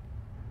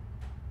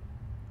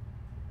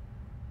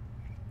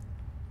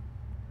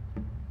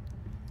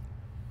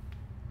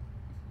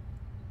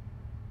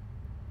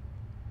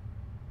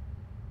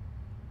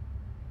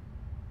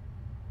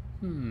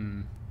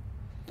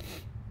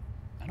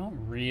 I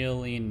don't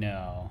really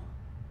know.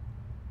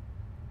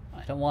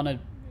 I don't want to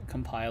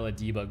compile a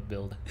debug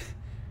build.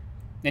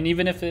 And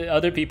even if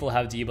other people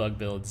have debug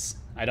builds,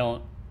 I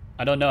don't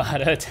know how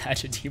to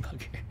attach a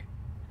debugger.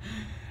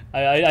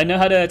 I know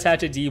how to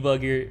attach a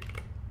debugger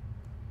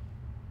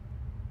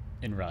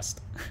in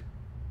Rust.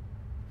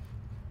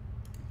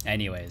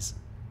 Anyways,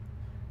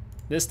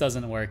 this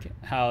doesn't work.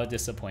 How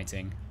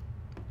disappointing.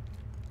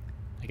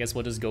 I guess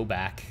we'll just go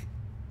back.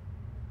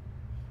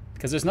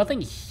 Because there's nothing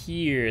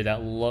here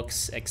that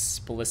looks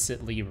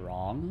explicitly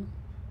wrong.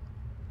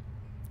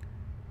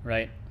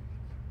 Right?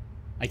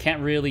 I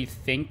can't really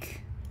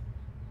think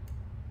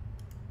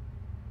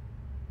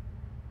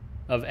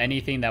of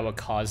anything that would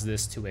cause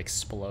this to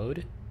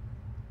explode.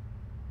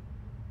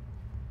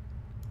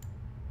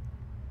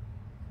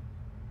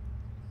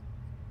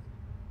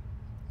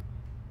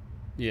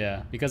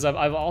 Yeah, because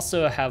I've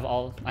also have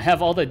all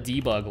the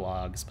debug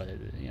logs, but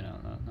you know,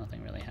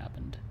 nothing really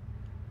happened.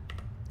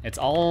 It's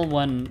all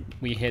when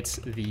we hit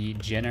the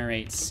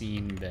generate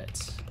scene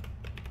bit.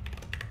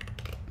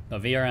 The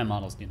VRM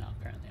models do not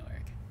currently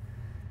work.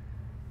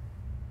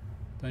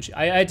 Don't you?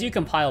 I do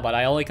compile, but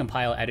I only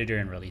compile editor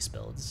and release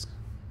builds.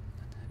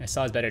 I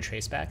saw his better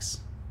tracebacks.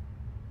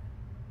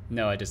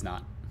 No, it does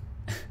not.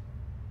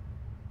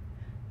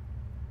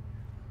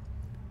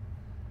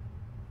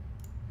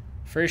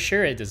 For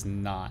sure it does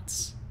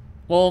not.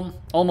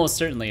 Well, almost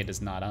certainly it does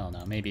not. I don't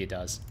know. Maybe it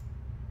does.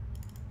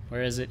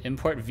 Where is it?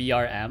 Import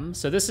VRM.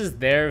 So this is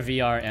their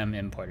VRM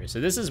importer. So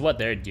this is what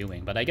they're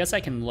doing. But I guess I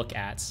can look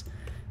at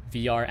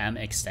VRM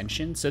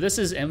extension. So this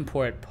is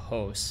import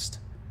post.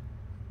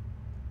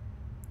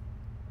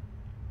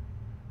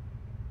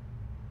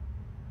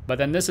 But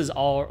then this is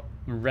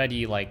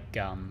already like...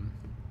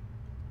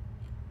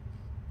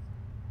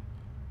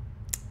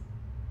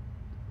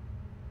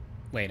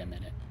 Wait a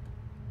minute.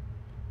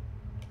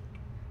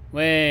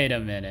 Wait a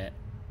minute.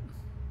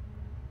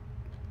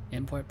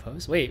 Import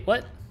post? Wait,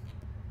 what?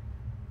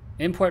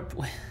 Import...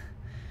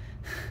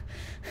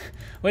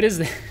 What is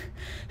this?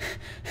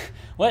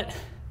 What?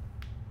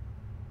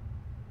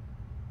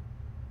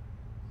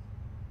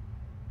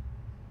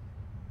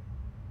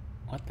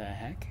 What the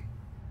heck?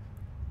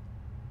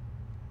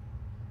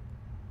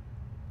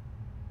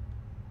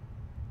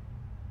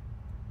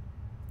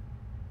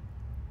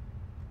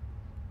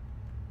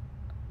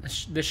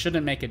 This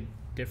shouldn't make a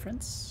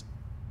difference.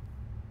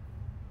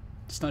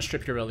 Just don't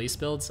strip your release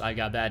builds. I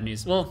got bad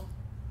news. Well,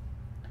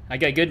 I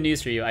got good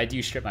news for you. I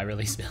do strip my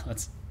release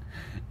builds.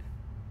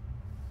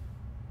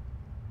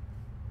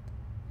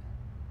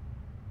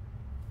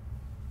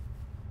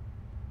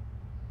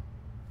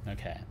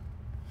 Okay.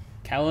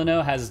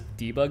 Calino has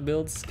debug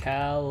builds.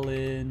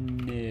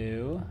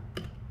 Calino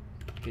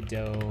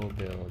Godot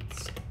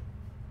builds.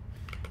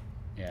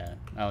 Yeah.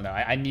 I don't know.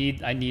 I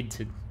need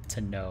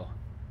to know.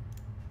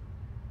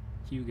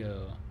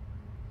 Hugo.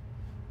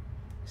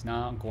 It's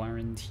not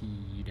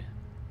guaranteed.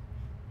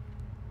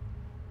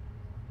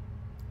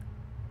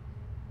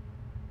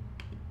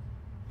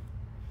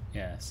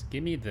 Yes,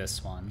 give me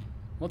this one.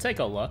 We'll take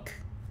a look.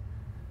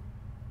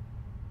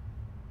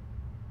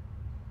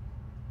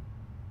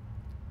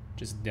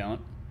 Just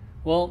don't.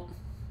 Well,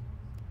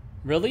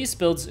 release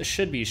builds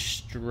should be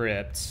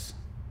stripped.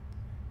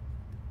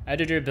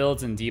 Editor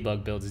builds and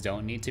debug builds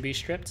don't need to be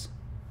stripped.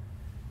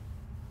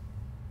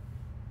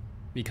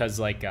 Because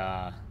like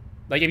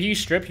if you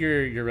strip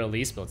your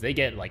release builds, they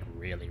get like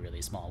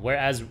really small.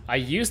 Whereas I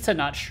used to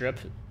not strip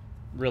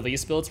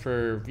release builds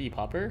for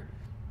vpuppr.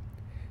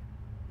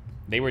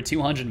 They were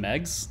 200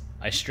 megs.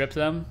 I stripped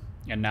them,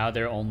 and now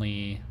they're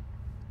only,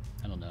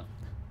 I don't know.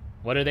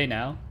 What are they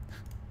now?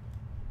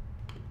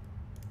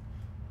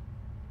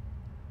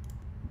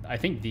 I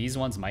think these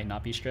ones might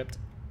not be stripped.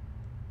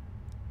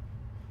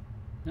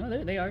 No,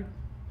 they are.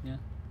 Yeah.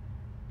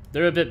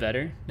 They're a bit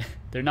better.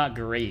 They're not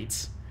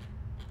great.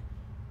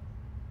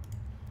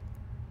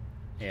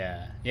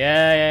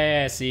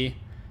 Yeah, see?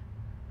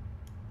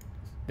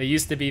 They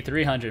used to be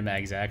 300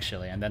 megs,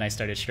 actually, and then I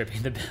started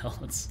stripping the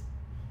builds.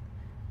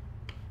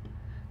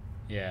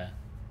 Yeah.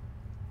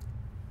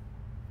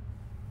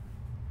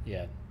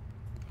 Yeah.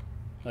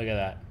 Look at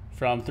that.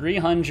 From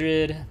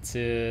 300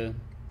 to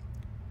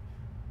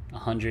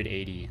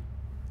 180.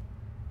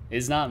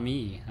 It's not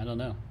me. I don't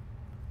know.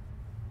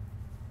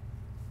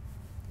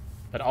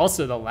 But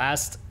also the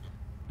last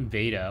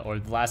beta, or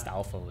the last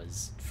alpha,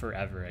 was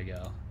forever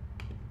ago.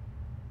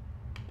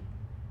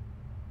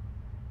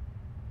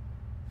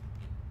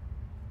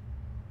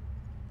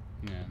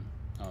 Yeah,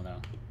 I don't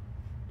know.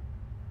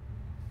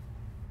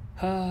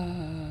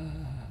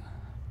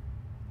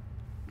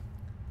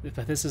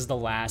 But this is the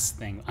last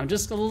thing. I'm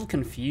just a little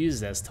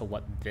confused as to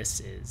what this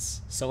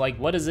is. So like,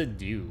 what does it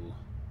do?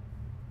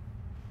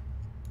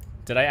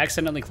 Did I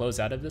accidentally close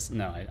out of this?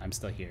 No, I'm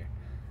still here.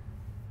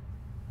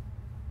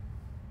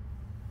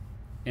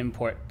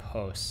 Import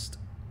post.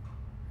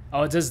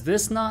 Oh, does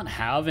this not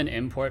have an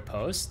import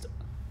post?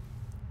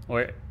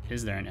 Or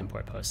is there an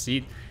import post?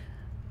 See,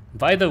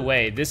 by the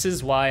way, this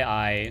is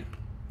why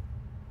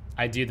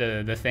I do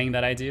the thing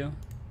that I do.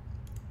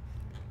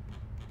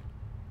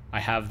 I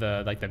have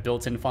the like the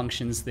built-in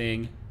functions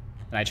thing,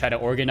 and I try to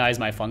organize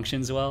my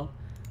functions well.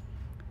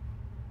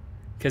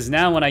 Because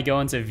now when I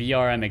go into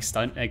VRM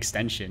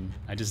extension,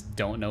 I just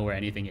don't know where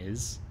anything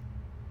is.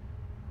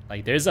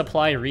 Like there's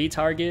apply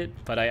retarget,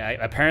 but I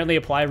apparently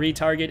apply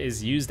retarget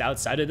is used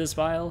outside of this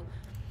file.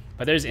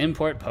 But there's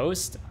import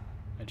post,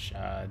 which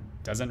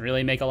doesn't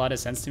really make a lot of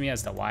sense to me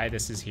as to why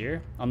this is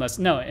here. Unless,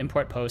 no,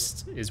 import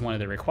post is one of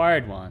the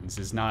required ones,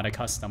 is not a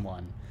custom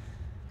one.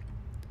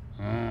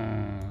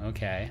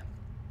 Okay.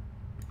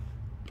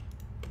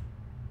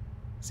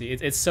 See,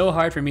 it's so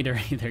hard for me to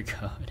read their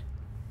code.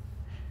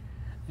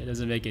 It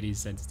doesn't make any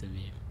sense to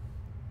me.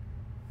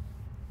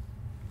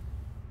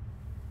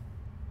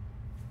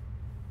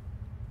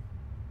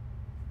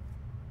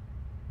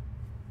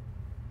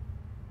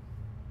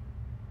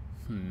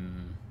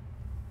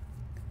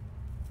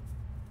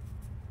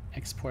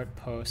 Export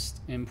post,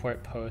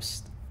 import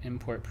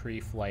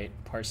pre-flight,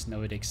 parse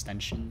node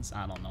extensions.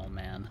 I don't know,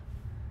 man.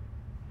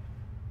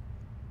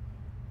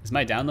 Is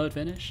my download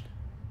finished?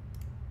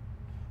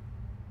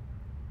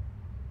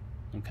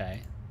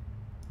 Okay.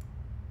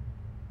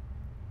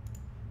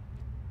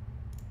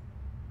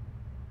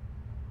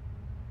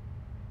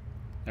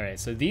 All right,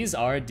 so these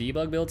are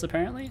debug builds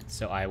apparently,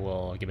 so I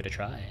will give it a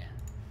try.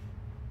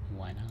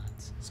 Why not?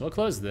 So we'll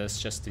close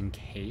this just in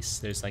case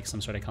there's like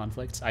some sort of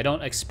conflict. I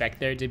don't expect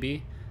there to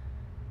be.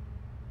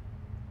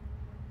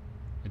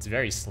 It's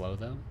very slow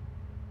though.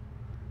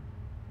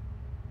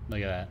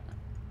 Look at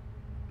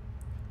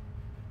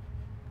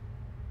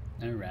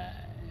that. All right.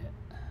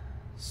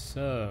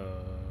 So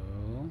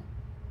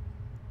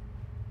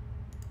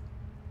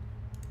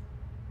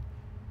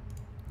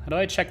how do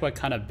I check what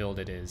kind of build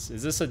it is?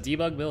 Is this a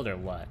debug build or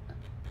what?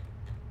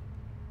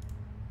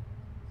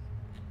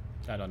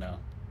 I don't know.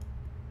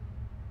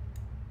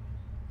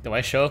 Do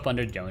I show up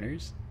under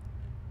donors?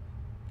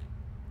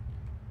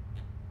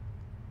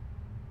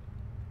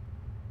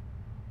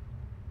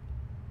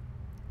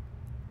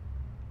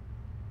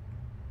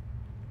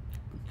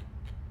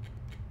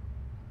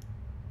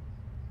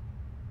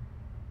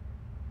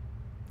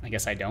 I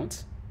guess I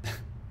don't.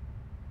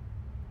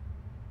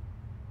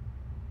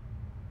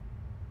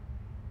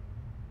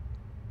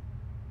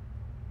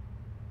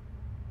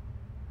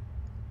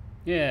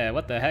 Yeah,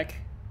 what the heck?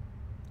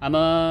 I'm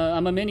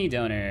a mini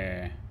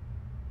donor.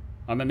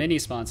 I'm a mini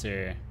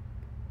sponsor.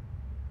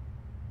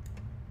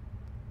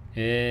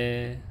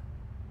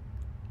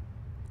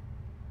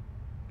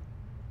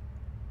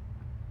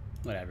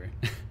 Whatever.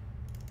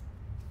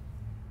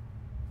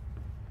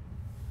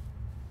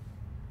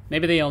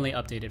 Maybe they only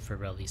update it for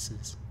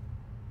releases.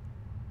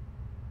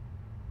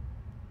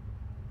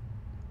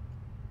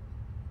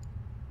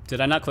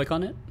 Did I not click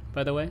on it,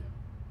 by the way?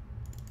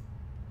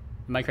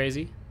 Am I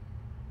crazy?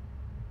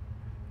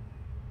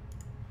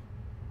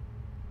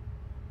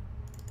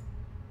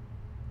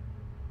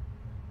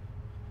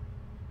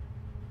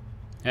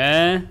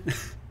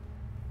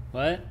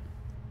 What?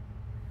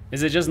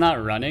 Is it just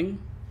not running?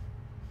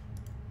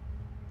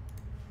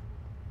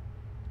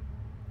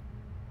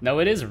 No,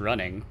 it is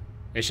running.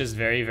 It's just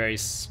very, very...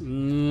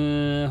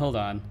 hold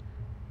on.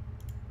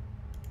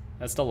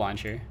 That's the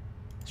launcher.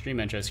 Stream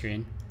intro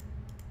screen.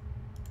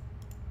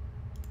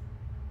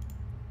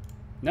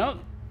 Nope,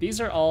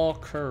 these are all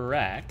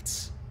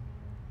correct.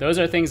 Those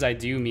are things I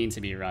do mean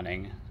to be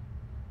running.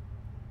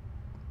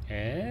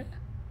 There's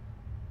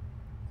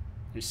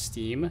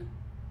Steam.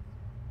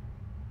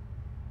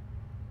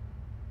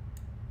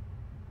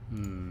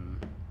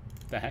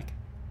 The heck?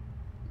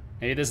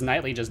 Maybe this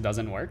nightly just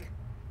doesn't work?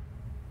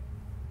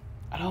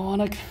 I don't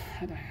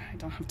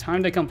have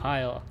time to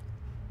compile.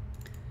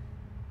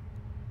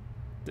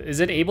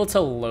 Is it able to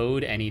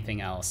load anything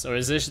else? Or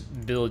is this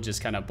build just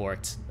kind of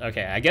borked?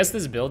 Okay, I guess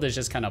this build is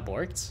just kind of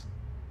borked.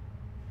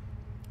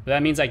 But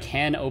that means I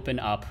can open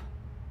up.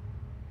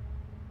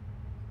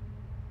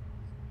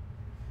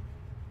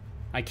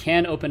 I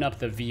can open up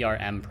the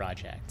VRM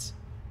project.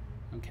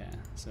 Okay,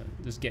 so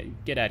just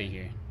get out of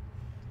here.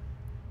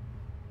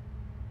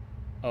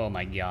 Oh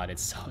my god,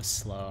 it's so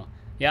slow.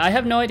 Yeah, I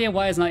have no idea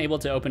why it's not able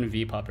to open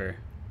vpuppr.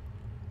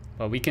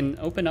 But we can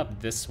open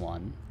up this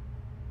one.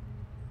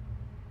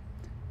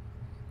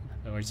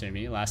 That works for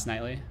me, last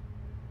nightly.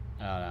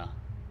 I don't know.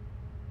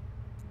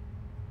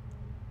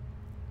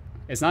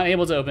 It's not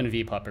able to open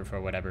vpuppr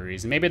for whatever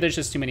reason. Maybe there's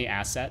just too many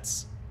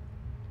assets.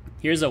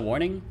 Here's a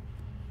warning.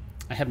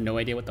 I have no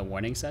idea what the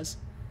warning says.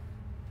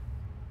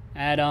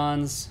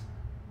 Add-ons.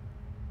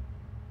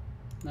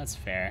 That's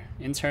fair.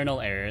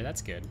 Internal error,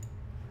 that's good.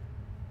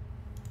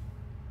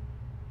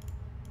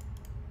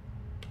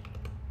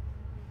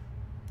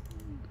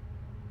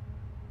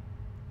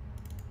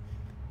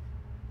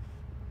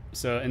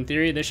 So in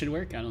theory, this should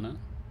work. I don't know.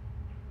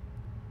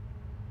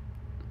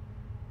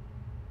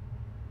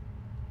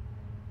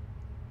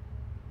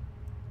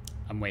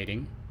 I'm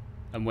waiting.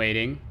 I'm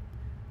waiting.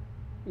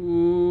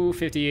 Ooh,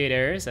 58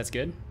 errors. That's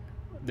good.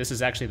 This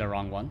is actually the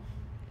wrong one.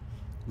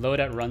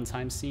 Load at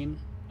runtime scene.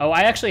 Oh,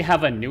 I actually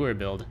have a newer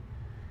build.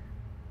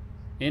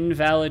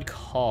 Invalid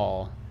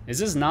call. Is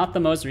this not the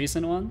most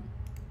recent one?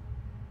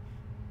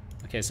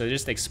 Okay, so it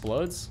just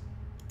explodes.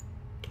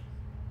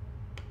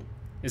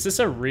 Is this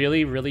a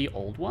really, really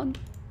old one?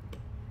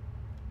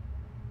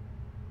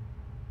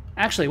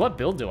 Actually, what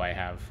build do I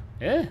have?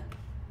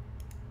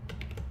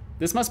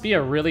 This must be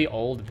a really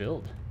old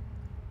build.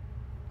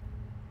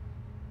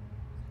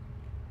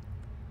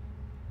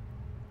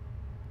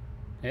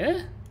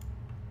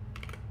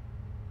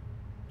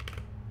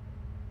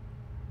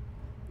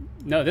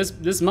 No,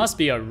 this must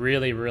be a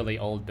really, really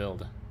old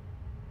build.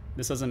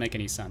 This doesn't make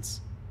any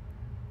sense.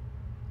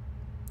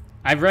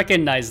 I've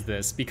recognized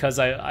this because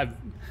I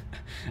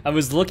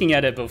was looking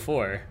at it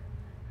before.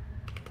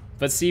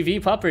 But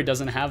vpuppr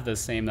doesn't have the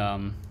same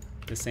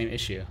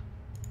issue.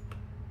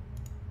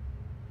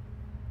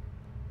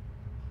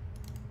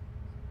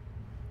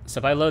 So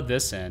if I load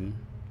this in,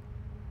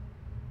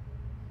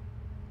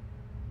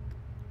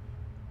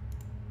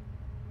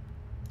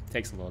 it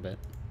takes a little bit.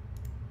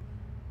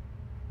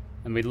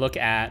 and we look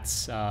at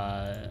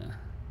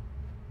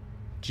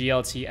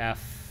GLTF.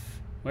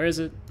 Where is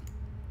it?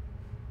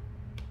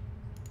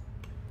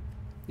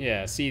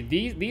 Yeah, see,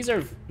 these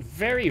are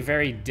very,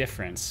 very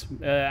different.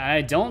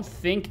 I don't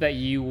think that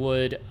you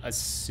would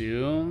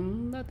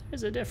assume that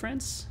there's a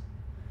difference.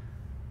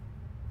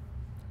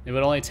 It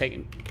would only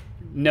take...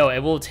 No, it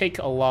will take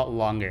a lot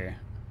longer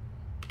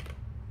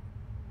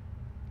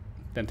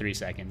than 3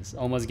 seconds.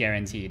 Almost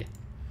guaranteed.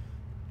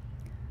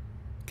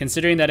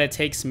 Considering that it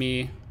takes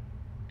me...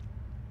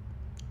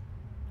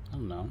 I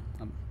don't know,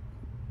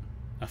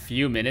 a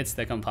few minutes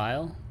to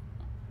compile.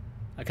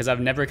 Because I've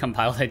never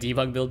compiled a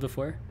debug build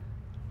before.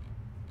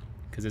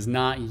 Because it's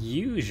not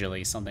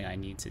usually something I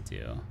need to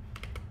do.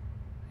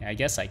 Yeah, I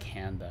guess I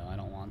can, though. I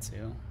don't want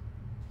to.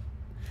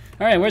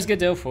 Alright, where's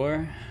Godot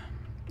for?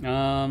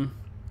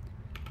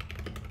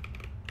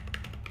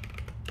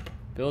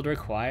 Build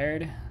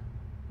required.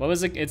 What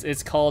was it?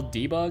 It's called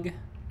debug?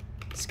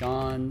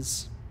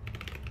 Scons.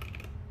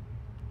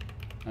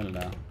 I don't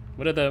know.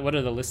 What are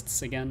the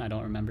lists again? I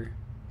don't remember.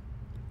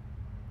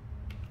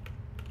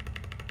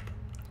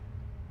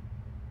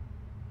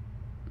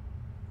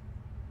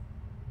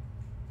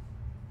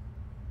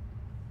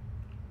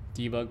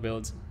 Debug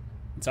builds.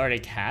 It's already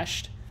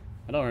cached?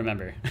 I don't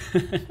remember.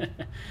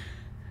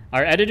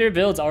 Our editor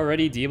builds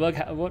already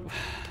debug. What?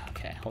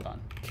 Okay, hold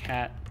on.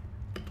 Cat.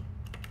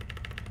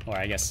 Or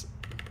I guess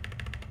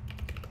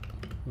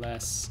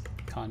less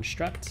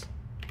construct.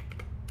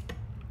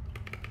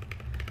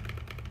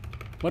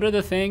 What are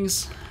the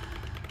things?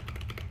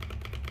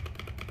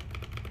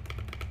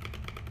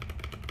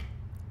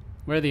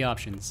 Where are the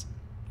options?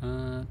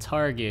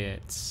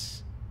 Target.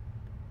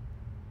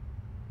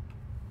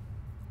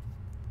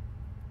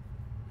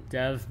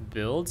 Dev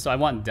build. So I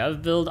want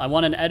dev build. I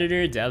want an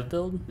editor dev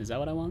build. Is that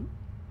what I want?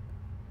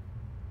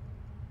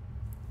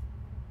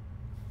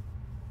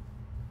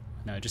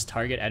 No, just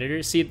target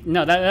editor. See,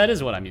 no, that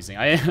is what I'm using.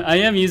 I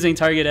am using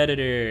target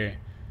editor.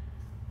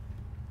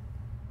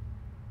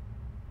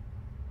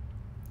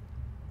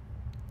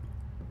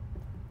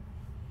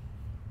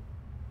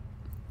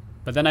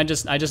 But then I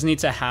just need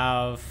to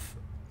have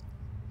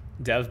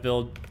dev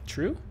build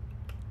true.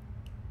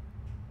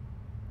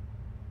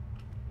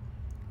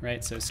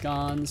 Right, so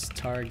scons,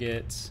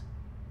 target,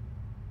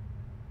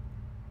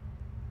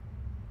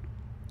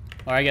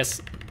 or I guess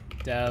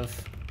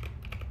dev,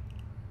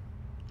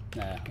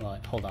 well,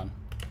 hold on.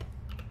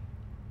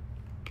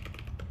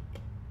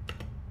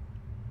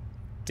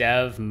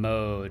 Dev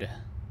mode,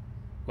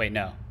 wait,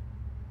 no.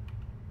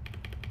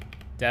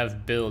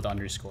 Dev build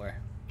underscore.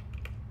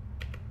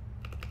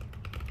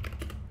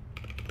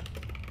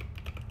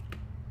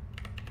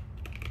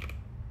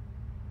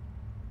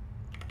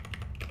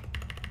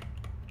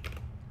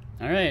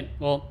 All right,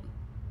 well,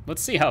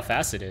 let's see how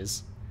fast it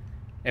is.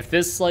 If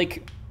this,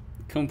 like,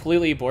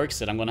 completely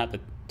borks it, I'm gonna have to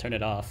turn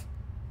it off.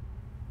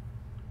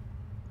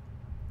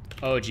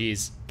 Oh,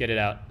 geez, get it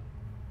out.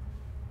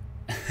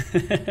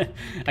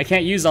 I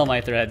can't use all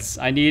my threads.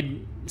 I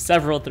need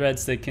several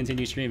threads to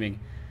continue streaming.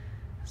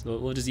 So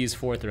we'll just use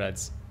 4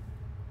 threads.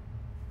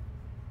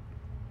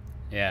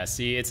 Yeah,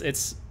 see,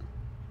 it's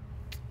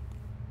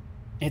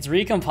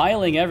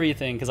recompiling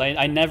everything, because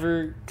I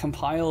never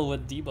compile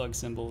with debug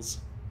symbols.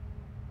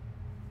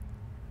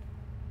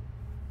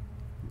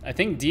 I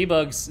think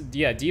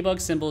debug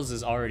symbols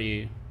is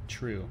already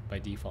true by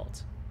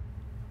default.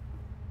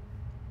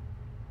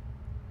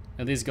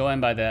 At least going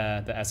by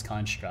the S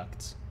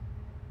construct.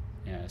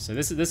 Yeah, so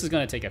this is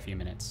going to take a few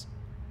minutes.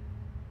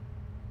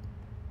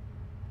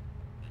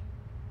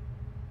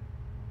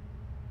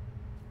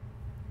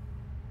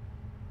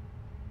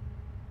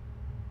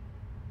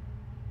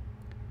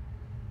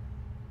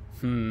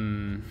 I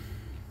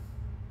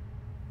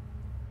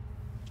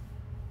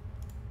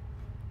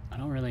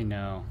don't really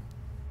know.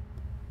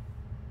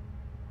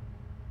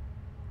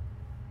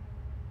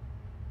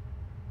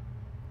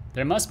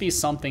 There must be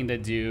something to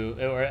do,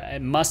 or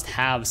it must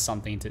have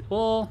something to,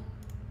 well,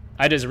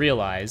 I just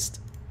realized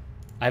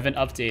I haven't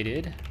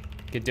updated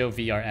Godot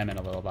VRM in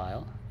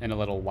a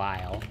little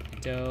while.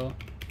 Godot.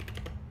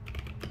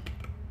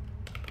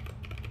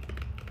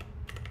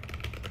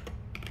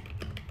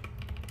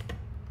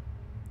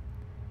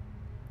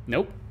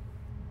 Nope.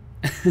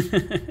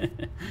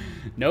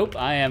 Nope,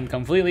 I am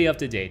completely up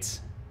to date.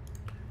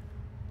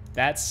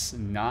 That's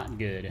not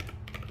good.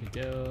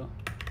 Godot.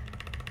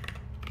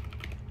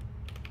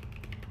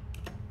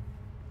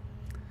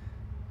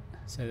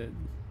 So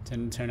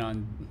turn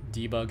on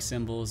debug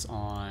symbols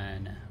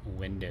on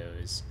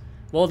Windows.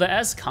 Well, the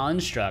S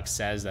construct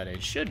says that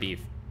it should be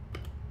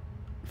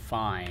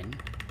fine.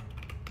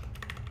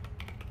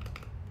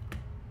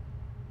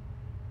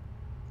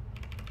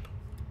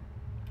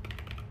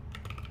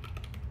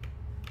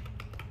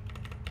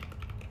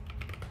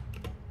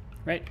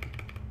 Right.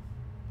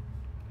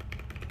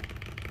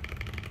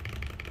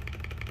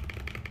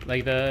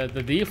 Like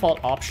the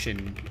default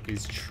option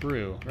is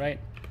true, right?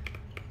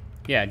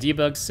 Yeah,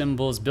 debug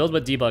symbols, build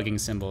with debugging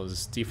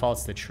symbols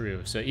defaults to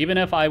true. So even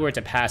if I were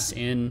to pass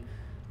in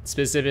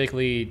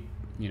specifically,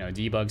 you know,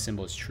 debug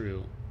symbols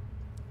true,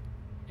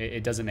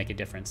 it doesn't make a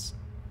difference.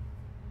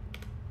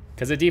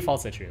 Because it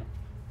defaults to true.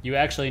 You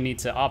actually need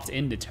to opt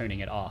into turning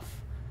it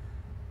off.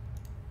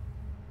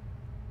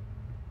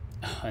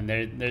 And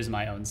there's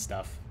my own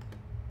stuff.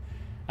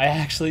 I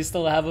actually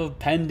still have a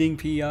pending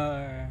PR.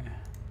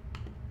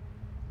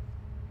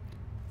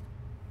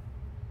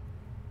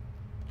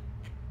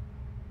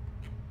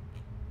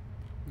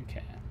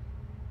 Okay.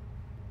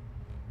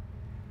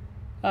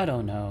 I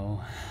don't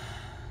know.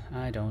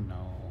 I don't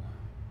know.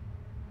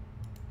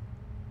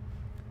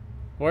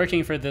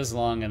 Working for this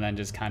long and then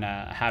just kind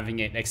of having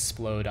it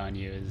explode on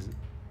you is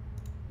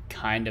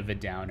kind of a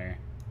downer.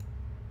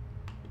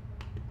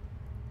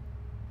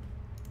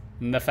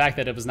 And the fact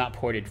that it was not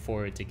ported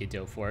forward to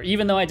Godot 4,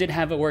 even though I did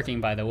have it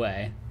working, by the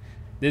way.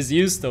 This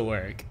used to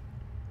work.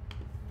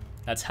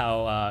 That's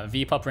how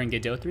vpuppr and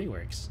Godot 3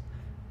 works.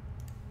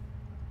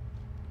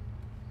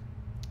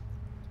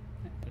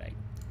 But let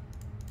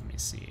me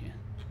see.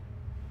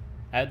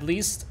 At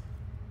least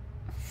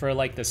for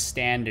like the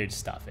standard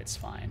stuff, it's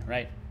fine,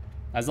 right?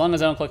 As long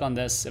as I don't click on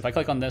this. If I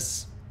click on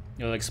this,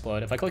 it'll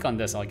explode. If I click on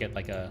this, I'll get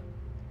like a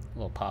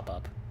little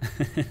pop-up.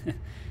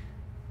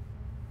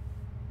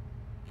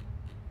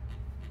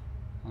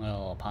 A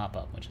little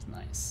pop-up, which is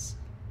nice.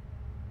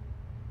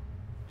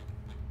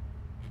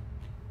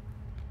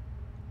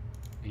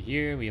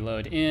 Here we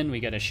load in, we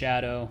get a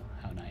shadow.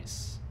 How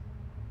nice.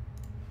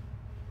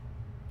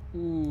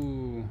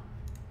 Ooh.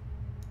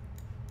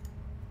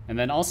 And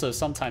then also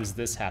sometimes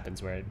this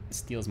happens where it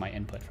steals my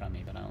input from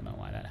me, but I don't know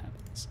why that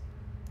happens.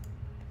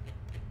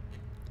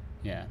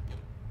 Yeah.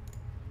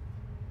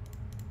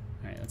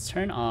 All right, let's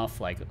turn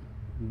off like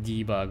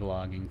debug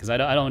logging because I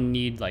don't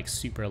need like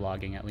super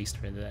logging, at least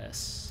for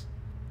this.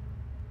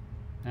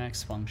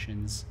 Max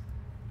functions.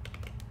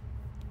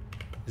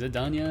 Is it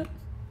done yet?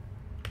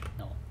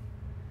 No.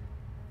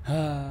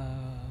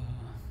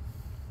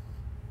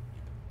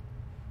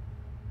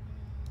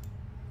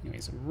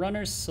 Anyways,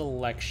 runner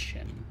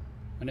selection.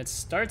 When it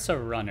starts a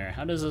runner,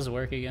 how does this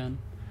work again?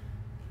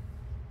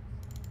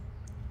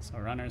 So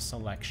runner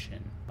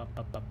selection.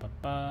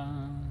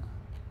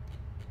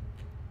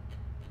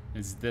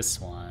 Is this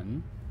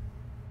one.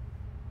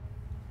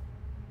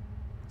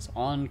 It's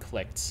on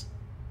clicked.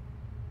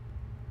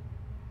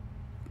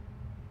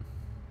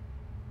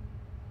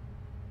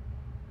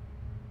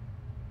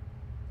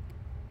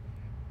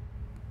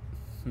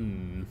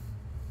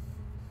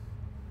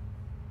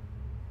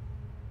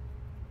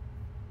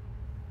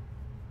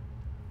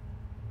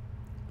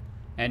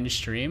 End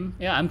stream?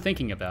 Yeah, I'm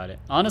thinking about it.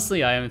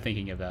 Honestly, I am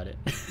thinking about it.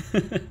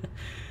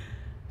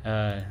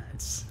 That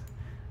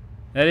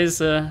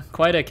is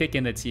quite a kick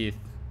in the teeth,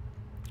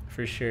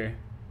 for sure.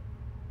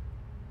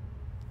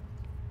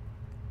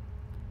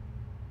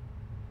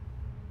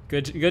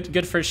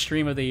 Good first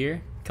stream of the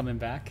year, coming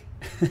back.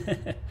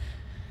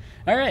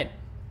 All right.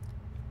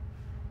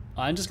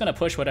 I'm just gonna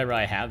push whatever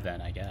I have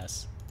then, I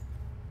guess.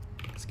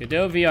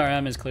 Godot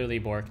VRM is clearly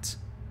borked.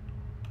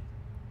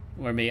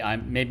 Or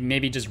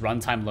maybe just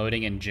runtime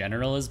loading in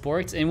general is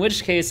borked, in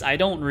which case I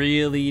don't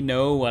really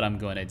know what I'm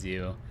gonna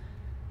do.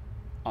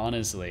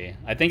 Honestly,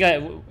 I think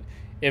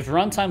if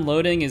runtime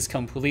loading is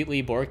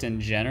completely borked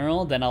in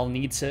general, then I'll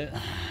need to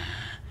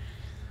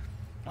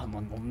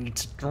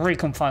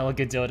recompile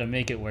Godot to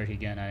make it work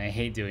again, and I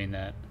hate doing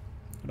that.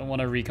 I don't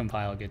want to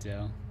recompile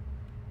Godot.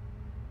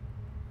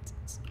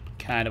 It's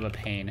kind of a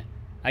pain.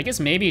 I guess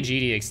maybe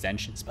GD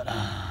extensions, but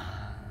I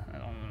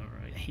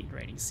hate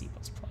writing C++.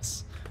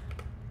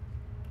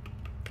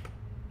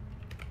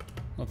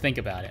 I'll think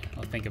about it.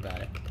 I'll think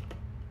about it.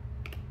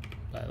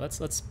 But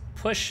let's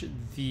push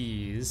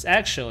these.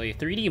 Actually,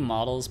 3D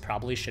models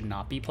probably should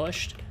not be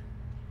pushed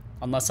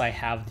unless I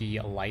have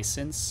the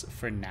license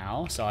for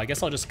now. So I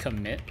guess I'll just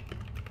commit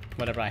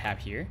whatever I have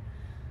here.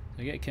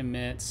 So get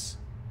commits,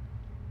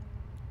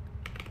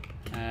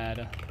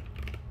 add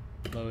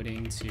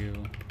loading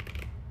to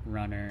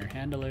runner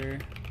handler.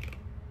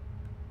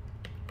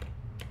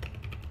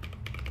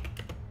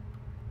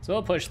 So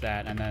we'll push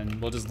that, and then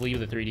we'll just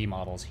leave the 3D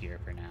models here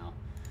for now.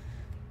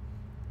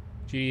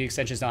 GD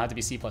extensions don't have to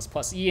be C++.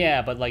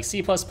 Yeah, but like C++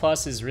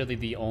 is really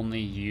the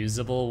only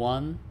usable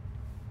one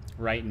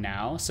right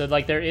now. So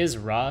like there is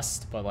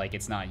Rust, but like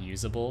it's not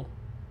usable.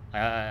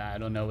 I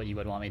don't know what you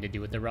would want me to do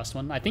with the Rust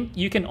one. I think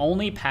you can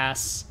only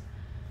pass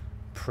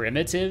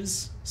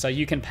primitives. So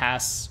you can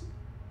pass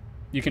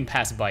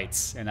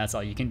bytes, and that's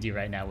all you can do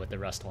right now with the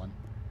Rust one.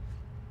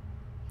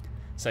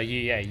 So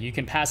you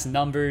can pass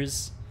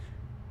numbers.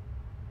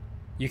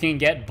 You can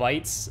get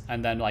bytes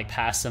and then like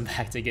pass them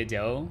back to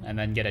Godot and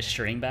then get a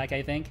string back,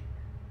 I think.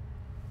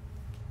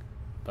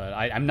 But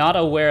I'm not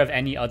aware of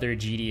any other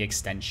GD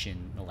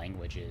extension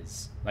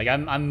languages. Like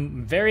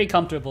I'm very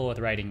comfortable with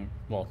writing,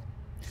 well,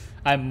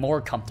 I'm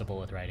more comfortable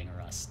with writing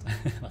Rust.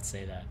 Let's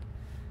say that.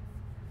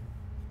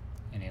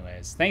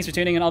 Anyways, thanks for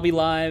tuning in. I'll be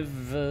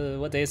live,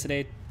 what day is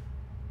today?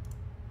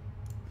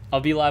 I'll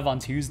be live on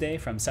Tuesday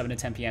from 7 to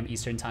 10 p.m.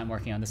 Eastern time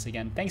working on this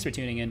again. Thanks for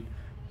tuning in.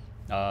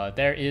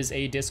 There is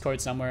a Discord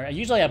somewhere. I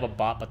usually have a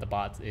bot, but the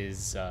bot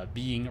is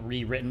being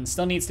rewritten.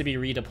 Still needs to be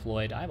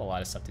redeployed. I have a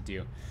lot of stuff to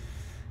do.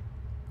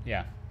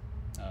 Yeah.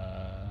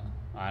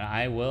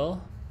 I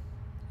will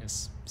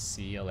just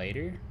see you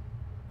later,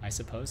 I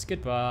suppose.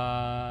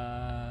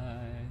 Goodbye.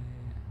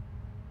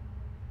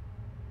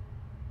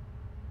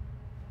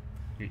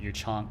 Your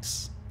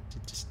chonks,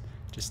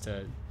 just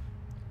to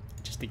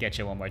get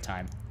you one more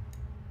time.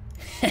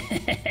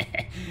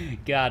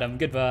 Got him.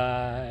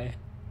 Goodbye.